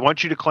 They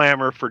want you to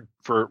clamor for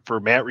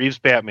Matt Reeves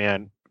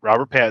Batman,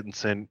 Robert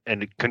Pattinson,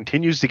 and it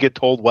continues to get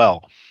told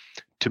well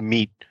to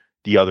meet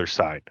the other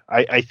side.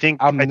 I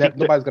think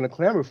nobody's going to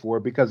clamor for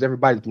it because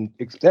everybody's been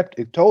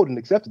told and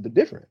accepted the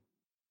different.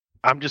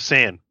 I'm just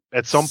saying,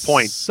 at some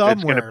point,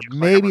 somewhere,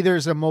 maybe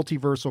there's a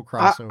multiversal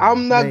crossover.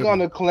 I'm not going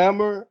to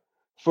clamor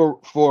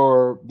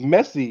for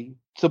Messi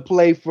to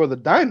play for the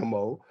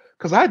Dynamo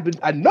because I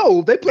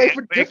know they play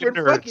for different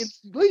fucking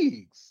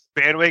leagues.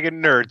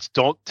 Bandwagon nerds,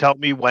 don't tell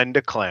me when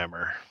to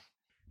clamor.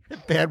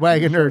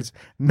 Bandwagon nerds,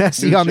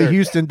 Messi on the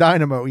Houston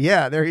Dynamo.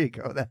 Yeah, there you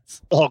go.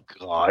 Oh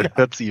God,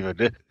 that's even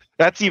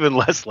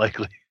less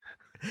likely.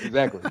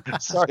 Exactly.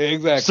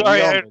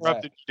 Sorry, I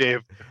interrupted you,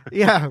 Dave.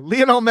 Yeah,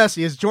 Lionel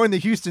Messi has joined the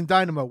Houston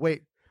Dynamo.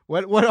 Wait,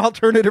 what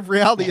alternative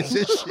reality is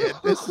this shit?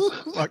 This is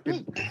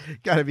fucking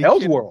gotta be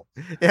Elseworld.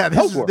 Yeah,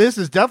 this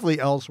is definitely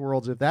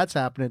Elseworlds if that's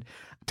happening.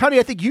 Tony,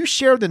 I think you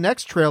shared the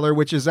next trailer,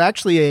 which is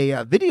actually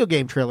a video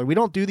game trailer. We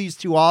don't do these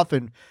too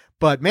often,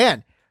 but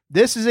man,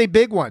 this is a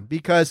big one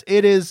because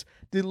it is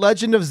The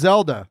Legend of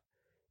Zelda,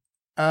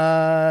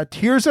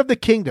 Tears of the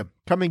Kingdom,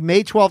 coming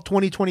May 12,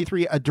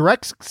 2023, a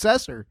direct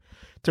successor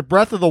to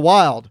Breath of the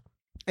Wild.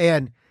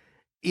 And,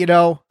 you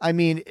know, I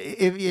mean,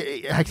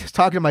 I was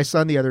talking to my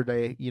son the other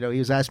day, you know, he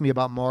was asking me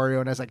about Mario,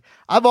 and I was like,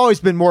 I've always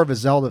been more of a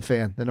Zelda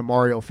fan than a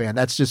Mario fan.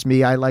 That's just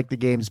me. I like the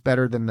games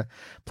better than the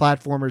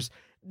platformers.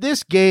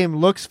 This game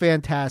looks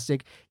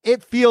fantastic.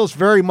 It feels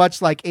very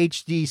much like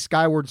HD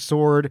Skyward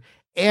Sword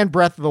and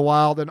Breath of the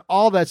Wild and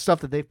all that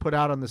stuff that they've put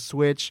out on the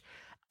Switch.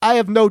 I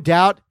have no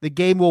doubt the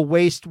game will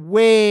waste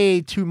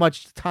way too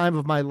much time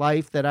of my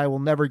life that I will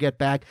never get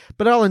back,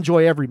 but I'll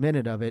enjoy every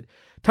minute of it.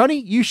 Tony,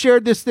 you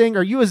shared this thing.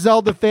 Are you a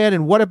Zelda fan?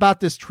 And what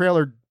about this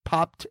trailer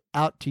popped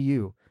out to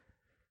you?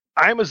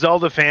 I'm a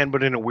Zelda fan,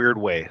 but in a weird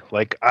way.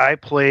 Like, I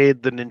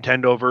played the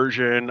Nintendo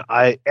version.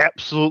 My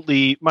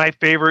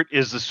favorite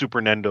is the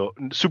Super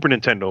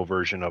Nintendo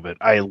version of it.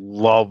 I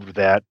loved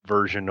that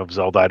version of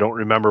Zelda. I don't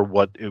remember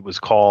what it was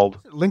called.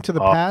 Link to the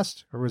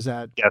Past? Or was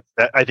that? Yeah,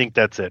 I think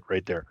that's it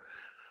right there.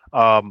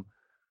 And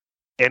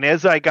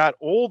as I got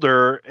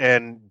older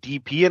and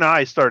DP and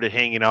I started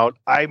hanging out,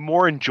 I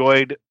more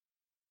enjoyed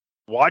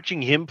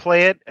watching him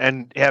play it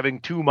and having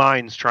two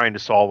minds trying to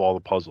solve all the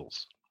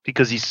puzzles.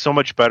 because he's so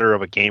much better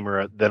of a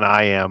gamer than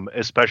I am,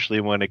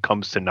 especially when it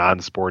comes to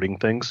non-sporting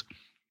things.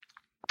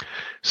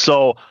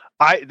 So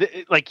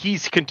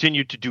he's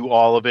continued to do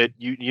all of it.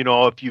 You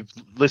know, if you've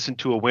listened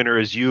to A Winner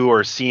Is You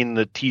or seen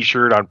the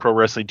t-shirt on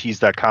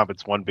ProWrestlingTees.com,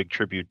 it's one big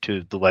tribute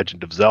to The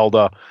Legend of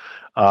Zelda.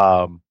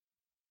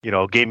 You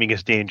know, gaming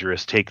is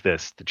dangerous. Take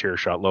this, the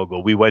Chairshot logo.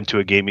 We went to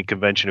a gaming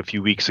convention a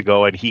few weeks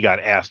ago, and he got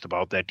asked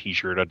about that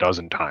T-shirt a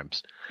dozen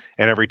times.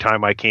 And every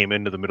time I came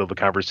into the middle of the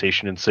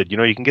conversation and said, you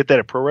know, you can get that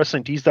at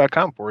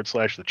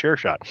ProWrestlingTees.com/the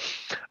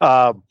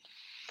Chairshot.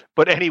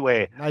 But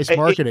anyway, nice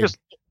marketing.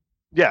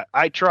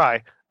 I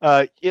try.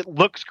 It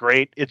looks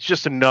great. It's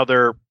just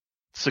another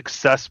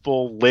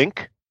successful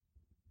link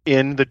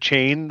in the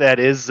chain that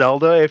is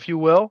Zelda, if you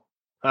will.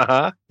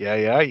 Yeah,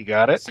 you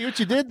got it. See what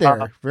you did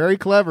there. Very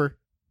clever.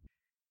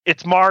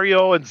 It's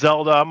Mario and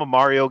Zelda. I'm a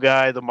Mario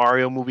guy. The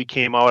Mario movie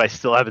came out. I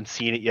still haven't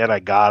seen it yet.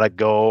 I gotta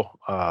go.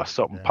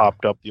 Something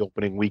popped up the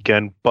opening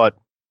weekend, but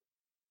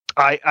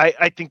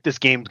I think this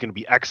game's going to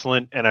be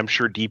excellent, and I'm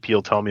sure DP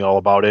will tell me all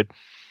about it,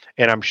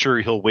 and I'm sure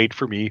he'll wait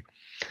for me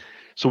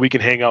so we can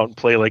hang out and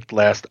play like the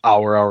last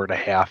hour and a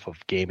half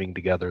of gaming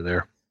together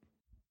there.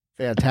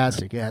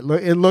 Fantastic. Yeah,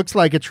 it looks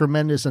like a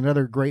tremendous,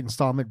 another great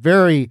installment.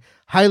 Very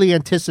highly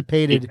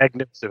anticipated.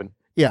 Magnificent.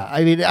 Yeah,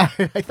 I mean, I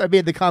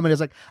made the comment.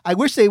 It's like, I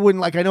wish they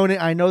wouldn't, like,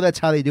 I know that's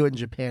how they do it in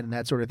Japan and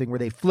that sort of thing, where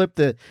they flip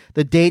the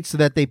date so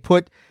that they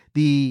put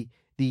the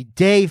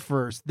day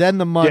first, then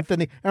the month,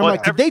 and I'm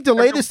like, did they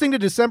delay this thing to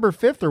December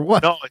 5th or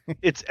what? No,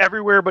 it's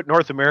everywhere but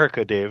North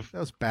America, Dave.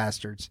 Those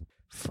bastards.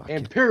 Fuck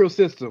Imperial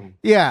system.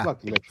 Yeah.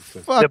 Fuck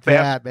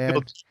that,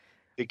 man.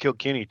 They killed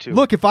Kenny, too.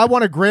 Look, if I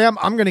want a gram,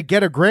 I'm going to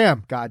get a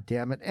gram. God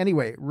damn it.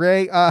 Anyway,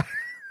 Ray,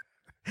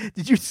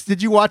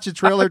 did you watch the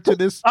trailer to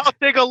this? I'll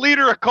take a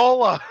liter of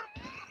cola.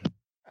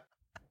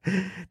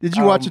 Did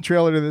you watch a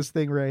trailer to this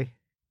thing, Ray?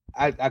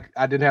 I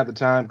didn't have the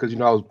time because, you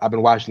know, I've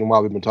been watching them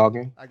while we've been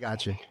talking. I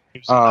got you.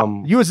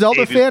 You a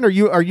Zelda fan, or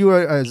are you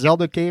a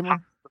Zelda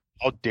gamer?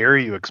 How dare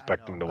you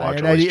expect him to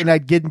watch? I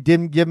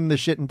didn't give him the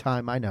shit in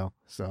time. I know,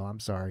 so I'm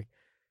sorry.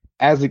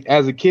 As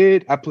a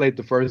kid, I played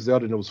the first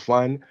Zelda and it was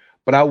fun,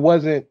 but I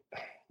wasn't.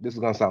 This is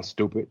gonna sound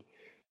stupid.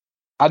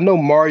 I know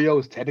Mario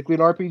is technically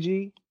an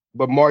RPG,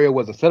 but Mario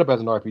wasn't set up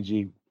as an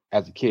RPG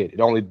as a kid.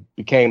 It only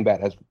became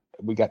that as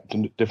we got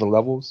to different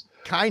levels.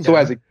 Kinda. So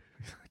as a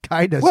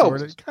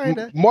sort of,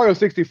 kinda. Mario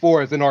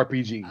 64 is an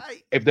RPG.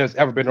 If there's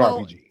ever been an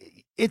RPG.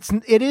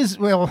 It is,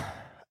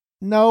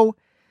 no,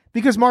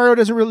 because Mario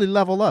doesn't really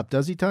level up,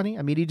 does he, Tony?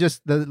 I mean,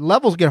 the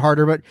levels get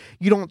harder, but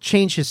you don't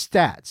change his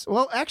stats.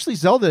 Well, actually,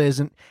 Zelda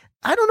isn't.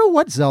 I don't know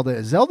what Zelda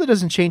is. Zelda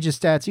doesn't change his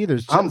stats either.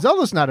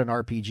 Zelda's not an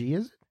RPG,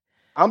 is it?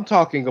 I'm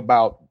talking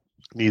about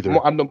neither.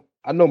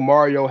 I know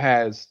Mario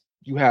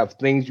you have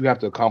things you have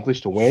to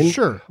accomplish to win.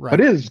 Sure, right. But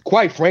it is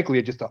quite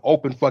frankly just an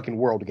open fucking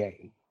world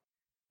game,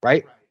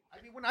 right?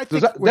 I mean, when I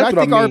think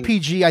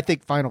RPG, I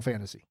think Final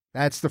Fantasy.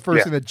 That's the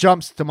first thing that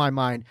jumps to my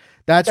mind.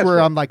 That's where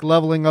I'm like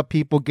leveling up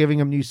people, giving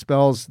them new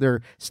spells.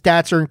 Their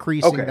stats are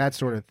increasing, that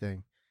sort of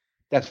thing.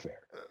 That's fair.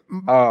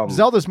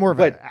 Zelda's more of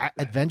an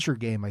adventure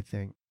game, I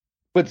think.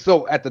 But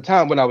so at the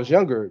time when I was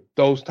younger,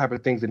 those type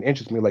of things didn't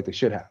interest me like they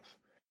should have.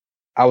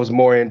 I was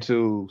more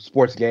into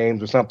sports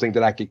games or something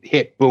that I could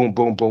hit, boom,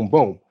 boom, boom,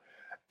 boom.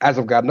 As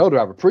I've gotten older,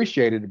 I've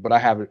appreciated it, but I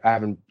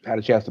haven't had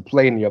a chance to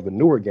play any of the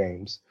newer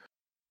games.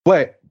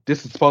 But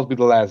this is supposed to be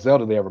the last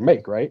Zelda they ever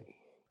make, right?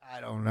 I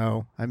don't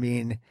know. I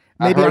mean,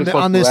 maybe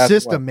on this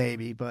system,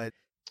 maybe, but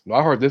no,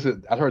 I heard this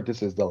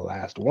is the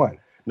last one.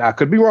 Now I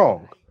could be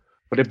wrong,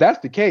 but if that's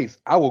the case,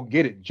 I will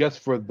get it just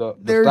for the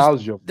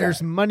nostalgia.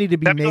 There's money to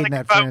be made in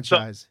that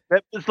franchise.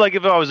 It's like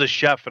if I was a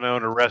chef and I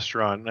owned a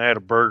restaurant and I had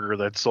a burger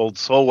that sold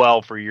so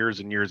well for years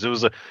and years. It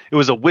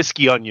was a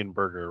whiskey onion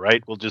burger,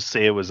 right? We'll just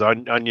say it was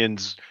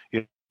onions,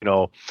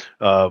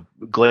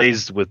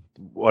 glazed with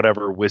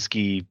whatever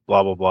whiskey,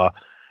 blah blah blah.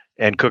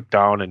 And cooked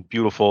down and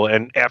beautiful.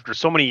 And after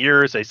so many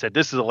years, I said,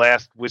 this is the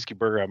last whiskey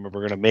burger I'm ever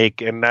going to make.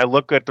 And I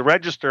look at the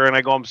register and I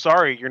go, I'm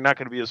sorry, you're not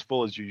going to be as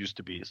full as you used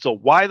to be. So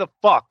why the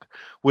fuck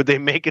would they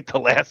make it the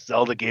last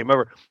Zelda game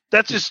ever?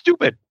 That's just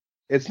stupid.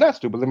 It's not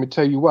stupid. Let me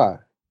tell you why.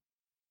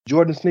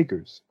 Jordan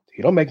sneakers.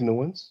 He don't make new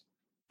ones.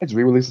 He just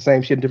re-release the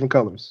same shit in different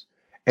colors.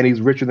 And he's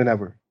richer than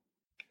ever.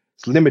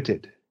 It's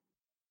limited.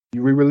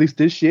 You re-release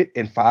this shit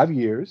in 5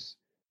 years.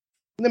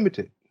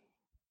 Limited.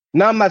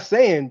 Now, I'm not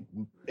saying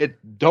it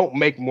don't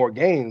make more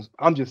games.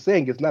 I'm just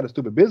saying it's not a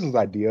stupid business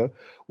idea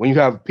when you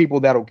have people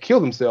that'll kill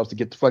themselves to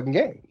get the fucking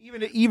game.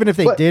 Even if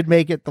they did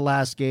make it the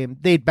last game,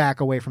 they'd back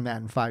away from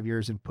that in 5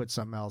 years and put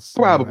something else.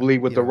 Probably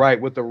with the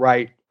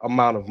right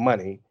amount of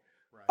money.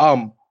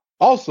 Right.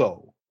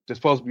 Also, there's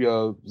supposed to be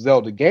a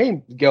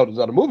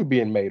Zelda movie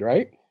being made,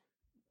 right?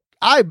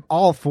 I'm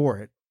all for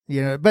it.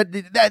 But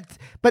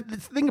the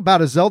thing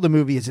about a Zelda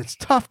movie is it's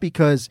tough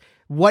because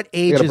what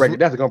age is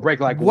that's going to break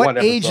like what one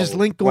age episode, is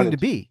Link going to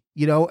be?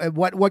 And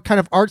what kind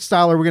of art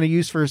style are we going to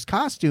use for his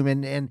costume?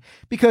 And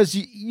because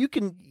you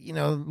can,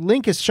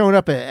 Link has shown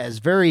up as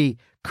very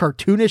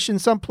cartoonish in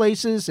some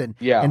places and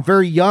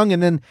very young,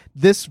 and then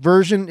this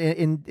version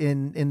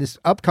in this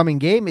upcoming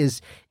game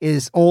is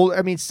old.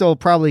 I mean, still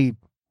probably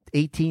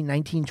 18,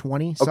 19,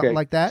 20, something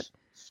like that.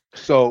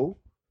 So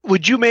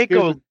would you make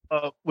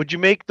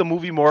the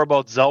movie more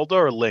about Zelda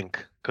or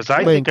Link? Because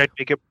I think I'd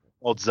make it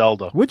about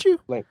Zelda. Would you?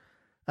 Link.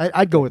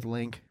 I'd go with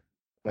Link.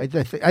 I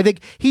think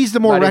he's the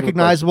more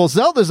recognizable.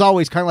 Zelda's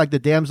always kind of like the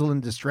damsel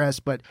in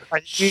distress, but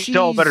you'd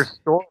tell a better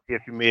story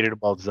if you made it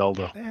about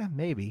Zelda. Yeah,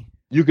 maybe.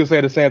 You can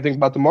say the same thing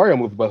about the Mario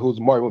movie, but who's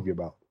the Mario movie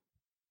about?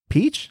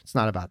 Peach? It's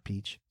not about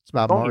Peach. It's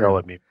about Don't Mario. Yell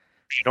at me.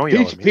 Don't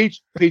yell at me.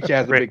 Peach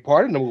has a big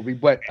part in the movie,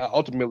 but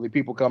ultimately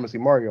people come and see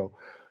Mario.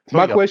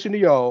 My question to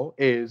y'all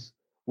is,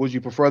 would you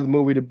prefer the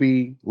movie to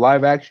be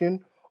live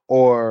action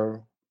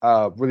or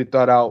really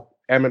thought out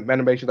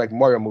animation like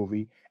Mario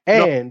movie?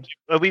 And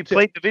we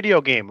played the video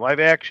game live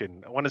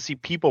action. I want to see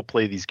people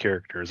play these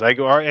characters. I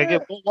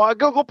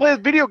go play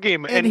the video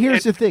game. And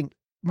here's the thing,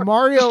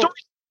 Mario. The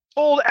story's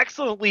told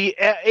excellently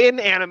in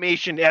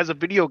animation as a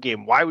video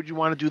game. Why would you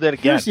want to do that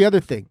again? Here's the other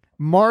thing.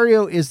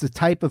 Mario is the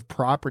type of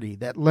property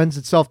that lends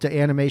itself to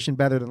animation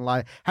better than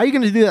live. How are you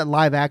going to do that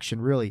live action,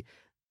 really?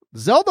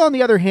 Zelda, on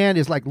the other hand,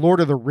 is like Lord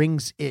of the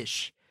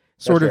Rings-ish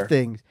sort of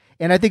thing.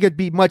 And I think it'd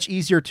be much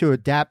easier to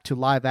adapt to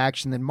live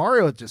action than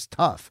Mario. It's just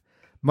tough.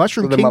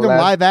 Mushroom Kingdom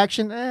live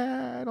action?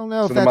 I don't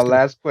know. So then my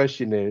last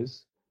question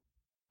is,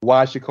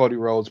 why should Cody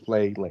Rhodes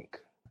play Link?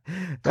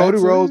 Cody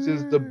Rhodes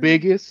is the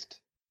biggest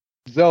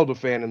Zelda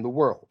fan in the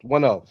world.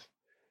 One of.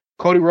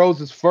 Cody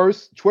Rhodes'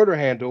 first Twitter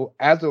handle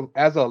as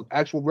an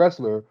actual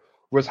wrestler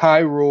was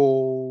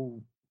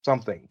Hyrule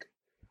something.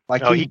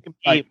 Like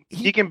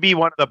he can be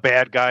one of the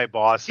bad guy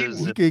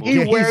bosses.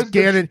 He wears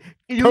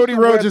Cody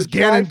Rhodes is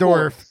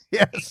Ganondorf.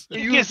 Yes.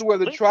 He used to wear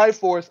the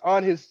Triforce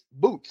on his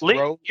boots,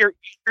 bro.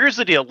 Here's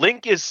the deal.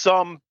 Link is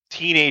some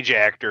teenage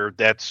actor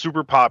that's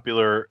super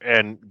popular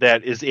and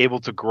that is able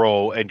to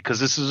grow, and because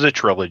this is a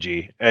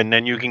trilogy, and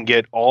then you can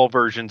get all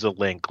versions of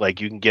Link. Like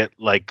you can get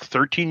like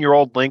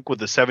 13-year-old Link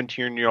with a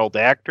 17-year-old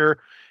actor,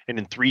 and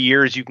in 3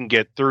 years you can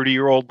get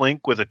 30-year-old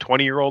Link with a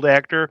 20-year-old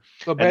actor.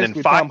 So basically, and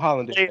then Tom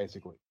Holland,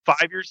 basically. 5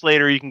 years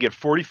later, you can get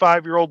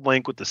 45-year-old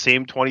Link with the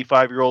same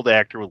 25-year-old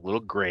actor with a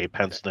little gray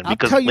penciled in,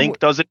 because Link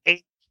doesn't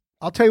age.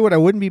 I'll tell you what I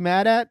wouldn't be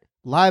mad at.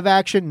 Live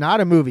action, not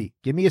a movie.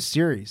 Give me a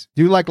series.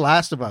 Do like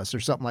Last of Us or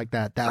something like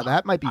that.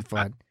 That might be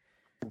fun.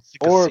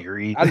 Or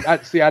series. I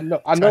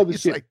know the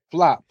shit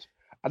flopped.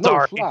 I know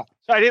it flopped.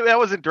 That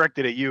wasn't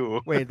directed at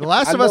you. Wait, The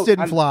Last of Us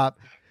didn't flop.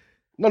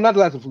 No, not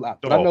The Last of Us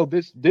flopped. But I know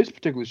this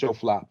particular show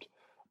flopped.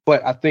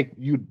 But I think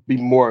you'd be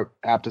more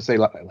apt to say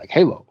like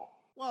Halo.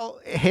 Well,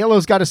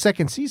 Halo's got a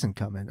second season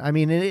coming. I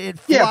mean, it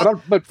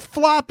flopped, but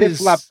flop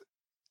is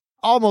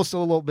almost a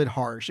little bit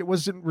harsh. It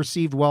wasn't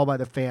received well by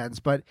the fans,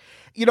 but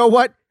you know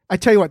what? I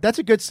tell you what, that's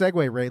a good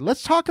segue, Ray.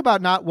 Let's talk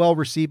about not well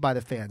received by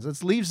the fans.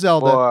 Let's leave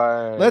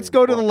Zelda. Let's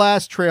go to the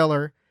last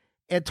trailer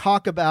and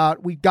talk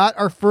about, we got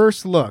our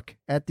first look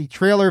at the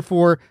trailer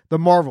for The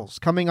Marvels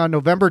coming on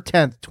November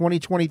 10th,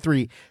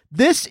 2023.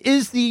 This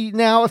is the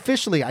now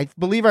officially, I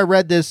believe I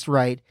read this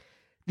right,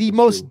 the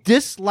most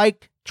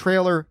disliked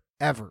trailer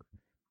ever.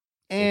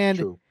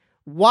 And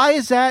why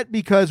is that?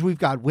 Because we've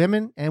got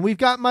women and we've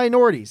got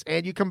minorities,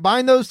 and you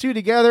combine those two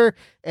together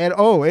and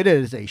it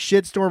is a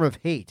shitstorm of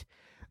hate.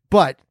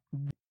 But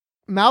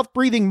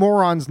mouth-breathing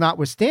morons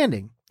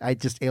notwithstanding, I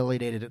just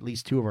alienated at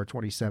least 2 of our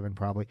 27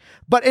 probably.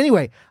 But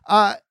anyway,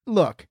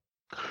 look.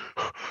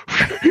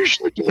 You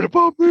should get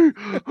about me.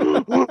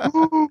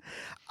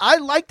 I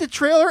like the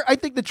trailer. I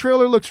think the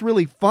trailer looks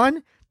really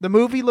fun. The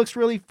movie looks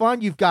really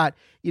fun. You've got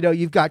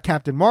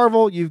Captain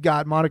Marvel, you've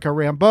got Monica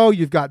Rambeau,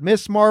 you've got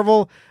Miss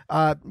Marvel.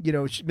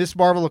 Miss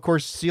Marvel, of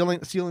course, sealing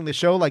the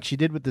show like she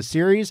did with the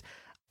series.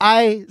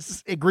 I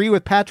agree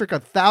with Patrick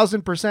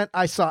 1,000%.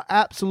 I saw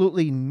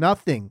absolutely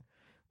nothing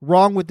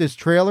wrong with this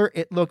trailer.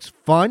 It looks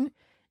fun.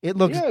 It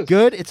looks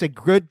good. It's a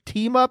good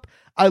team up.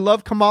 I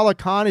love Kamala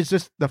Khan. Is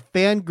just the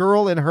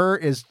fangirl in her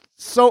is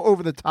so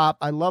over the top.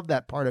 I love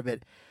that part of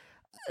it.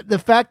 The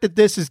fact that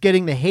this is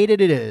getting the hate it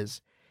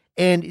is,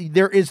 and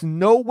there is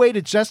no way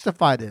to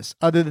justify this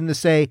other than to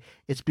say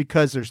it's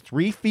because there's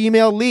 3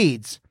 female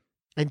leads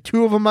and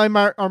 2 of them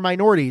are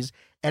minorities,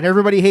 and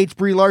everybody hates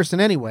Brie Larson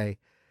anyway.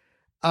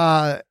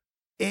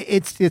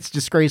 It's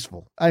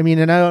disgraceful. I mean,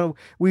 and I don't,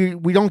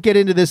 we don't get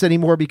into this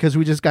anymore because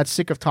we just got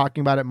sick of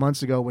talking about it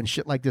months ago when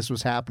shit like this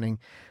was happening.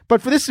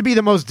 But for this to be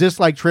the most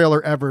disliked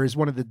trailer ever is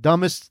one of the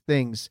dumbest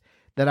things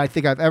that I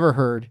think I've ever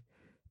heard.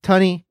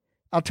 Tunny,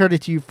 I'll turn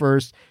it to you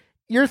first.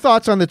 Your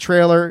thoughts on the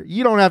trailer.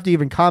 You don't have to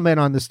even comment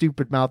on the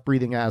stupid mouth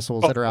breathing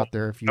assholes that are out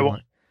there if you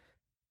want.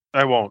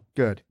 I won't.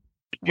 Good.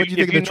 What do you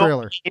think of the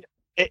trailer?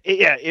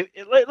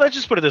 Let's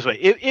just put it this way.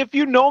 If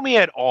you know me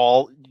at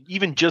all,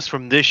 even just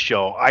from this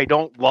show, I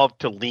don't love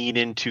to lean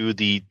into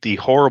the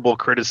horrible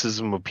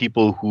criticism of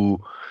people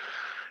who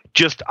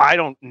just, I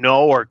don't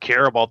know or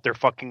care about their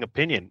fucking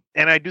opinion.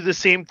 And I do the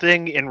same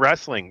thing in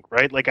wrestling,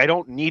 right? Like, I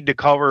don't need to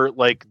cover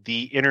like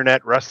the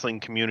internet wrestling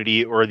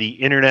community or the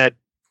internet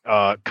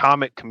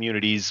comic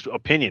community's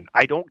opinion.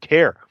 I don't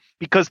care,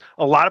 because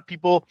a lot of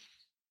people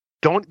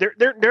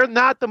they're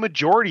not the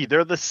majority.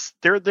 They're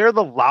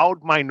the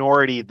loud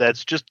minority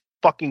that's just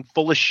fucking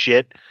full of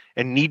shit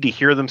and need to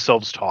hear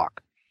themselves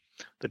talk.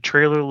 The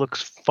trailer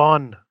looks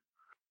fun.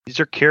 These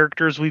are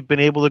characters we've been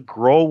able to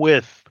grow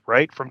with,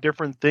 right? From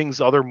different things,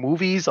 other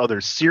movies,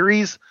 other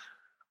series.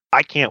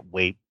 I can't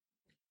wait.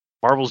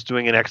 Marvel's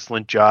doing an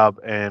excellent job,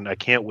 and I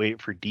can't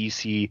wait for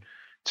DC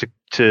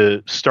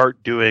to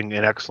start doing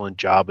an excellent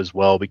job as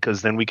well,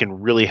 because then we can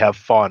really have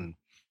fun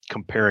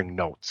comparing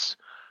notes.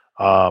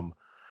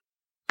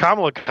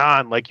 Kamala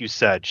Khan, like you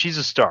said, she's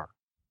a star.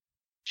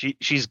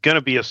 She's going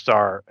to be a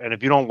star, and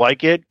if you don't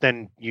like it,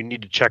 then you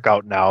need to check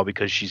out now,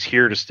 because she's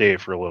here to stay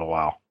for a little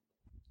while.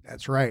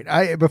 That's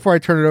right. Before I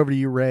turn it over to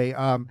you, Ray,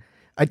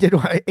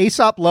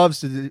 Aesop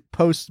loves to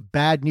post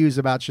bad news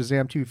about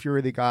Shazam 2 Fury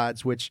of the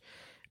Gods, which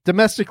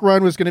domestic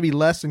run was going to be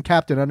less than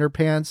Captain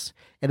Underpants.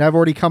 And I've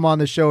already come on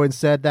the show and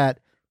said that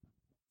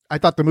I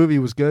thought the movie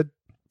was good.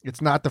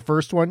 It's not the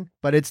first one,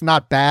 but it's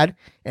not bad.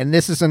 And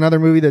this is another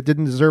movie that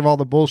didn't deserve all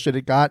the bullshit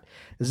it got.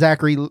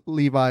 Zachary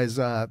Levi's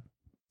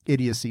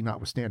idiocy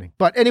notwithstanding.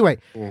 But anyway,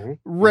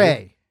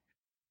 Ray,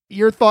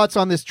 your thoughts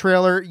on this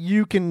trailer?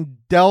 You can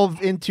delve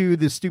into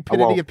the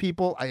stupidity of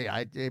people.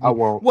 I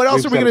won't. What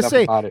else are we going to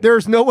say?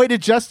 There's no way to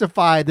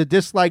justify the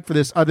dislike for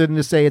this other than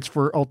to say it's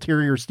for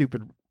ulterior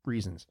stupid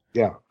reasons.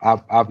 Yeah,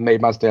 I've made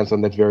my stance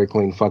on that very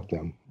clean. Fuck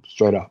them,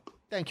 straight up.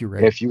 Thank you,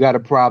 Ray. If you got a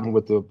problem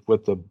with a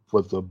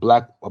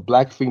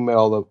black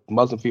female, a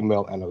Muslim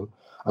female, and a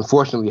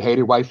unfortunately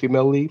hated white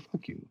female lead,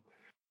 fuck you.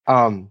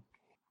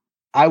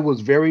 I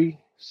was very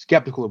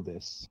skeptical of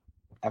this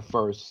at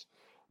first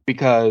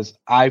because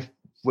I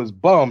was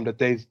bummed that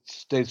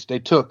they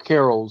took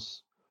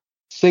Carol's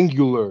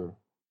singular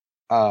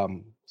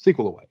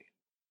sequel away.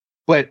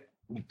 But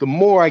the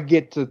more I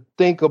get to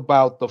think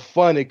about the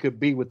fun it could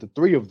be with the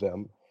three of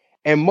them,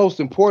 and most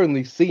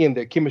importantly, seeing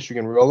their chemistry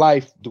in real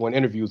life, doing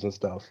interviews and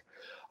stuff,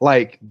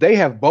 like they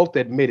have both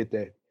admitted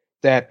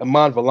that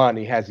Iman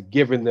Vellani has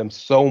given them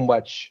so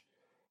much,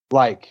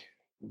 like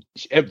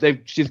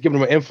she's given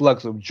them an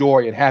influx of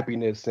joy and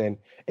happiness and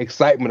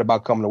excitement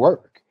about coming to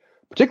work.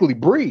 Particularly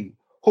Brie,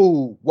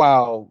 who,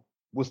 while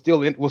was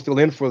still in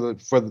for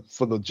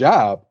the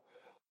job,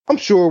 I'm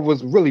sure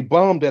was really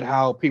bummed at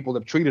how people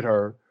have treated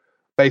her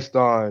based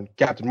on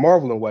Captain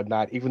Marvel and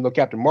whatnot, even though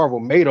Captain Marvel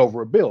made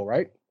over $1 billion,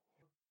 right?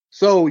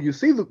 So you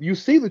see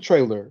the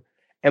trailer,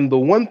 and the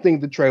one thing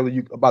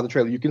about the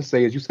trailer you can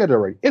say, as you said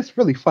already, it's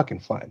really fucking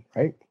fun,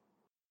 right?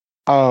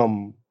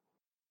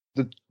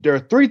 There are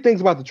 3 things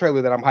about the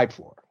trailer that I'm hyped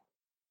for.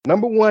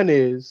 Number 1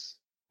 is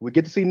we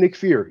get to see Nick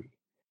Fury.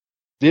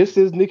 This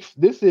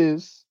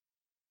is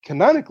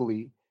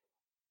canonically,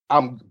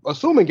 I'm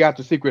assuming,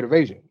 after Secret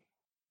Invasion.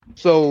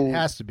 So it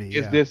has to be.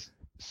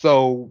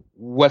 So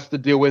what's the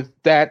deal with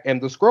that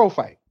and the Skrull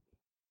fight?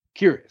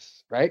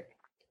 Curious, right?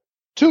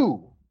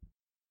 2,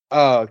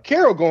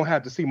 Carol gonna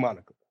have to see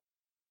Monica.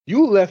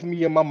 You left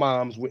me and my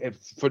mom's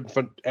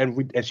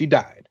and she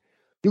died.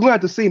 You're gonna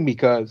have to see me,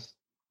 because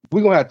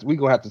we're gonna have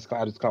to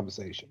have this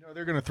conversation. No,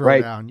 they're gonna throw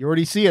down. You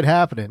already see it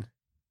happening.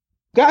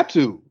 Got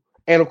to.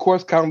 And of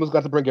course, Kamala's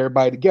got to bring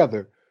everybody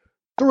together.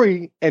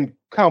 3, and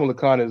Kamala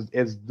Khan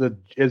is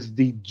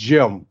the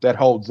gem that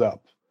holds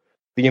up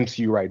the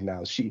MCU right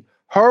now.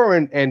 Her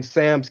and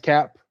Sam's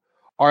Cap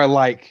are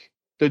like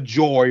the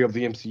joy of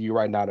the MCU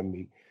right now to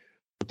me.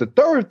 But the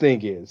third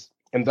thing is,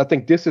 and I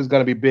think this is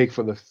going to be big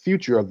for the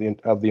future of the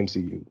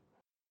MCU.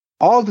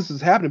 All of this is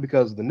happening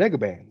because of the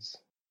Negabands.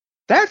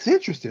 That's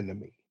interesting to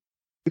me,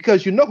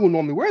 because you know who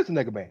normally wears the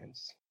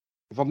Negabands.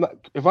 If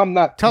I'm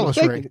not tell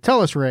mistaken,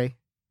 us, Ray.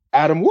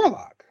 Adam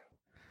Warlock.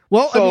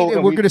 Well, so,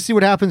 we're going to see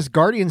what happens.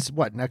 Guardians,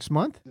 next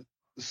month?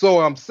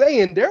 So I'm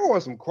saying there are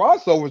some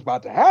crossovers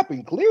about to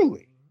happen,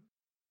 clearly,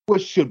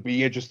 which should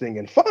be interesting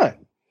and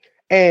fun.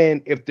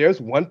 And if there's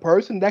one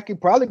person that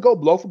could probably go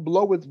blow for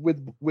blow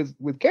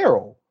with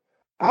Carol,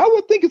 I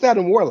would think it's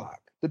Adam Warlock,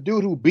 the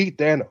dude who beat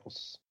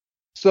Thanos.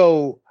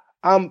 So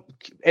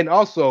and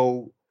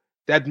also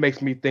that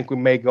makes me think we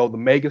may go the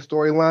Mega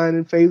storyline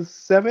in Phase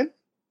 7.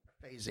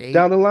 Phase 8.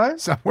 Down the line?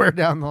 Somewhere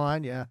down the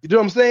line, yeah. You know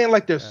what I'm saying?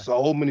 Like, there's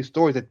so many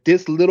stories that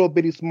this little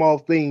bitty small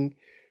thing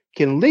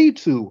can lead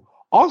to.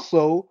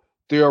 Also,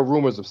 there are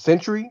rumors of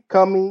Sentry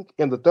coming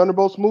in the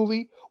Thunderbolts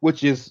movie,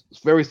 which is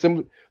very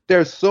similar.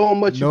 There's so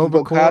much you can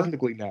go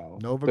cosmically now.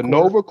 The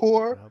Nova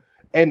Corps,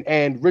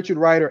 and Richard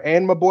Rider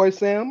and my boy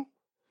Sam.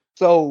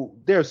 So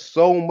there's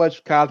so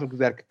much cosmic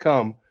that could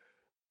come.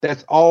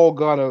 That's all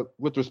gonna,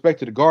 with respect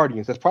to the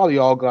Guardians, that's probably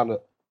all gonna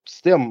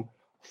stem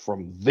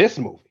from this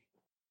movie.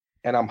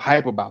 And I'm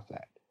hype about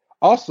that.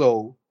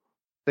 Also,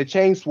 they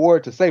changed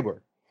Sword to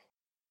Saber.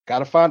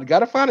 Gotta find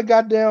a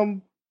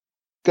goddamn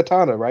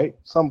katana, right?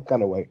 Some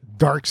kind of way.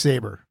 Dark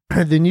Saber.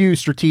 The new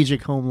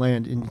strategic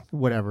homeland in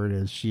whatever it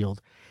is,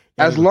 shield.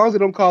 As long as they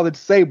don't call it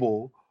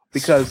Sable,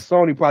 because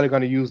Sony probably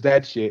gonna use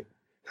that shit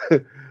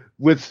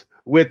with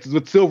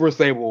Silver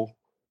Sable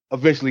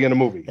eventually in the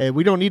movie. Hey,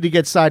 we don't need to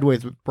get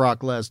sideways with Brock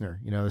Lesnar.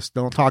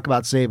 Don't talk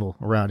about Sable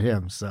around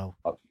him. So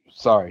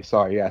sorry,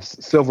 yes,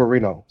 Silver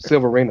Reno,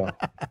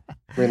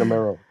 Reno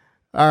Mero.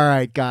 All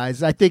right,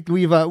 guys. I think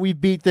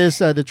we've beat this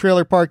the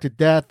trailer park to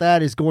death.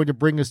 That is going to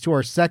bring us to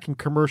our second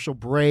commercial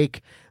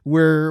break,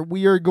 where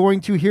we are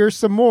going to hear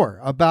some more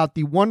about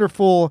the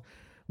wonderful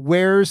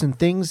wares and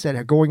things that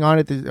are going on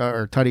at the,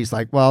 or Tunney's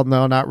like, well,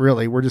 no, not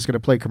really. We're just going to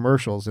play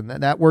commercials. And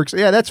that works.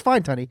 Yeah, that's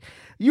fine, Tunney.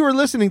 You are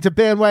listening to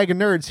Bandwagon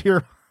Nerds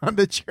here on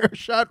the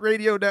Chairshot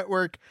Radio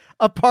Network,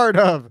 a part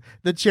of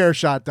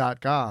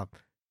thechairshot.com.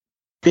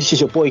 This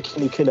is your boy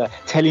Kenny Killer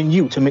telling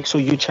you to make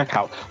sure you check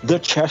out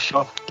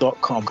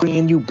thechairshot.com,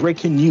 bringing you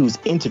breaking news,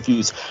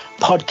 interviews,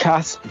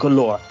 podcasts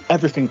galore,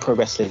 everything pro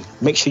wrestling.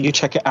 Make sure you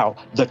check it out,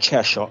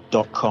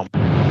 thechairshot.com.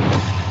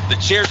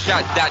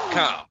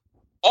 Thechairshot.com.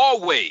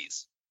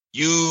 Always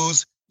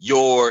use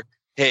your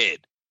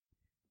head.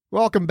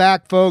 Welcome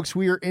back, folks.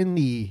 We are in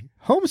the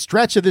home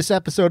stretch of this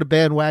episode of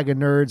Bandwagon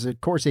Nerds. Of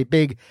course, a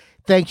big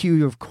thank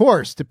you, of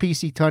course, to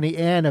PC Tunney,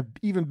 and an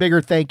even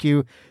bigger thank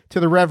you to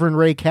the Reverend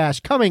Ray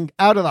Cash coming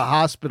out of the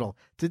hospital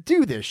to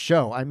do this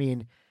show. I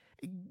mean,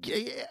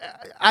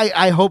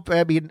 I hope,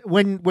 I mean,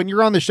 when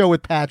you're on the show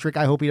with Patrick,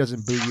 I hope he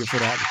doesn't boo you for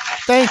that.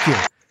 Thank you.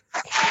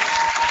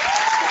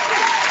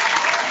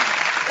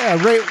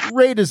 Yeah,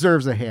 Ray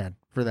deserves a hand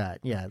for that.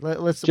 Yeah,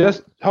 let's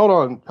just hold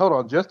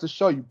on, just to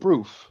show you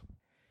proof.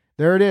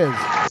 There it is.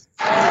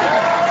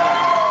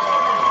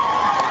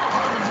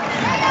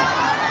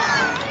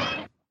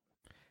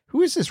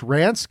 Who is this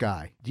Rance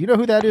guy? Do you know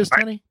who that is,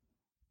 Tony?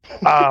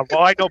 Well,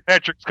 I know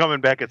Patrick's coming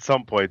back at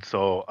some point,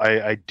 so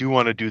I do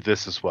want to do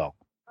this as well.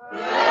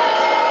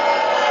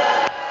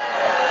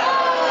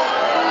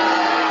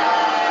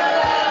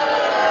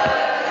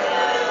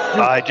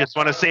 I just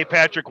want to say,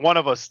 Patrick, one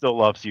of us still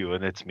loves you,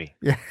 and it's me.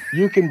 Yeah,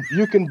 you can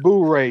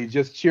boo Ray.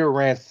 Just cheer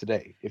Rance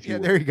today, if you. Yeah,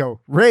 there you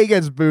go. Ray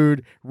gets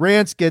booed.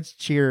 Rance gets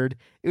cheered.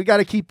 We got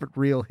to keep it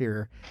real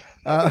here.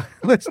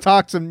 Let's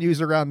talk some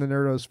news around the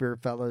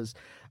nerdosphere, fellas.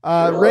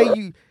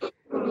 Ray,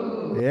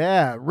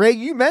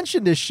 you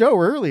mentioned this show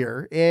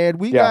earlier, and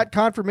we got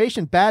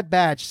confirmation. Bad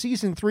Batch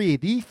Season 3,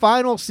 the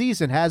final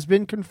season, has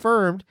been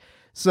confirmed.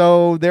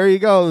 So there you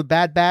go.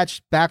 Bad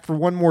Batch back for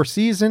one more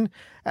season.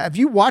 Have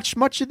you watched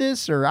much of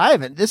this, or I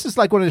haven't? This is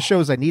like one of the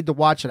shows I need to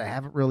watch that I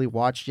haven't really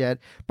watched yet,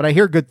 but I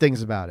hear good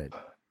things about it.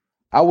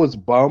 I was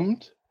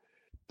bummed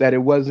that it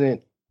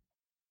wasn't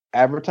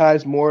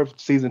advertised more if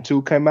Season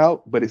 2 came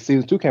out, but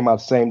Season 2 came out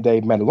the same day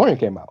Mandalorian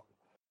came out.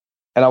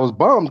 And I was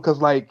bummed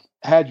because, like,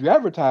 had you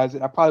advertised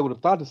it, I probably would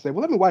have thought to say,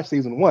 well, let me watch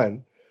Season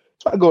 1.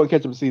 So I go and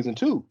catch up with Season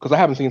 2 because I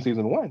haven't seen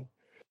Season 1.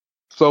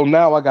 So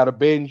now I got to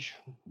binge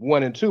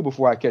 1 and 2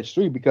 before I catch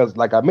 3 because,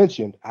 like I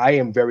mentioned, I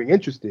am very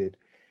interested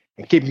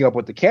in keeping up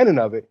with the canon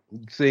of it,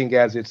 seeing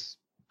as it's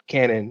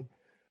canon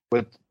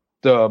with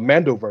the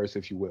Mandoverse,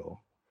 if you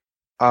will.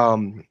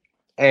 And,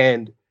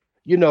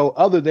 you know,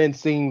 other than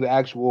seeing the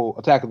actual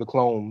Attack of the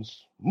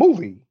Clones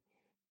movie,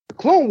 the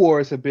Clone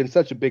Wars have been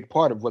such a big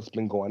part of what's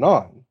been going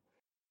on.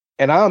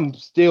 And I'm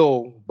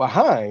still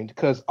behind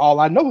because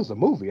all I know is a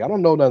movie. I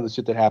don't know none of the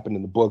shit that happened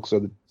in the books or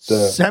the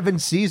 7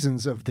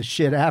 seasons of the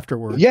shit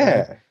afterwards. Yeah.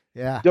 Right?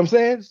 Yeah. You know what I'm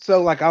saying?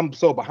 So, like, I'm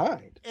so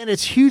behind. And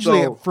it's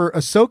hugely, for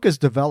Ahsoka's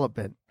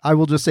development, I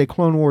will just say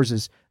Clone Wars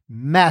is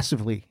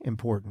massively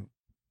important.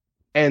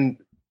 And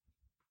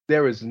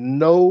there is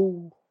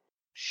no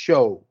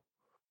show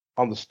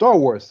on the Star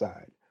Wars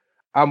side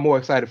I'm more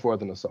excited for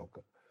than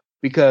Ahsoka.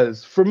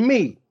 Because for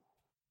me,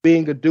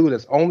 being a dude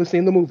that's only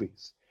seen the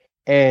movies,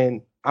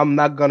 and I'm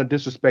not going to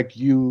disrespect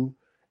you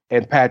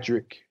and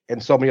Patrick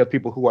and so many other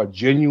people who are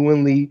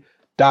genuinely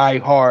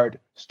diehard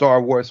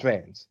Star Wars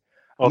fans.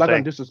 I'm not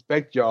going to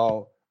disrespect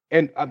y'all.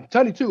 And I'm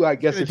Tony too, I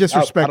guess.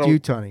 Disrespect you,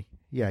 Tony.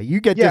 Yeah,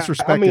 you get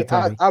disrespected, I mean,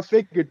 Tony. I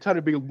figured Tony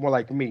would be more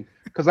like me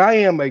because I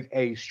am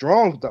a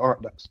strong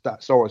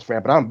Star Wars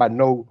fan, but I'm by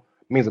no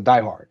means a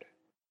diehard.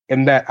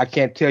 In that I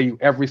can't tell you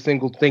every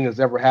single thing that's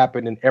ever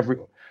happened and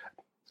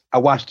I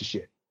watched the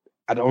shit.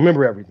 I don't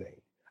remember everything.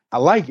 I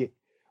like it,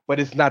 but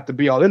it's not the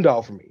be all end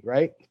all for me,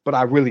 right? But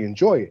I really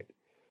enjoy it.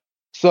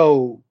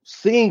 So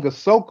seeing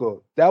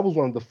Ahsoka, that was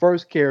one of the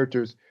first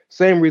characters,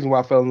 same reason why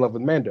I fell in love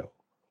with Mando.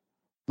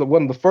 But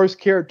one of the first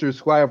characters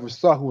who I ever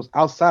saw who was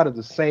outside of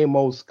the same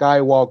old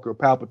Skywalker,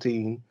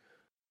 Palpatine,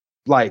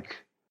 like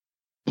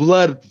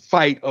blood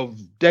fight of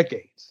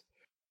decades.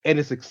 And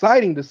it's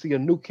exciting to see a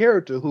new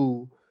character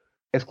who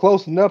is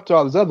close enough to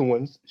all these other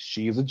ones.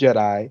 She's a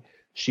Jedi.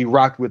 She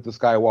rocked with the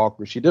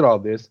Skywalker. She did all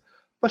this,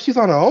 but she's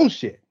on her own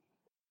shit.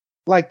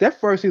 Like that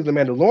first season of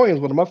Mandalorian is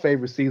one of my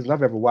favorite seasons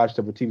I've ever watched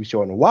of a TV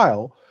show in a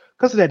while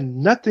because it had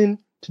nothing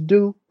to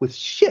do with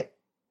shit.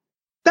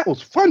 That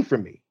was fun for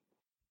me.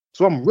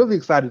 So I'm really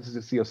excited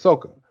to see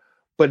Ahsoka.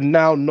 But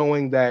now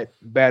knowing that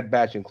Bad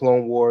Batch and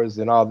Clone Wars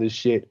and all this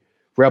shit,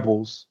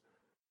 Rebels,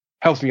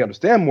 helps me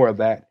understand more of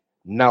that.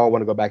 Now I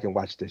want to go back and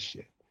watch this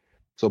shit.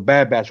 So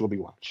Bad Batch will be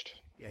watched.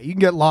 Yeah, you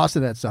can get lost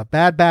in that stuff.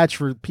 Bad Batch,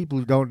 for people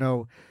who don't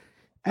know,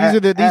 these are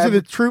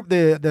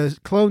the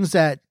clones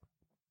that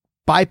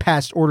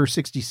bypassed Order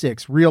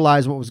 66,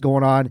 realized what was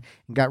going on,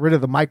 and got rid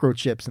of the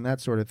microchips and that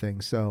sort of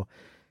thing. So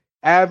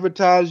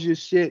advertise your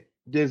shit,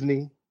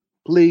 Disney,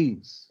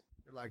 please.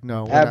 You're like,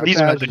 no, these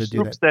are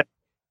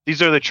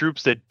the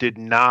troops that did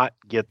not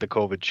get the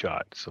COVID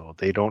shot, so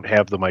they don't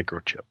have the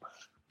microchip.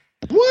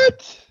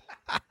 What?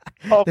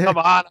 Oh, come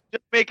on. I'm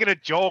just making a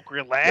joke.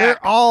 Relax.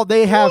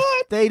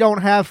 They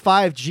don't have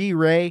 5G,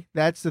 Ray.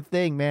 That's the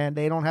thing, man.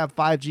 They don't have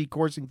 5G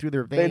coursing through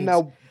their veins.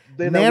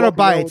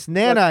 Nanobites,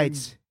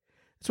 nanites.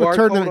 That's what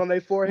turned them on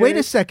their forehead. Wait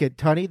a second,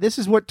 Tunney. This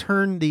is what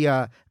turned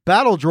the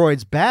battle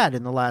droids bad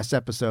in the last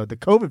episode, the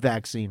COVID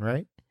vaccine,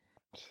 right?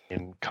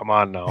 And come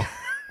on now.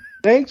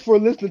 Thanks for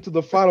listening to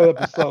the final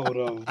episode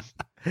of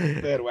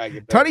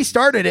Bandwagon. Tunney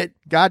started it.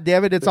 God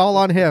damn it. It's all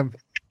on him.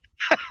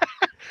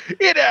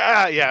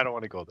 I don't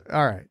want to go there.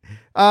 All right.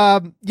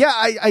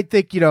 I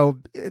think,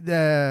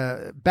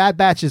 the Bad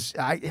Batch is,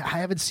 I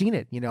haven't seen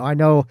it. I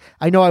know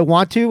I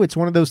want to. It's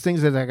one of those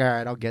things that's like, all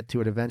right, I'll get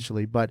to it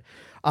eventually. But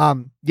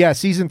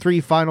season 3,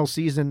 final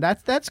season.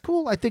 That's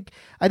cool. I think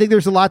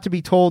there's a lot to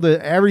be told.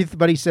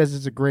 Everybody says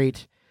it's a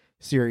great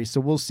series. So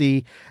we'll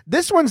see.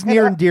 This one's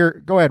near and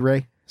dear. Go ahead,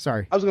 Ray.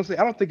 Sorry. I was going to say,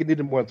 I don't think it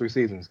needed more than 3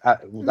 seasons.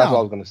 That's what I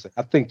was going to say.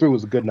 I think 3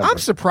 was a good number. I'm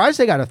surprised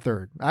they got a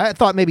third. I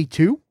thought maybe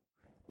 2.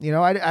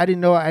 I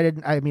didn't know.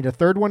 I mean, a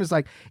third one is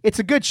like, it's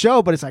a good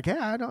show, but it's like,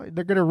 they're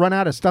going to run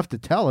out of stuff to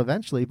tell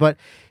eventually. But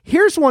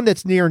here's one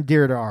that's near and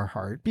dear to our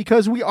heart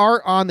because we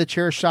are on the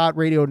Chairshot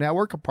Radio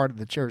Network, a part of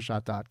the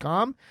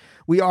Chairshot.com.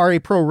 We are a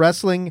pro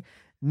wrestling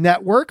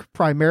network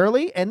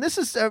primarily, and this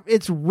is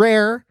it's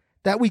rare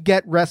that we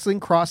get wrestling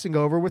crossing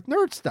over with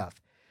nerd stuff.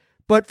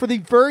 But for the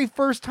very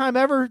first time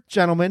ever,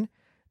 gentlemen,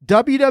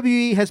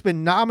 WWE has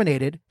been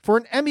nominated for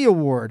an Emmy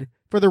Award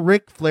for the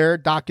Ric Flair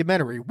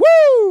documentary.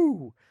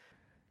 Woo!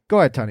 Go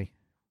ahead, Tony.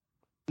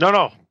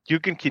 No, you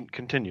can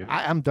continue.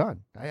 I'm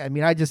done.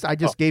 I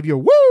just gave you a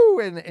woo,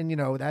 and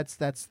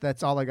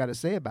that's all I got to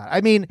say about it.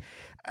 I mean,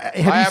 I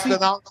have to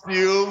announce to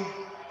you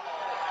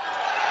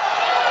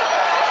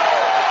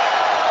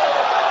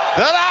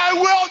that I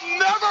will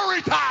never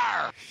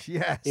retire.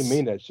 Yes, he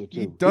mean that shit too.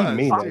 He does. He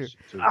mean that shit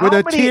too. With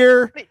a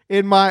tear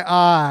in my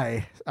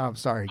eye. I'm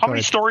sorry. How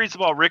many stories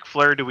about Ric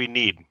Flair do we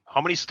need?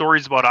 How many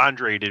stories about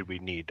Andre did we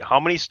need? How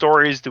many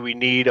stories do we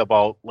need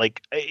about,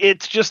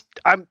 it's just,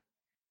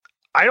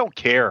 I don't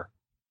care.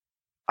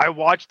 I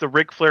watched the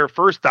Ric Flair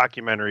first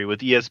documentary with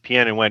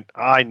ESPN and went,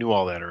 I knew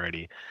all that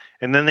already.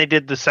 And then they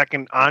did the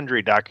second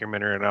Andre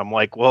documentary and I'm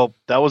like, well,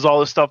 that was all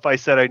the stuff I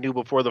said I knew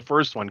before the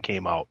first one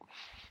came out.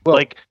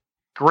 Well,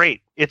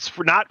 great. It's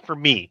not for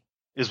me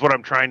is what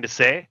I'm trying to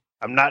say.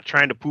 I'm not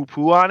trying to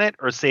poo-poo on it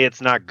or say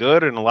it's not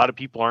good and a lot of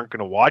people aren't going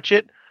to watch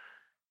it.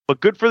 But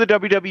good for the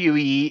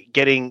WWE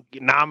getting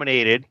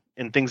nominated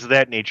and things of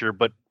that nature.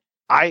 But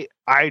I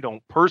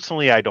don't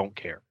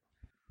care.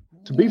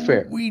 To be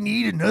fair, we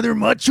need another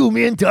Macho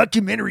Man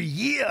documentary.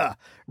 Yeah,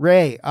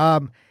 Ray.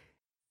 Have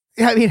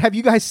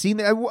you guys seen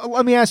that?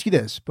 Let me ask you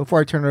this before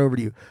I turn it over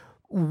to you.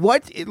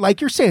 What,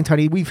 like you're saying,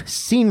 Tony, we've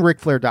seen Ric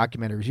Flair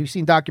documentaries. You've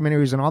seen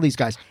documentaries on all these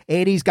guys.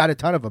 80's got a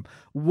ton of them.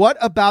 What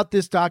about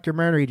this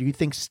documentary do you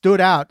think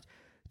stood out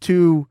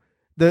to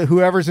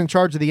whoever's in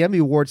charge of the Emmy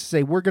Awards to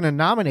say, we're going to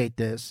nominate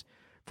this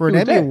for an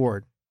Emmy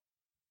Award?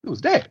 It was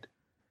dead.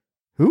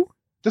 Who?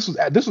 This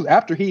was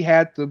after he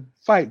had the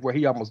fight where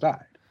he almost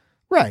died.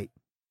 Right.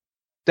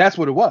 That's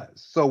what it was.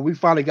 So we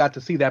finally got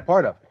to see that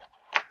part of it.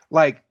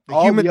 Like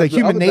the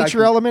human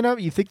nature element of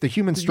it. You think the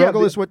human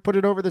struggle is what put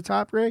it over the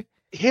top, Ray?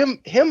 Him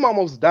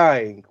almost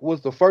dying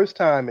was the first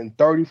time in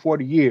 30,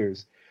 40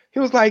 years. He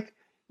was like,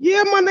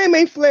 yeah, my name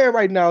ain't Flair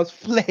right now. It's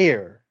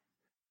Flair.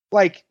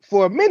 Like,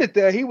 for a minute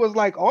there, he was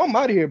like, oh, I'm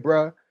out of here,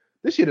 bro.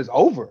 This shit is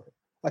over.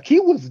 Like, he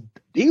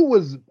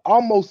was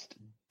almost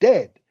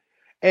dead.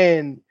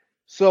 And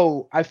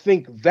so I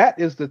think that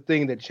is the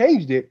thing that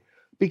changed it,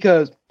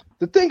 because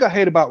the thing I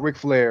hate about Ric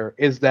Flair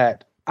is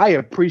that I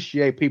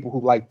appreciate people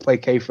who play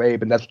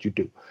kayfabe, and that's what you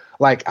do.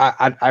 Like,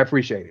 I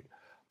appreciate it.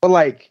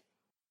 But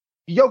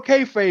your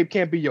kayfabe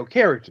can't be your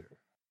character.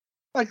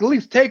 Like, at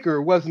least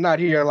Taker was not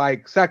here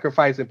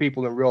sacrificing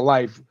people in real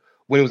life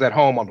when he was at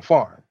home on the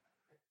farm.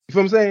 You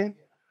feel what I'm saying?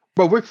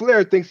 But Ric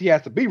Flair thinks he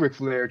has to be Ric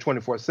Flair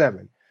 24/7.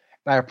 And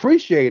I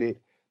appreciated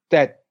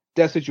that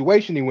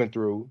situation he went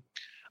through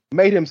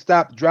made him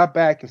drop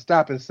back and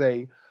stop and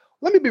say,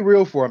 let me be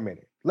real for a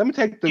minute. Let me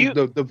take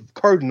the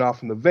curtain off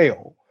from the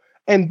veil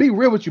and be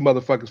real with you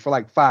motherfuckers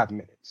for 5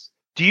 minutes.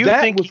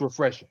 That was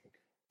refreshing.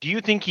 Do you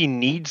think he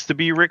needs to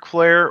be Ric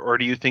Flair, or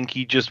do you think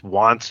he just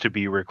wants to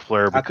be Ric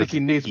Flair? I think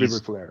he needs to be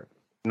Ric Flair.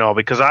 No,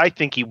 because I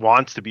think he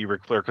wants to be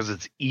Ric Flair because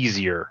it's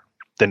easier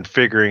than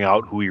figuring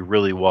out who he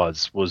really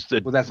was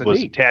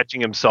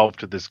attaching himself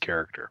to this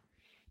character.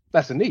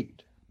 That's a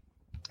need,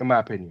 in my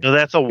opinion. No,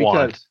 that's a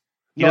want.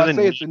 He doesn't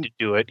need to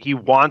do it. He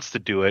wants to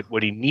do it.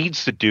 What he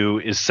needs to do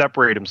is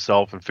separate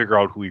himself and figure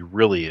out who he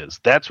really is.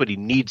 That's what he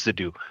needs to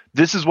do.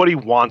 This is what he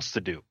wants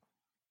to do.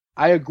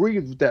 I agree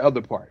with that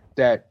other part,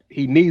 that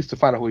he needs to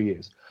find out who he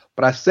is.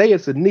 But I say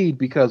it's a need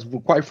because,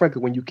 quite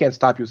frankly, when you can't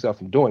stop yourself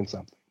from doing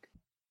something,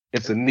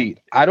 it's a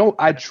need.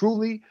 I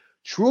truly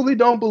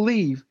don't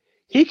believe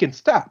he can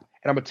stop.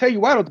 And I'm going to tell you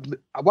why.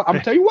 I'm going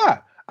to tell you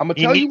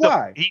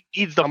why. He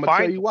needs to find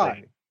tell you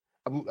why.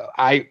 Let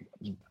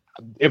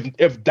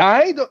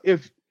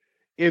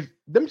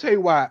me tell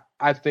you why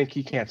I think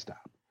he can't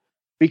stop.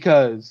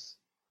 Because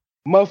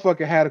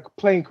motherfucker had a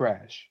plane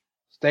crash,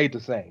 stayed the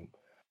same.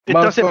 It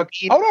doesn't mean,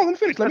 hold on, let me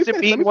finish. Let me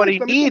doesn't finish. mean what he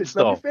needs,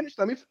 though. Let me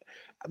finish.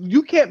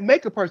 You can't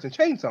make a person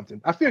change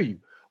something. I feel you.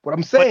 What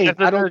I'm saying,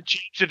 I don't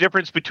change the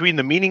difference between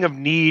the meaning of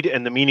need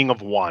and the meaning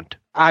of want.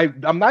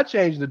 I'm not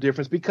changing the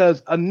difference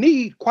because a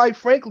need, quite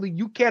frankly,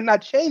 you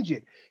cannot change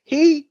it.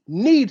 He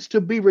needs to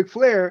be Ric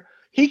Flair.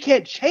 He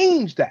can't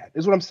change that,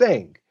 is what I'm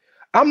saying.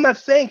 I'm not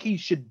saying he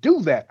should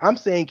do that. I'm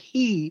saying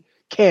he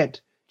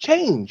can't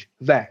change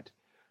that.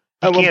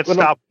 He can't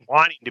stop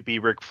wanting to be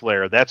Ric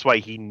Flair. That's why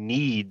he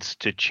needs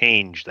to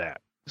change that.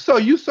 So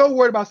you so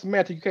worried about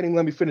semantics, you can't even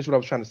let me finish what I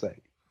was trying to say.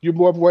 You're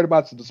more worried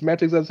about the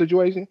semantics of the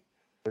situation?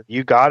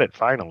 You got it,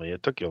 finally.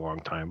 It took you a long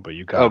time, but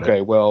you got it.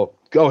 Okay, well,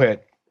 go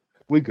ahead.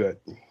 We good.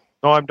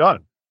 No, I'm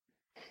done.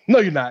 No,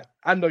 you're not.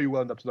 I know you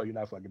well enough to know you're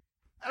not fucking.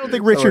 I don't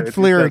think Richard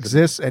Flair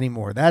exists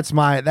anymore. That's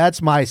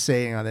my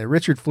saying on it.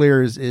 Richard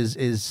Flair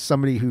is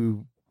somebody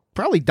who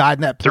probably died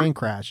in that plane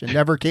crash and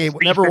never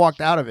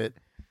walked out of it.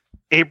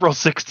 April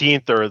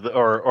 16th or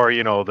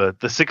the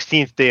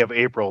 16th day of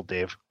April,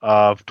 Dave,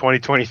 of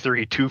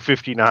 2023,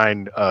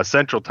 2:59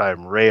 Central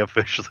Time. Ray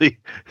officially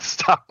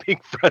stopped being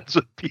friends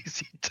with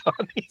PC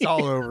Tunney. It's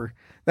all over.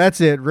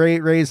 That's it.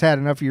 Ray's had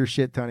enough of your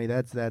shit, Tunney.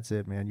 That's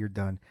it, man. You're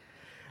done.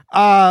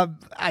 I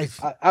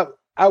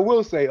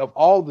will say, of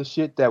all the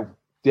shit that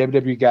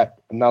WWE got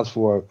announced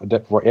for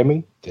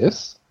Emmy,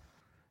 that's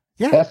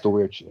the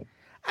weird shit.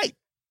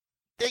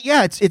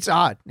 Yeah, it's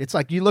odd. It's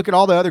like you look at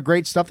all the other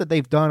great stuff that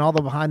they've done, all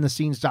the behind the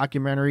scenes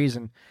documentaries,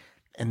 and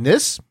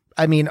this.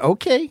 I mean,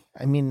 okay.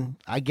 I mean,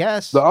 I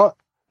guess the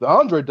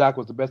Andre doc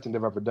was the best thing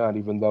they've ever done,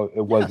 even though it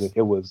wasn't. Yes.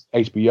 It was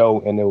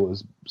HBO and it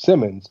was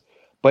Simmons,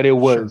 but it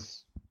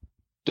was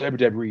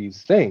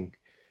WWE's thing.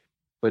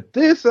 But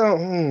this,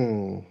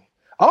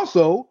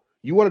 also,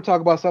 you want to talk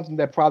about something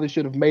that probably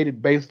should have made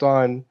it based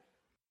on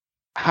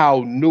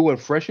how new and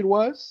fresh it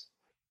was.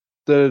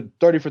 The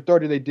 30 for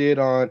 30 they did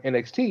on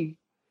NXT.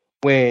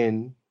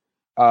 When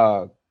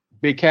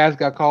Big Cass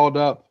got called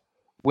up,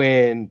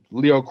 when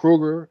Leo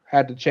Kruger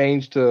had to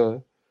change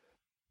to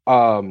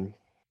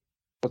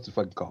what's it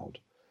fucking called?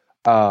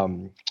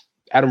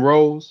 Adam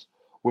Rose,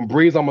 when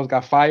Breeze almost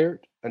got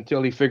fired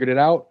until he figured it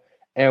out,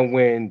 and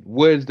when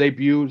Woods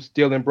debuted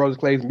stealing Bros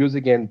Clay's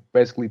music and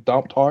basically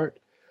thumped hard,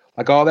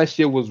 like all that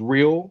shit was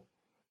real,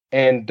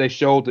 and they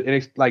showed the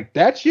NXT, like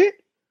that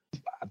shit,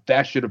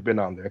 that should have been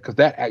on there because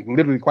that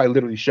quite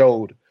literally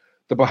showed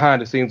the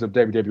behind the scenes of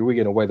WWE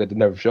in a way that they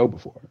never showed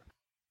before.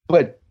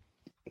 But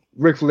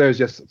Ric Flair is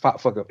just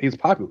fuck up. He's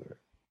popular.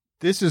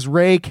 This is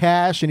Ray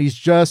Cash, and he's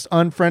just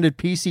unfriended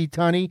PC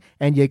Tunney,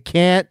 and you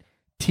can't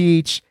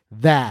teach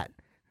that.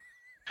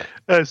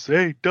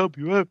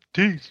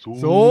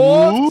 SAWFT.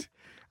 So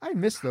I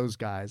miss those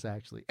guys,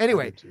 actually.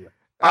 Anyway.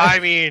 I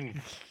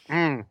mean,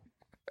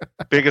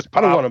 biggest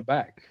pop. I don't want him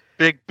back.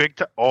 Big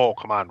time. Oh,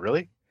 come on.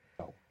 Really?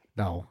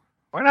 No.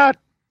 Why not?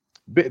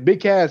 Big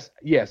Cass,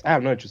 yes, I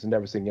have no interest in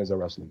ever seeing Enzo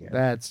wrestling again.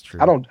 That's true.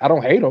 I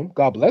don't hate him.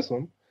 God bless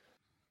him.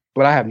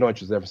 But I have no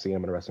interest in ever seeing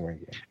him in a wrestling ring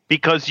again.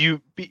 Because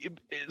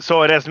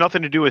so it has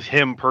nothing to do with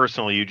him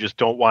personally. You just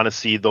don't want to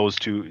see those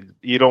two.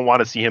 You don't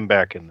want to see him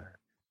back in there.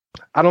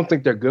 I don't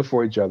think they're good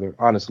for each other,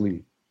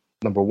 honestly,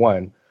 number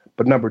one.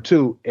 But number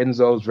two,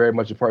 Enzo's very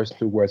much a person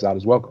who wears out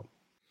his welcome.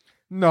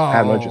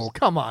 No,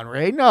 come on,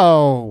 Ray.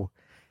 No.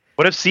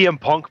 What if CM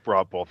Punk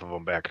brought both of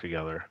them back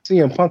together?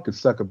 CM Punk could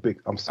suck a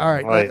big. I'm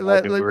sorry. All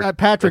right,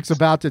 Patrick's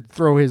about to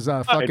throw his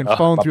fucking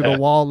phone through the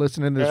wall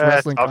listening to this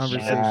wrestling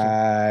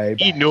conversation.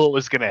 He knew it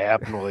was going to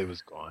happen while he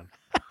was gone.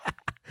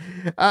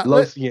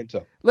 Let's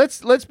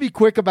be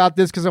quick about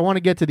this because I want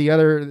to get to the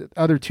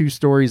other two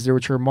stories there,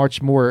 which are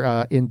much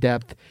more in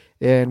depth,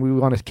 and we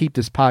want to keep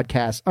this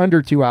podcast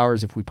under 2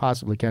 hours if we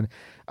possibly can.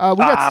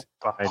 Fine. I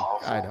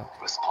know.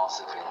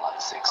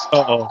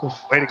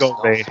 Way to go,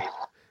 Ray.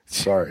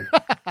 Sorry.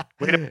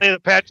 Way to play the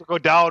Patrick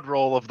O'Dowd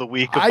role of the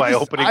week by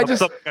opening up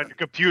something on your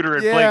computer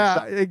and playing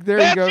something.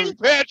 There you go. You,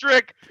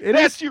 Patrick.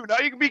 That's you. Now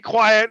you can be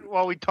quiet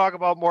while we talk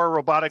about more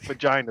robotic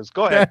vaginas.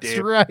 Go ahead, Dave.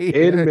 That's right.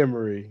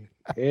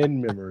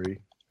 In memory.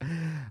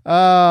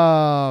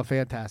 Oh,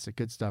 fantastic.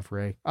 Good stuff,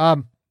 Ray.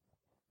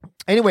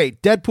 Anyway,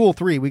 Deadpool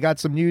 3. We got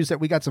some news that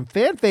we got some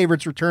fan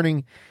favorites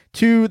returning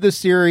to the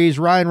series.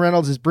 Ryan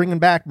Reynolds is bringing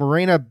back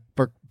Morena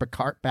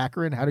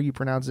Baccarin. How do you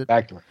pronounce it?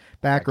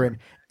 Baccarin.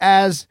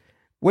 As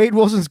Wade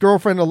Wilson's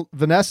girlfriend,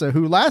 Vanessa,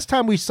 who last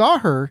time we saw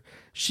her,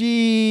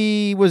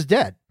 she was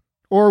dead.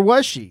 Or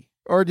was she?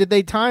 Or did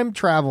they time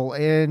travel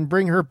and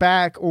bring her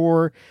back?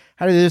 Or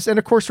how did this? And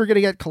of course, we're going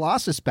to get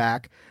Colossus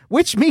back,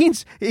 which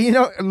means,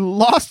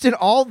 lost in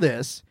all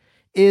this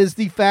is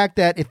the fact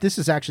that if this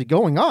is actually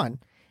going on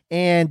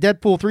and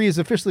Deadpool 3 is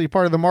officially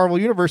part of the Marvel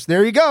Universe,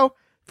 there you go.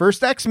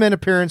 First X-Men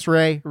appearance,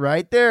 Ray,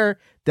 right there.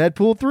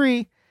 Deadpool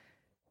 3.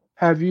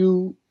 Have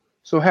you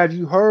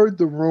heard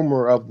the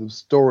rumor of the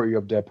story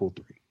of Deadpool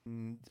 3?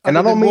 And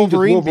I don't mean just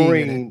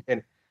Wolverine.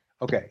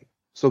 Okay,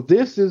 so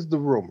this is the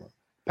rumor.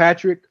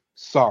 Patrick,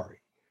 sorry,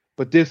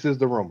 but this is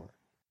the rumor.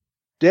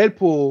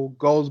 Deadpool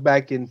goes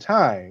back in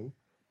time,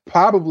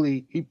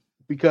 probably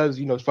because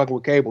he's fucking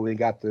with Cable and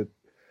got the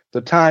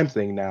time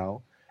thing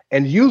now,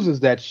 and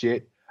uses that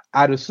shit.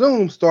 I'd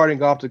assume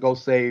starting off to go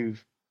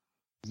save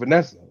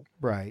Vanessa.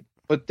 Right.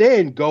 But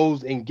then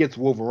goes and gets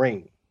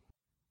Wolverine.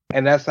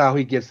 And that's how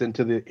he gets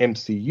into the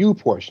MCU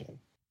portion.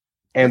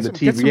 And the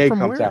TVA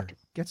comes after.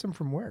 Gets him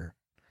from where?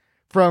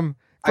 From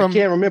I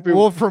can't remember.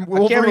 From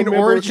Wolverine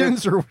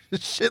Origins or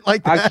shit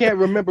like that. I can't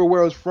remember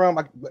where it was from,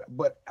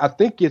 but I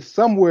think it's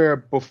somewhere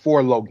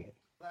before Logan.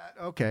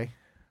 Okay.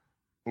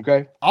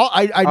 Okay.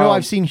 I know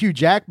I've seen Hugh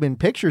Jackman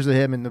pictures of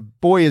him, and the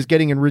boy is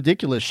getting in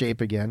ridiculous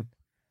shape again.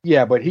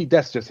 Yeah, but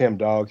that's just him,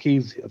 dog.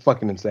 He's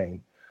fucking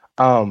insane.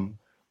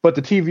 But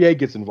the TVA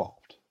gets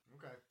involved,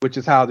 which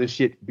is how this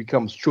shit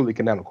becomes truly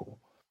canonical.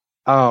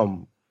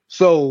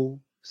 So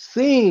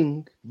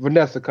seeing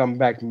Vanessa come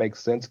back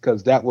makes sense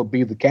because that would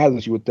be the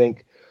catalyst you would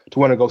think to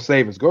want to go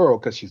save his girl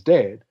because she's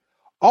dead.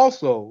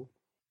 Also,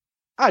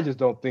 I just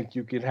don't think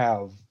you can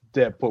have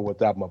Deadpool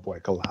without my boy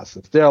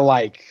Colossus. They're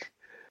like,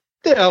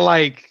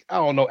 I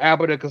don't know,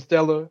 Abbott and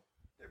Costello.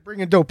 They're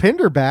bringing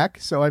Dopinder back,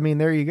 so I mean,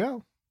 there you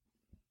go.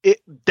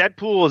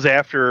 Deadpool is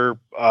after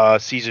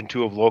season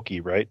 2 of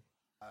Loki, right?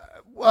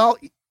 Well,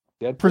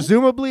 Deadpool?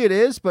 Presumably it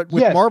is, but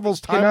with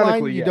Marvel's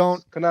timeline, you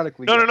don't.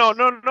 Canonically, no.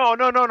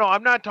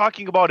 I'm not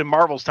talking about in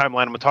Marvel's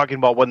timeline. I'm talking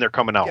about when they're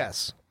coming out.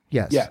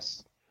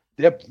 Yes.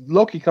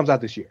 Loki comes out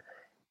this year,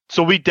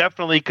 so we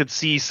definitely could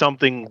see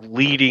something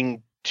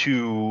leading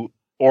to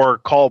or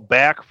call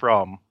back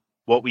from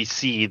what we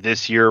see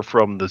this year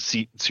from the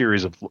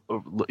series of,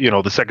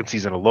 the second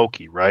season of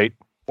Loki, right?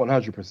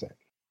 100%.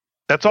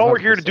 That's all 100%. We're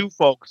here to do,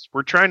 folks.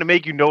 We're trying to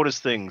make you notice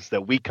things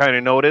that we kind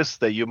of notice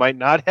that you might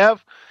not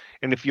have.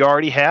 And if you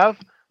already have,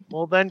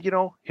 well, then,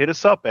 hit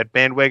us up at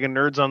Bandwagon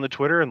Nerds on the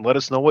Twitter and let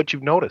us know what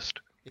you've noticed.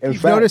 If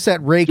you've noticed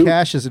that Ray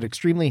Cash is an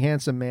extremely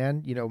handsome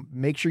man,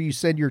 make sure you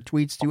send your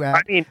tweets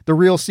to the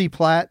real C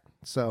Platt.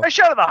 So I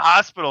shot at the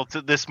hospital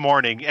this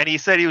morning, and he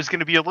said he was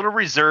going to be a little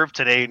reserved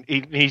today.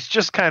 He's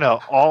just kind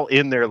of all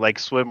in there like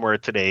swimwear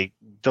today,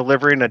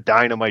 delivering a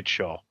dynamite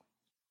show.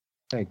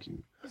 Thank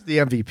you. He's the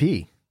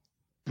MVP.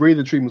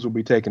 Breathing treatments will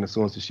be taken as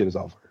soon as the shit is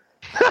over.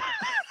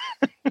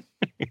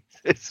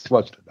 It's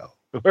much to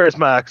know. Where's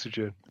my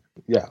oxygen?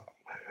 Yeah.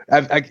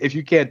 If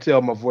you can't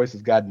tell, my voice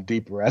has gotten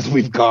deeper as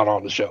we've gone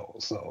on the show.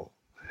 So,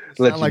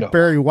 sound like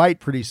Barry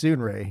White pretty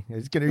soon, Ray. You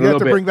have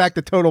to bring back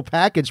the total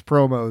package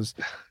promos.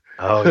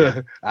 Oh,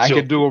 yeah. I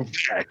can do them.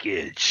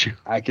 Package.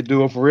 I can do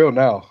them for real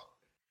now.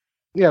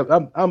 Yeah,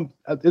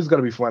 it's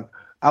gonna be fun.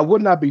 I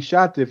would not be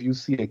shocked if you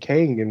see a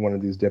Kang in one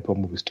of these Deadpool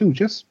movies too.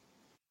 Just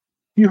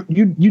you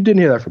didn't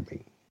hear that from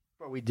me.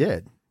 Well, we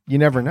did. You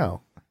never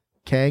know.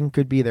 Kang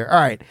could be there.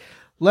 All right.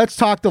 Let's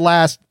talk the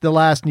last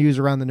news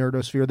around the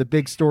nerdosphere, the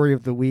big story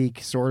of the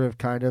week, sort of,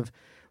 kind of.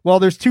 Well,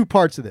 there's two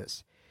parts of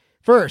this.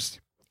 First,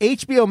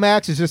 HBO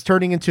Max is just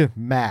turning into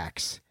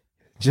Max.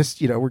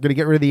 Just, we're going to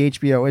get rid of the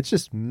HBO. It's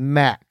just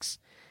Max.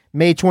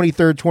 May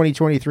 23rd,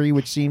 2023,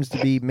 which seems to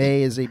be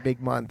May is a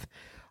big month.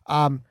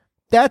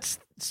 That's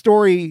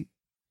story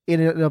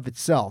in and of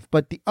itself.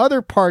 But the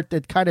other part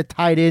that kind of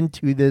tied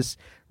into this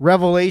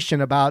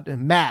revelation about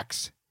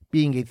Max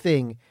being a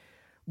thing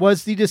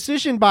was the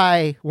decision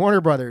by Warner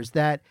Brothers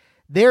that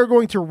they're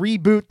going to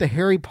reboot the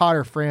Harry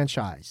Potter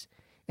franchise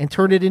and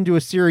turn it into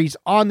a series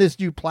on this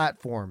new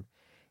platform.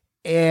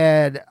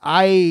 And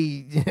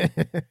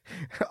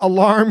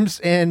alarms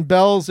and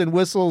bells and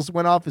whistles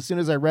went off as soon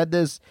as I read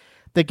this,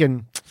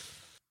 thinking,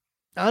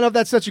 I don't know if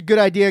that's such a good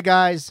idea,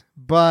 guys,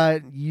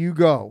 but you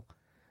go.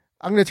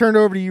 I'm going to turn it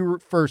over to you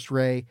first,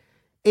 Ray.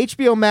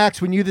 HBO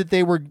Max, we knew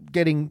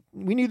that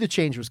we knew the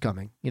change was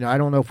coming. I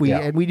don't know if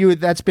and we knew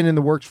that's been in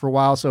the works for a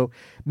while. So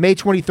May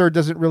 23rd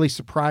doesn't really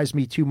surprise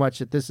me too much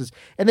that this is,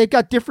 and they've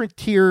got different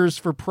tiers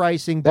for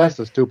pricing. That's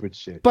the stupid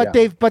shit. But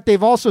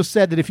they've also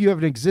said that if you have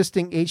an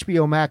existing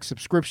HBO Max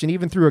subscription,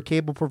 even through a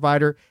cable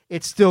provider,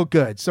 it's still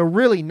good. So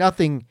really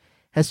nothing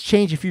has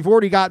changed. If you've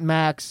already got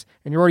Max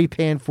and you're already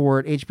paying for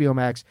it, HBO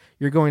Max,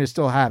 you're going to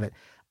still have it.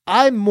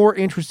 I'm more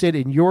interested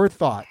in your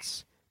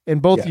thoughts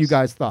and both of you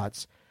guys'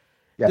 thoughts.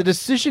 The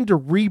decision to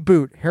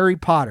reboot Harry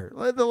Potter,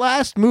 the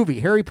last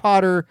Harry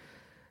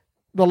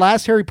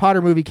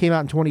Potter movie came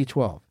out in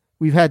 2012.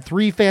 We've had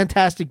 3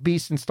 Fantastic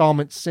Beasts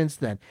installments since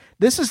then.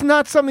 This is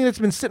not something that's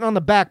been sitting on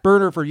the back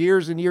burner for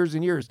years and years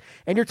and years.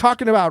 And you're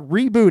talking about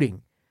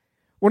rebooting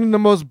one of the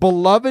most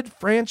beloved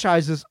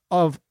franchises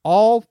of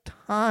all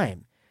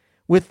time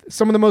with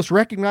some of the most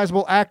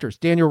recognizable actors,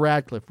 Daniel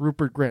Radcliffe,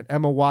 Rupert Grint,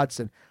 Emma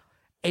Watson.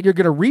 And you're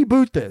going to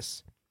reboot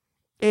this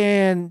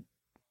and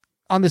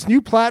on this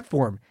new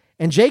platform.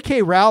 And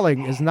J.K.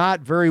 Rowling is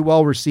not very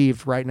well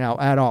received right now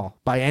at all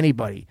by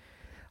anybody.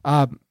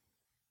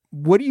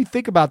 What do you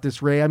think about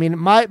this, Ray? I mean,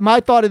 my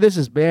thought of this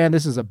is, man,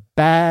 this is a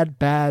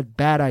bad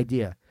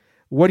idea.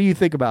 What do you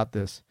think about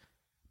this?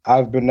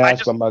 I've been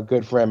asked by my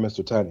good friend,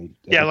 Mr. Tunney.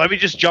 Yeah, let me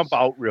just jump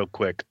out real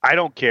quick. I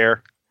don't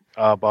care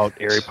about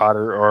Harry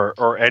Potter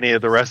or any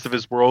of the rest of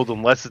his world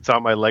unless it's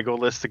on my Lego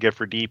list to get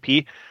for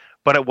DP.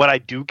 But what I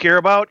do care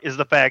about is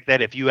the fact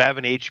that if you have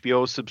an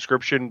HBO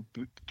subscription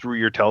through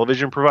your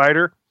television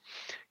provider,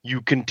 you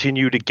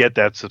continue to get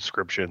that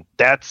subscription.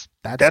 That's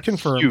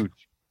confirmed. Huge.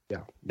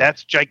 Yeah.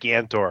 That's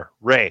gigantor.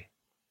 Ray,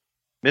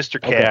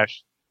 Mr.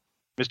 Cash,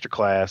 Mr.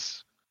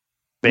 Class.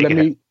 Make it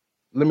happen.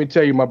 let me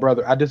tell you, my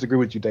brother, I disagree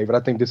with you, David. I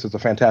think this is a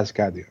fantastic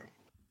idea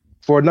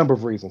for a number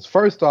of reasons.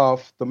 First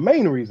off, the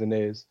main reason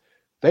is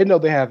they know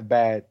they have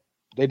a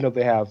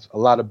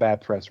lot of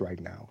bad press right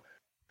now.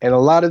 And a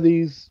lot of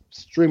these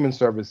streaming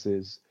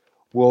services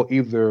will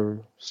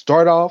either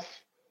start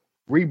off,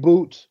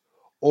 reboot,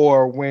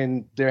 or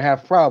when they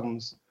have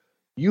problems,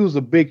 use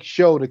a big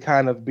show to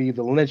kind of be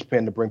the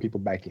linchpin to bring people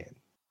back in,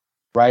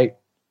 right?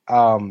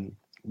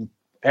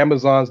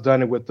 Amazon's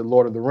done it with the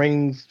Lord of the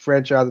Rings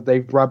franchise that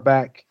they've brought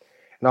back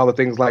and all the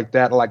things like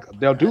that. Like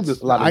they'll do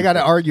this a lot. I got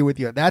to argue with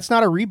you. That's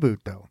not a reboot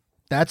though.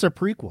 That's a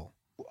prequel.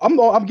 I'm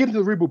getting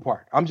to the reboot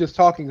part. I'm just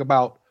talking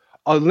about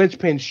a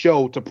linchpin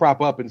show to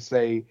prop up and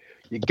say,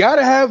 you got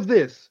to have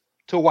this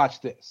to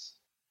watch this.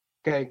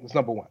 Okay, that's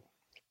number one.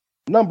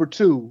 Number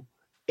two,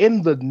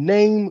 in the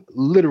name,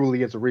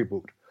 literally it's a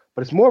reboot,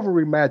 but it's more of a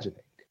reimagining.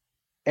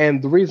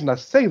 And the reason I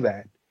say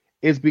that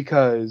is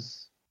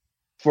because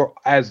for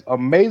as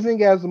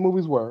amazing as the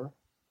movies were,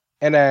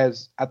 and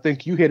as I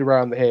think you hit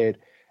around the head,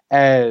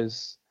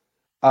 as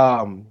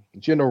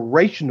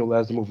generational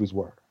as the movies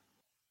were,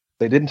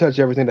 they didn't touch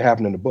everything that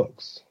happened in the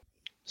books.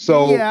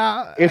 So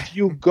if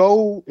you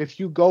go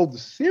the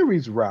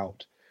series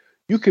route,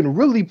 you can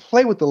really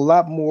play with a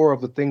lot more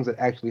of the things that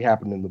actually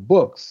happened in the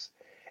books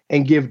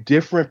and give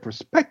different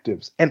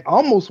perspectives and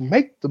almost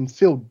make them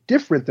feel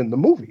different than the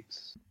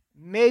movies.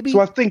 Maybe.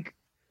 So I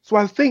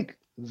think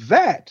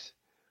that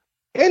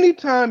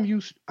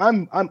anytime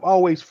I'm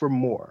always for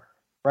more,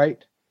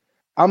 right?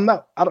 I'm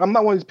not one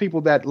of these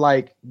people that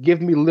like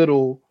give me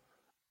little,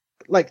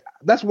 like,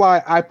 that's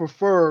why I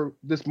prefer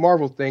this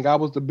Marvel thing. I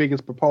was the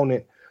biggest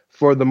proponent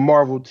for the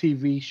Marvel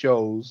TV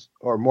shows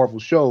or Marvel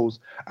shows,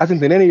 I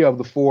think, than any of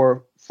the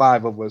 4,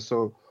 5 of us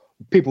or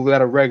people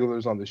that are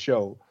regulars on the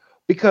show,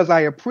 because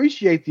I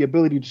appreciate the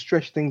ability to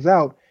stretch things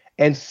out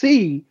and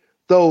see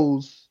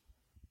those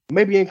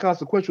maybe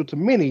inconsequential to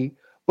many,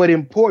 but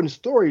important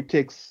story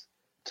ticks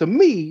to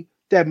me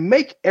that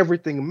make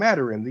everything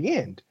matter in the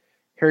end.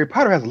 Harry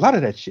Potter has a lot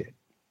of that shit,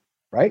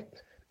 right?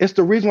 It's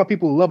the reason why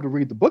people love to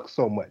read the book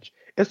so much.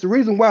 It's the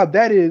reason why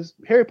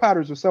Harry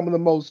Potter's are some of the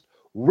most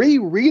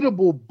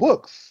rereadable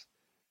books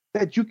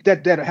that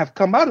have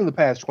come out in the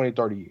past 20,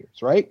 30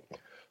 years, right?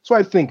 So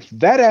I think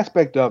that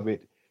aspect of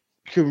it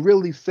can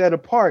really set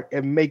apart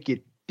and make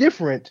it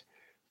different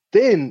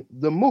than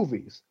the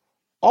movies.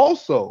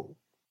 Also,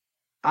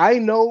 I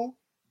know,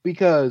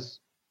 because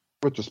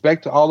with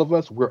respect to all of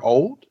us, we're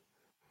old,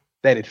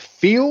 that it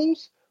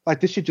feels like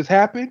this shit just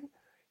happened.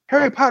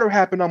 Harry Potter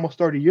happened almost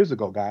 30 years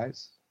ago,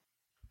 guys.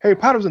 Harry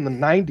Potter was in the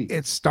 90s.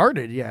 It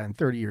started,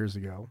 30 years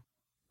ago.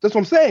 That's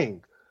what I'm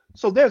saying.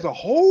 So there's a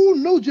whole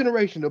new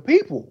generation of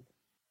people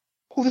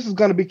who this is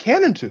going to be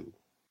canon to.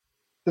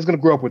 That's going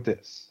to grow up with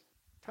this.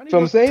 So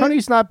I'm saying,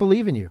 Tony's not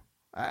believing you.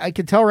 I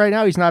can tell right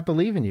now he's not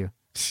believing you.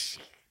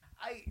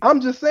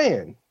 I'm just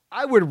saying.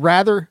 I would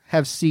rather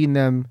have seen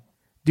them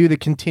do the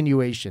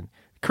continuation.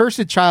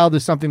 Cursed Child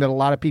is something that a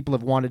lot of people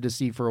have wanted to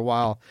see for a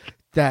while.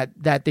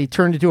 That they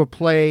turned into a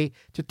play,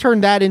 to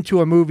turn that into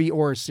a movie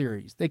or a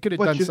series. They could have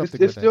done something with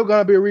it. It's still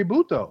going to be a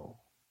reboot, though.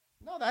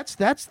 No, that's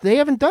they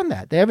haven't done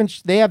that.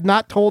 They have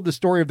not told the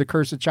story of the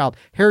Cursed Child,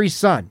 Harry's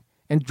son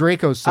and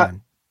Draco's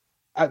son.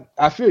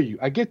 I feel you.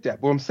 I get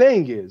that. What I'm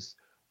saying is,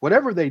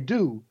 whatever they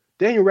do,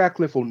 Daniel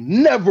Radcliffe will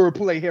never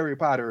play Harry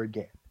Potter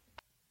again.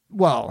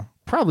 Well,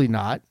 probably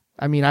not.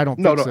 I mean, I don't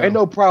think so.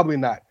 No, probably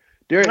not.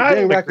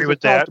 Daniel Radcliffe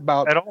talked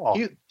about at all.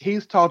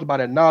 He's talked about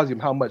ad nauseum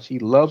how much he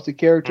loves the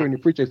character and he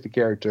appreciates the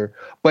character,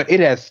 but it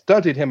has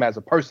stunted him as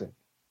a person.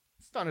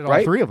 Stunted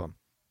all three of them.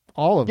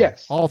 All of them.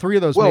 Yes. All three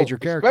of those major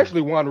characters.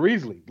 Especially Wanda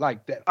Weasley.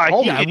 Like that.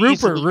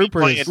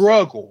 Rupert is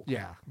struggle.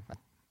 Yeah.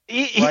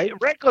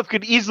 Radcliffe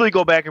could easily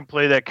go back and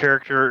play that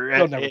character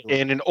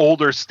in an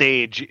older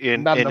stage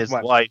in his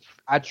life.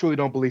 I truly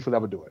don't believe he'll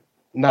ever do it.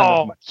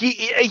 Not much.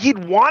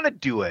 He'd want to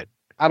do it.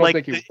 I don't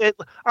think he would.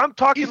 I'm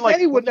talking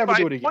he would never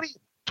do it again.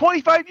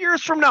 25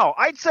 years from now,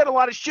 I'd said a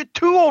lot of shit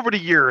too over the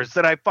years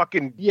that I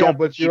fucking don't.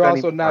 But you're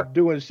also not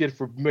doing shit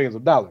for millions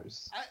of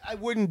dollars. I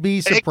wouldn't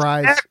be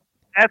surprised. Exactly.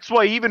 That's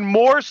why, even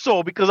more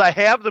so, because I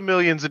have the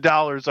millions of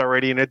dollars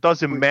already, and it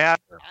doesn't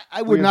matter.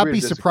 I would not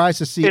be surprised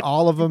to see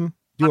all of them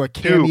do a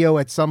cameo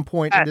at some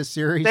point in this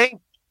series.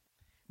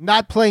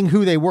 Not playing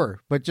who they were,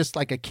 but just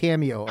like a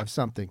cameo of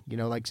something. You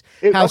know, like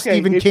how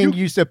Stephen King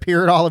used to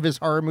appear in all of his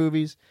horror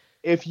movies.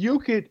 If you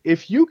could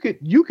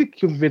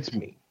convince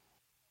me,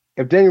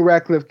 if Daniel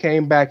Radcliffe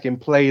came back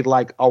and played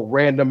like a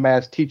random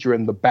ass teacher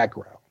in the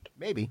background,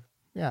 maybe,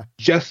 yeah,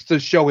 just to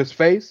show his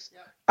face,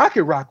 I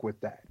could rock with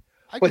that.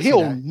 But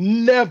he'll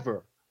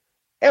never,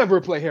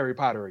 ever play Harry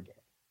Potter again.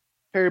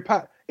 Harry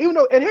Potter, and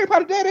Harry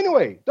Potter dead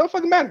anyway. Don't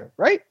fucking matter,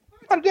 right?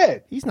 Harry Potter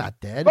dead. He's not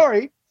dead.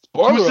 Sorry,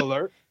 spoiler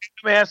alert.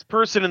 Ass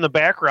person in the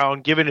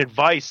background giving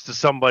advice to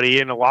somebody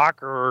in a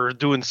locker or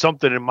doing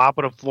something and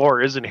mopping the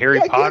floor isn't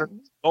Harry Potter.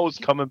 He's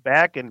coming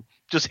back and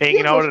just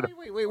hanging out.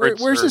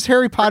 Where's this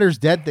Harry Potter's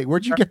dead thing?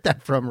 Where'd you get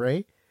that from,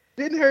 Ray?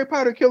 Didn't Harry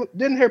Potter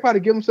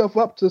give himself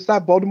up to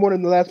stop Voldemort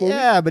in the last movie?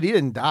 Yeah, but he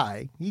didn't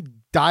die. He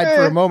died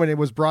for a moment and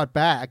was brought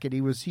back, and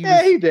he was. He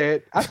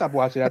did. I stopped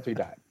watching after he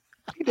died.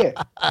 He did.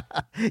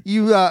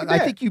 I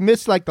think you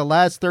missed like the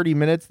last 30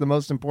 minutes, the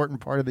most important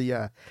part of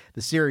the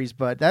series,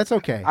 but that's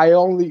okay. I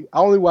only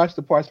watched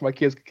the parts my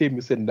kids could keep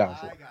me sitting down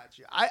for. I got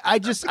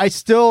you. I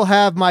still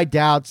have my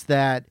doubts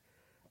that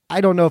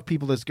I don't know if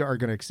people are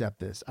going to accept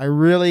this. I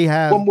really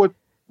have. One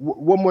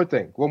more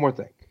thing.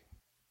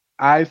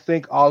 I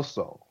think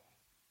also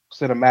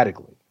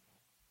cinematically,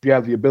 you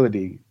have the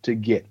ability to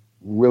get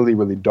really,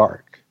 really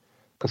dark.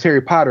 Because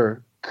Harry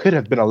Potter could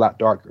have been a lot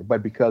darker,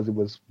 but because it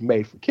was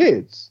made for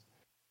kids,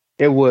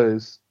 it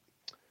was.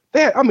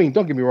 I mean,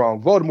 don't get me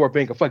wrong. Voldemort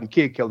being a fucking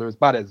kid killer is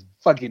about as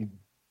fucking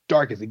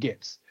dark as it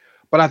gets.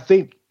 But I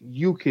think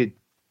you could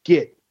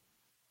get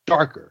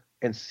darker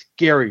and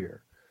scarier,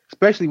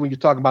 especially when you're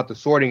talking about the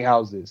sorting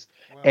houses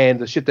and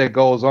the shit that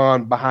goes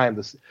on behind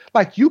the.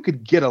 Like, you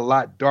could get a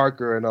lot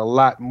darker and a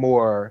lot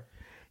more.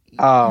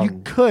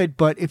 You could,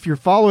 but if you're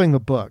following the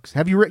books,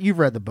 you've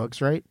read the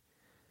books, right?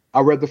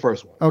 I read the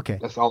first one. Okay,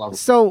 that's all I read.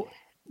 So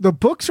the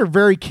books are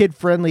very kid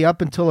friendly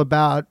up until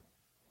about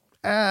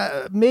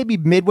maybe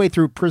midway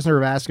through Prisoner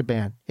of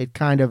Azkaban. It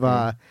kind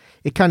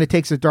of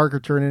takes a darker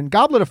turn, and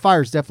Goblet of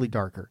Fire is definitely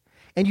darker,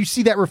 and you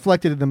see that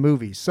reflected in the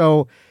movies.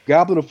 So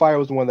Goblet of Fire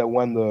was the one that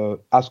won the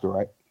Oscar,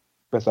 right?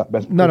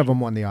 Best None of them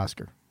won the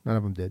Oscar. None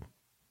of them did.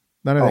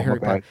 None of the Harry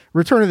Potter.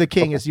 Return of the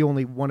King is the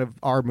only one of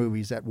our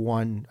movies that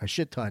won a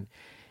shit ton,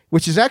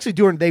 which is actually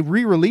they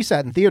re-release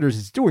that in theaters.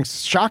 It's doing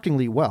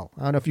shockingly well.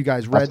 I don't know if you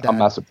guys read that. I'm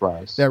not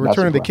surprised. That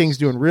Return of the King's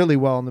doing really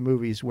well in the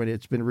movies when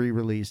it's been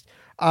re-released.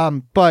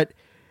 But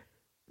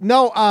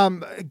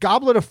no,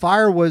 Goblet of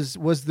Fire was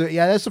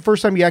that's the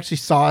first time you actually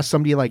saw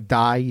somebody like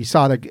die. You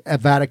saw the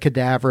Avada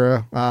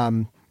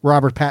Kedavra,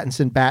 Robert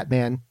Pattinson,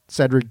 Batman,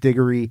 Cedric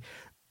Diggory,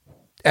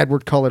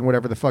 Edward Cullen,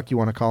 whatever the fuck you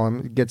want to call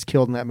him, gets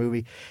killed in that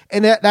movie.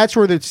 And that's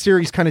where the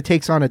series kind of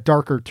takes on a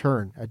darker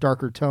turn, a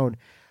darker tone.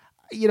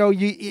 You know,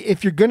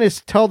 if you're going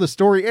to tell the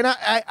story, and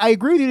I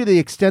agree with you to the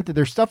extent that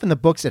there's stuff in the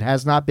books that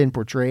has not been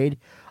portrayed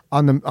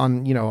in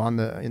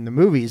the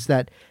movies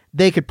that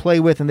they could play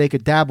with and they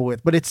could dabble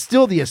with, but it's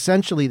still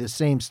essentially the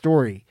same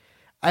story.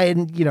 I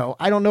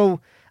don't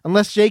know,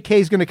 unless JK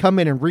is going to come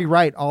in and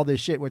rewrite all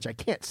this shit, which I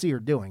can't see her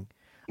doing.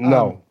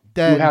 No.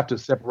 You have to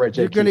separate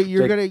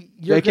JK.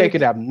 JK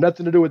could have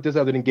nothing to do with this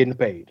other than getting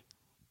paid.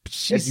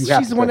 She's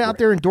the one out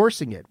there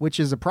endorsing it, which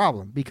is a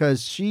problem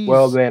because she's.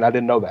 Well, then I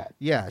didn't know that.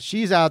 Yeah,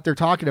 she's out there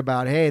talking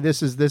about, hey,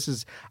 this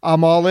is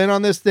I'm all in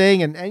on this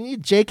thing,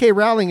 and J.K.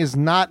 Rowling is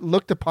not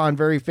looked upon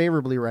very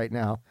favorably right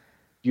now.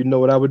 You know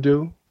what I would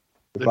do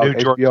if I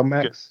was HBO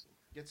Max?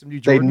 Get some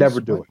new Jordans? They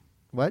never do it.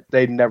 What?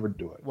 They never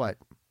do it. What?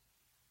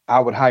 I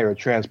would hire a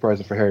trans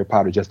person for Harry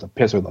Potter just to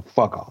piss her the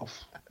fuck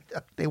off.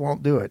 They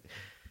won't do it.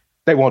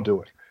 They won't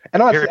do it.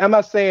 And I'm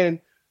not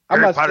saying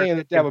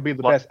that would be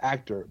the best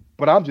actor,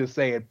 but I'm just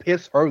saying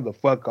piss her the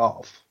fuck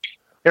off.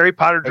 Harry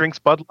Potter drinks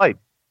Bud Light.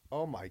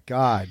 Oh my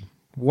God.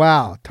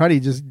 Wow.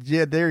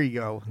 Tunney there you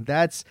go.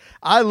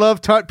 I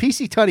love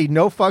PC Tunney.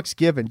 No fucks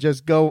given.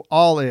 Just go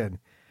all in.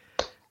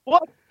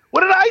 What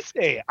did I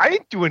say? I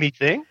didn't do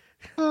anything.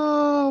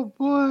 Oh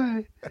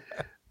boy.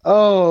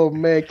 Oh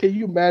man. Can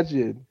you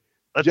imagine?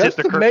 Just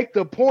to make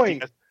the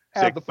point,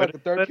 have the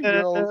fucking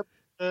 13-year-old.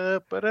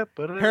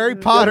 Harry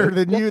Potter,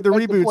 the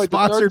reboot,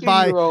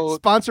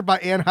 sponsored by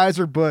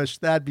Anheuser-Busch.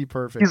 That'd be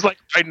perfect. He's like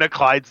riding a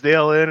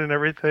Clydesdale in and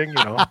everything, you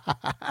know.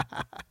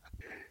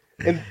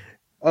 And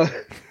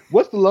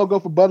what's the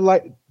logo for Bud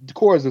Light? The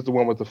Coors is the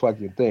one with the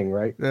fucking thing,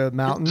 right? The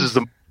mountains.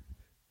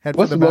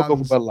 What's the logo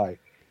for Bud Light?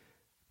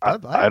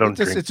 I don't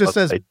drink. It just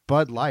says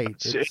Bud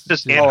Light. It's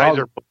just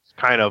Anheuser-Busch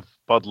kind of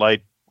Bud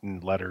Light in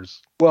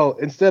letters. Well,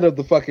 instead of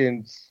the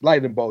fucking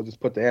lightning bolt, just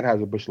put the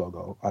Anheuser-Busch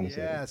logo on the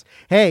Yes.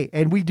 Hey,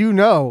 and we do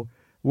know,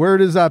 where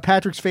does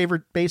Patrick's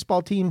favorite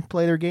baseball team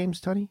play their games,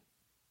 Tony?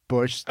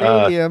 Busch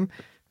Stadium.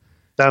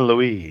 San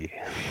Luis.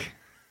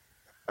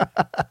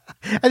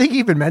 I think you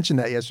even mentioned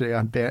that yesterday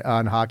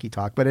on Hockey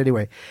Talk. But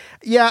anyway,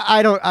 yeah,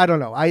 I don't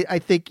know. I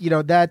think,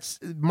 that's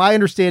my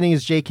understanding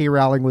is J.K.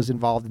 Rowling was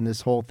involved in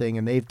this whole thing,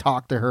 and they've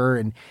talked to her,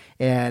 and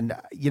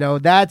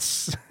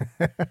that's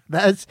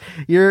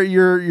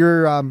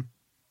you're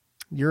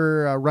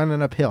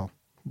running uphill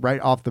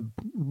right off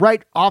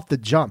the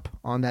jump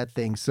on that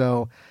thing.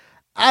 So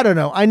I don't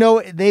know. I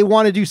know they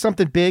want to do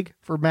something big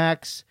for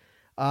Max.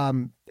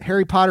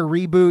 Harry Potter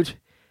reboot,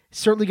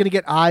 certainly going to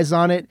get eyes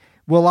on it.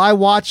 Will I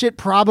watch it?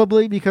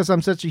 Probably, because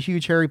I'm such a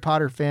huge Harry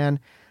Potter fan.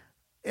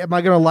 Am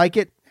I going to like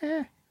it?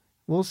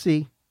 We'll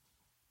see.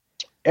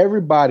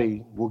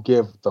 Everybody will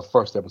give the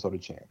first episode a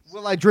chance.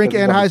 Will I drink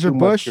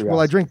Anheuser-Busch? Will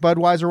I drink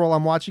Budweiser while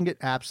I'm watching it?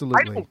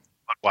 Absolutely.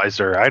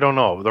 Budweiser. I don't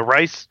know. The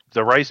rice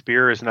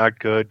beer is not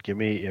good. Give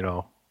me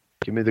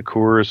the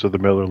Coors or the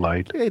Miller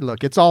Lite. Hey,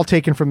 look, it's all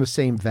taken from the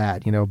same vat.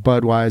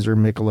 Budweiser,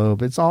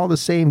 Michelob. It's all the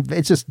same.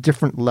 It's just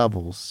different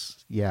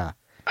levels. Yeah.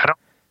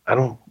 I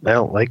don't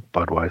like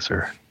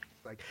Budweiser.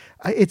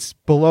 It's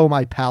below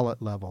my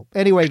palate level.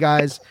 Anyway,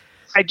 guys,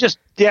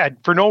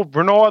 for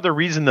no other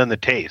reason than the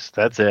taste.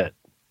 That's it.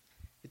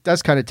 It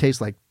does kind of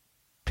taste like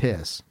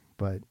piss,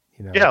 but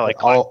yeah,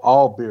 like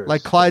all beers,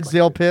 like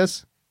Clydesdale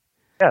piss.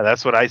 Yeah,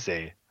 that's what I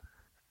say.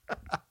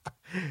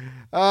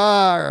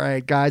 All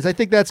right, guys. I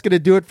think that's going to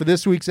do it for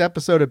this week's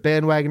episode of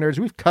Bandwagon Nerds.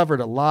 We've covered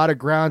a lot of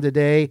ground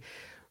today.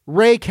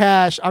 Ray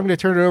Cash, I'm going to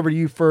turn it over to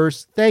you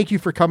first. Thank you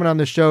for coming on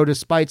the show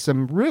despite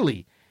some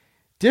really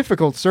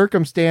difficult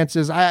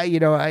circumstances.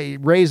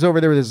 Ray's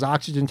over there with his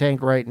oxygen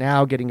tank right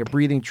now, getting a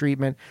breathing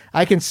treatment.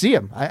 I can see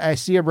him. I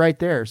see him right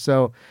there.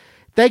 So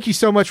thank you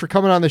so much for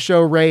coming on the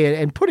show, Ray,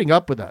 and putting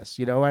up with us.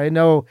 I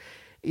know,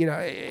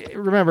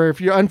 remember, if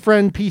you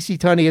unfriend PC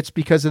Tunney, it's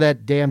because of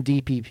that damn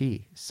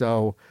DPP.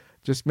 So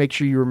just make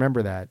sure you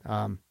remember that.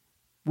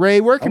 Ray,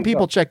 where can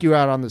people check you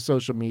out on the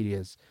social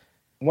medias?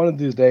 One of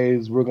these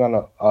days, we're going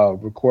to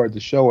record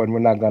the show, and we're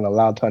not going to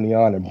allow Tunney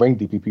on and bring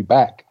DPP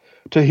back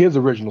to his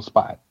original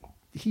spot.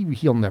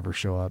 He'll never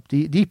show up.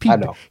 DP, I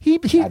know. He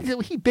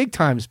big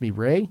times me,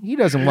 Ray. He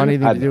doesn't want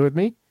anything to do with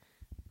me.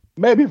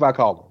 Maybe if I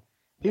call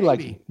him.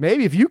 Likes me.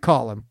 Maybe if you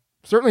call him.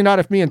 Certainly not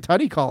if me and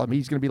Tunney call him.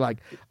 He's going to be like,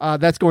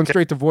 that's going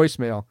straight to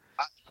voicemail.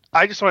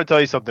 I just want to tell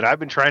you something. I've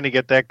been trying to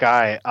get that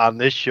guy on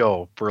this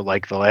show for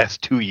like the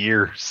last 2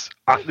 years.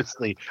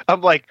 Honestly, I'm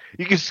like,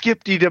 you can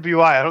skip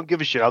DWI. I don't give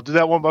a shit. I'll do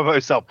that one by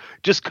myself.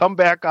 Just come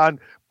back on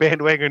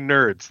Bandwagon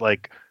Nerds,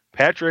 like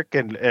Patrick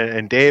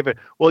and David.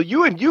 Well,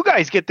 you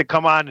guys get to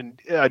come on and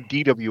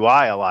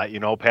DWI a lot.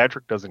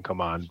 Patrick doesn't come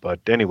on.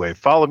 But anyway,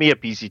 follow me at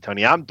PC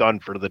Tunney. I'm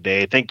done for the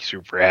day. Thank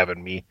you for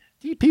having me.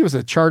 DP was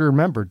a charter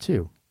member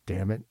too.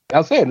 Damn it. I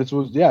was saying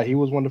he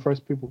was one of the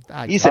first people.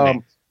 He's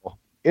an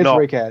It's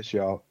Ray Cash,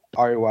 y'all.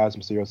 RAYs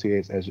from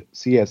CSHCAS.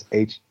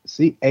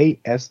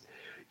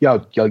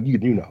 Yo, you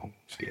know.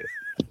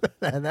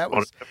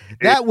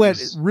 that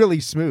went really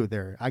smooth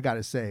there, I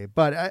gotta say.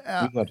 But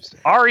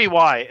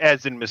REY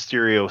as in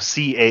Mysterio,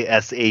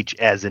 CASH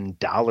as in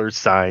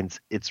 $.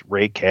 It's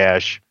Ray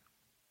Cash.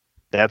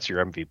 That's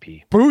your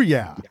MVP.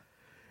 Booyah.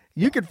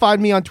 You can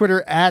find me on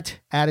Twitter at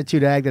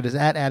AttitudeAg. That is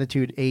at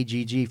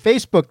AttitudeAGG.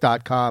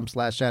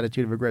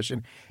 Facebook.com/Attitude of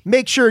Aggression.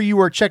 Make sure you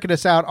are checking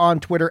us out on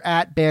Twitter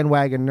at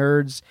Bandwagon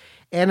Nerds.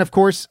 And of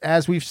course,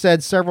 as we've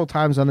said several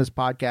times on this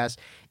podcast,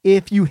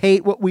 if you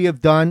hate what we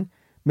have done,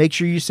 make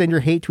sure you send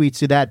your hate tweets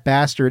to that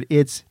bastard.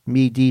 It's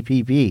me,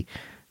 DPP.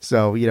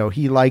 So,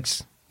 he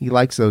likes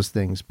those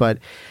things. But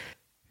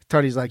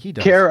Tony's like, he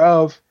does. Care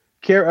of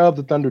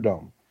the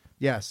Thunderdome.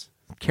 Yes.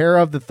 Care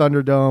of the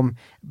Thunderdome.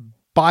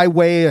 By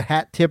way of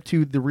hat tip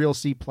to the real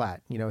C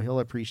Platt. He'll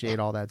appreciate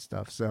all that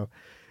stuff. So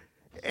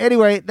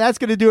anyway, that's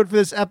going to do it for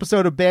this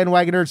episode of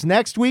Bandwagon Nerds.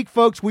 Next week,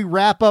 folks, we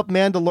wrap up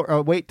Mandalorian.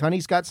 Oh, wait,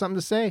 Tunney's got something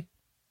to say.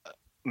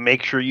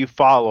 Make sure you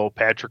follow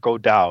Patrick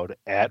O'Dowd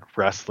at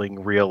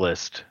Wrestling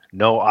Realist.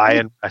 No I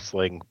in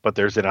wrestling, but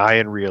there's an I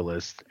in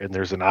Realist, and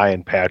there's an I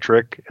in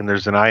Patrick, and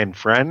there's an I in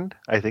Friend.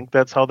 I think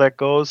that's how that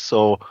goes.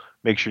 So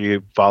make sure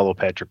you follow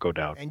Patrick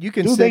O'Dowd. And you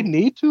can they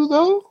need to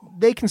though?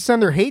 They can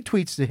send their hate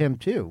tweets to him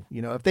too.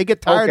 If they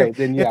get tired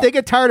if they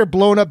get tired of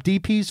blowing up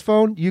DP's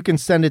phone, you can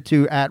send it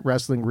to at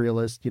Wrestling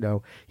Realist.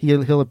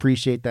 He'll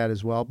appreciate that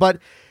as well. But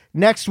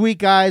next week,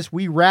 guys,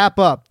 we wrap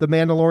up The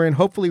Mandalorian.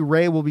 Hopefully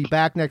Ray will be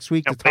back next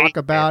week to talk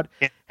about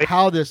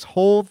how this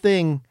whole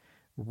thing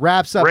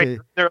wraps up. Ray,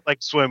 they're like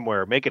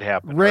swimwear. Make it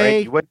happen. Ray,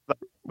 right? You went to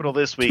the hospital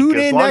this week. Tune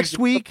in next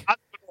week.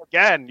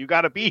 Again, you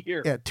got to be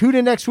here. Yeah, tune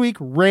in next week.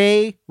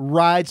 Ray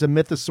rides a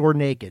mythosaur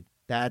naked.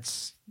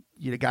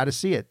 You got to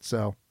see it.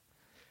 So,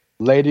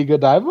 Lady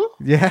Godiva?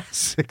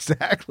 Yes,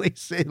 exactly.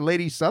 Say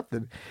Lady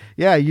something.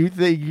 Yeah,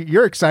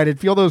 you're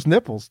excited. Feel those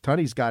nipples.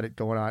 Tunney's got it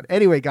going on.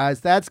 Anyway,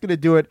 guys, that's going to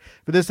do it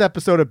for this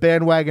episode of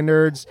Bandwagon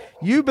Nerds.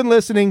 You've been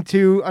listening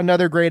to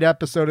another great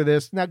episode of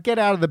this. Now get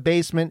out of the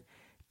basement,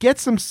 get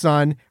some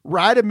sun,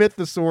 ride a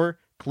mythosaur.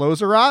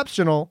 Clothes are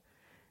optional.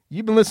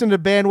 You've been listening to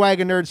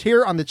Bandwagon Nerds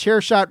here on the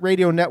Chairshot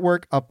Radio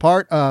Network, a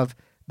part of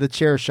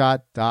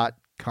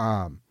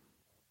thechairshot.com.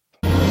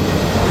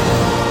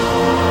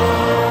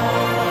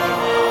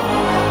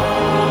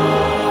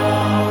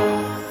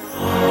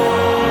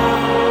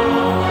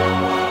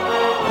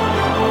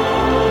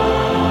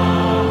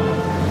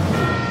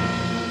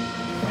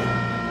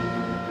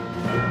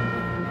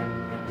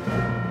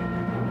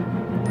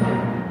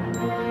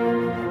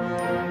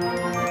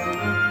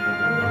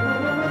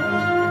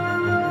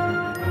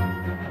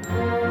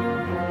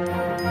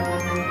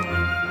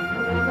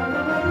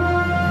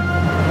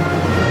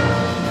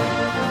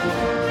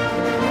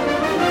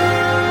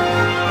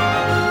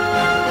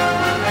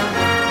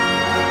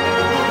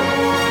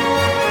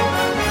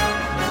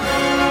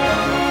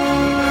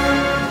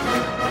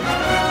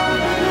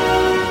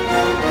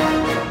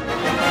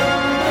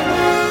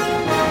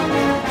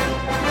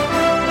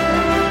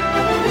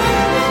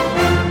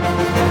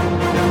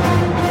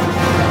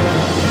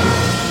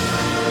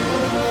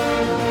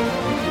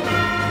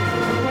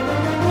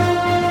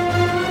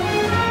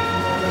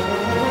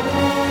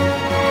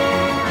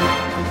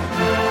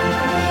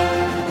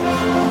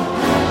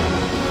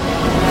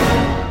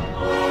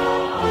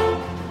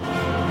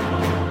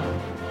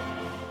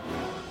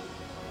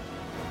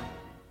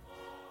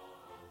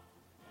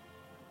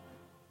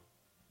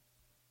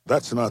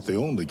 That's not the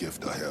only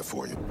gift I have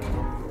for you.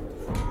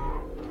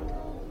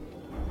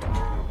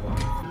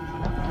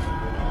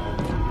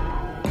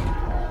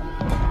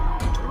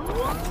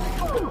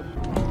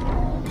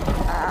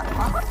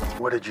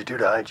 What did you do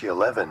to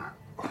IG-11?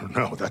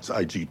 No, that's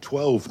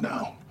IG-12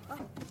 now.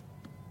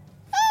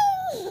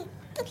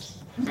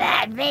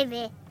 Bad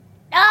baby.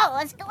 No,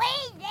 it's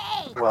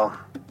crazy. Well,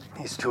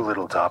 he's too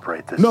little to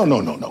operate this. No.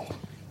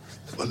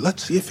 Well,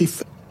 let's see if he...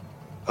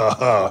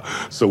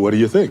 So what do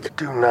you think?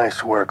 Do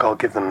nice work, I'll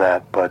give them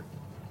that, but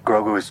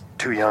Grogu is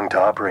too young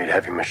to operate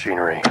heavy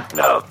machinery.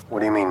 No. What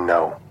do you mean,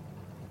 no?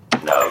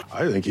 No.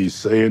 I think he's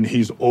saying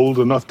he's old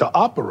enough to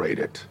operate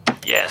it.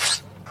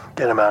 Yes.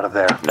 Get him out of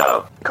there.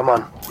 No. Come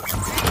on.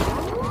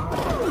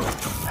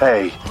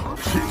 Hey.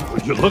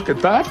 Would you look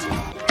at that?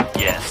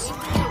 Yes.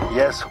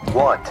 Yes,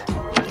 what?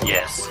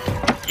 Yes.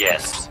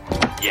 Yes.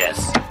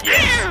 Yes.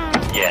 Yes.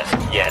 Yes.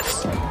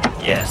 Yes.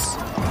 Yes.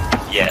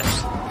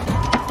 Yes.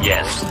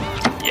 Yes.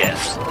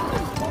 Yes.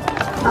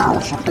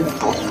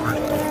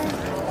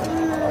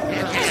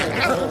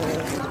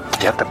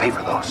 You have to pay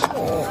for those.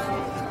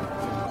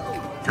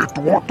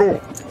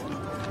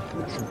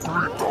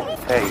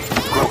 Hey,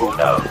 Grogu.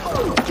 No.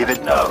 Give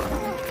it. No.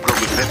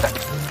 Grogu, give it back.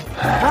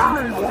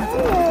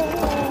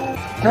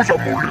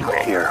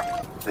 Here.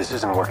 This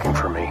isn't working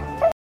for me.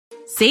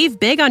 Save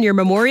big on your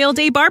Memorial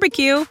Day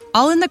barbecue,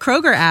 all in the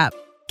Kroger app.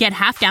 Get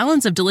half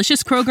gallons of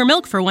delicious Kroger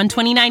milk for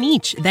 $1.29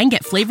 each. Then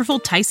get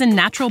flavorful Tyson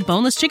natural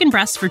boneless chicken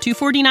breasts for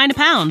 $2.49 a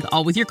pound,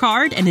 all with your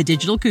card and a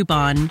digital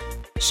coupon.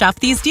 Shop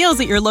these deals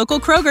at your local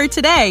Kroger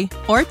today,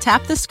 or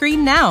tap the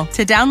screen now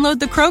to download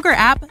the Kroger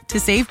app to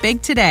save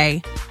big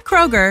today.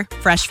 Kroger,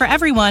 fresh for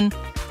everyone.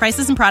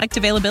 Prices and product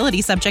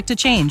availability subject to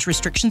change.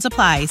 Restrictions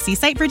apply. See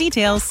site for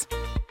details.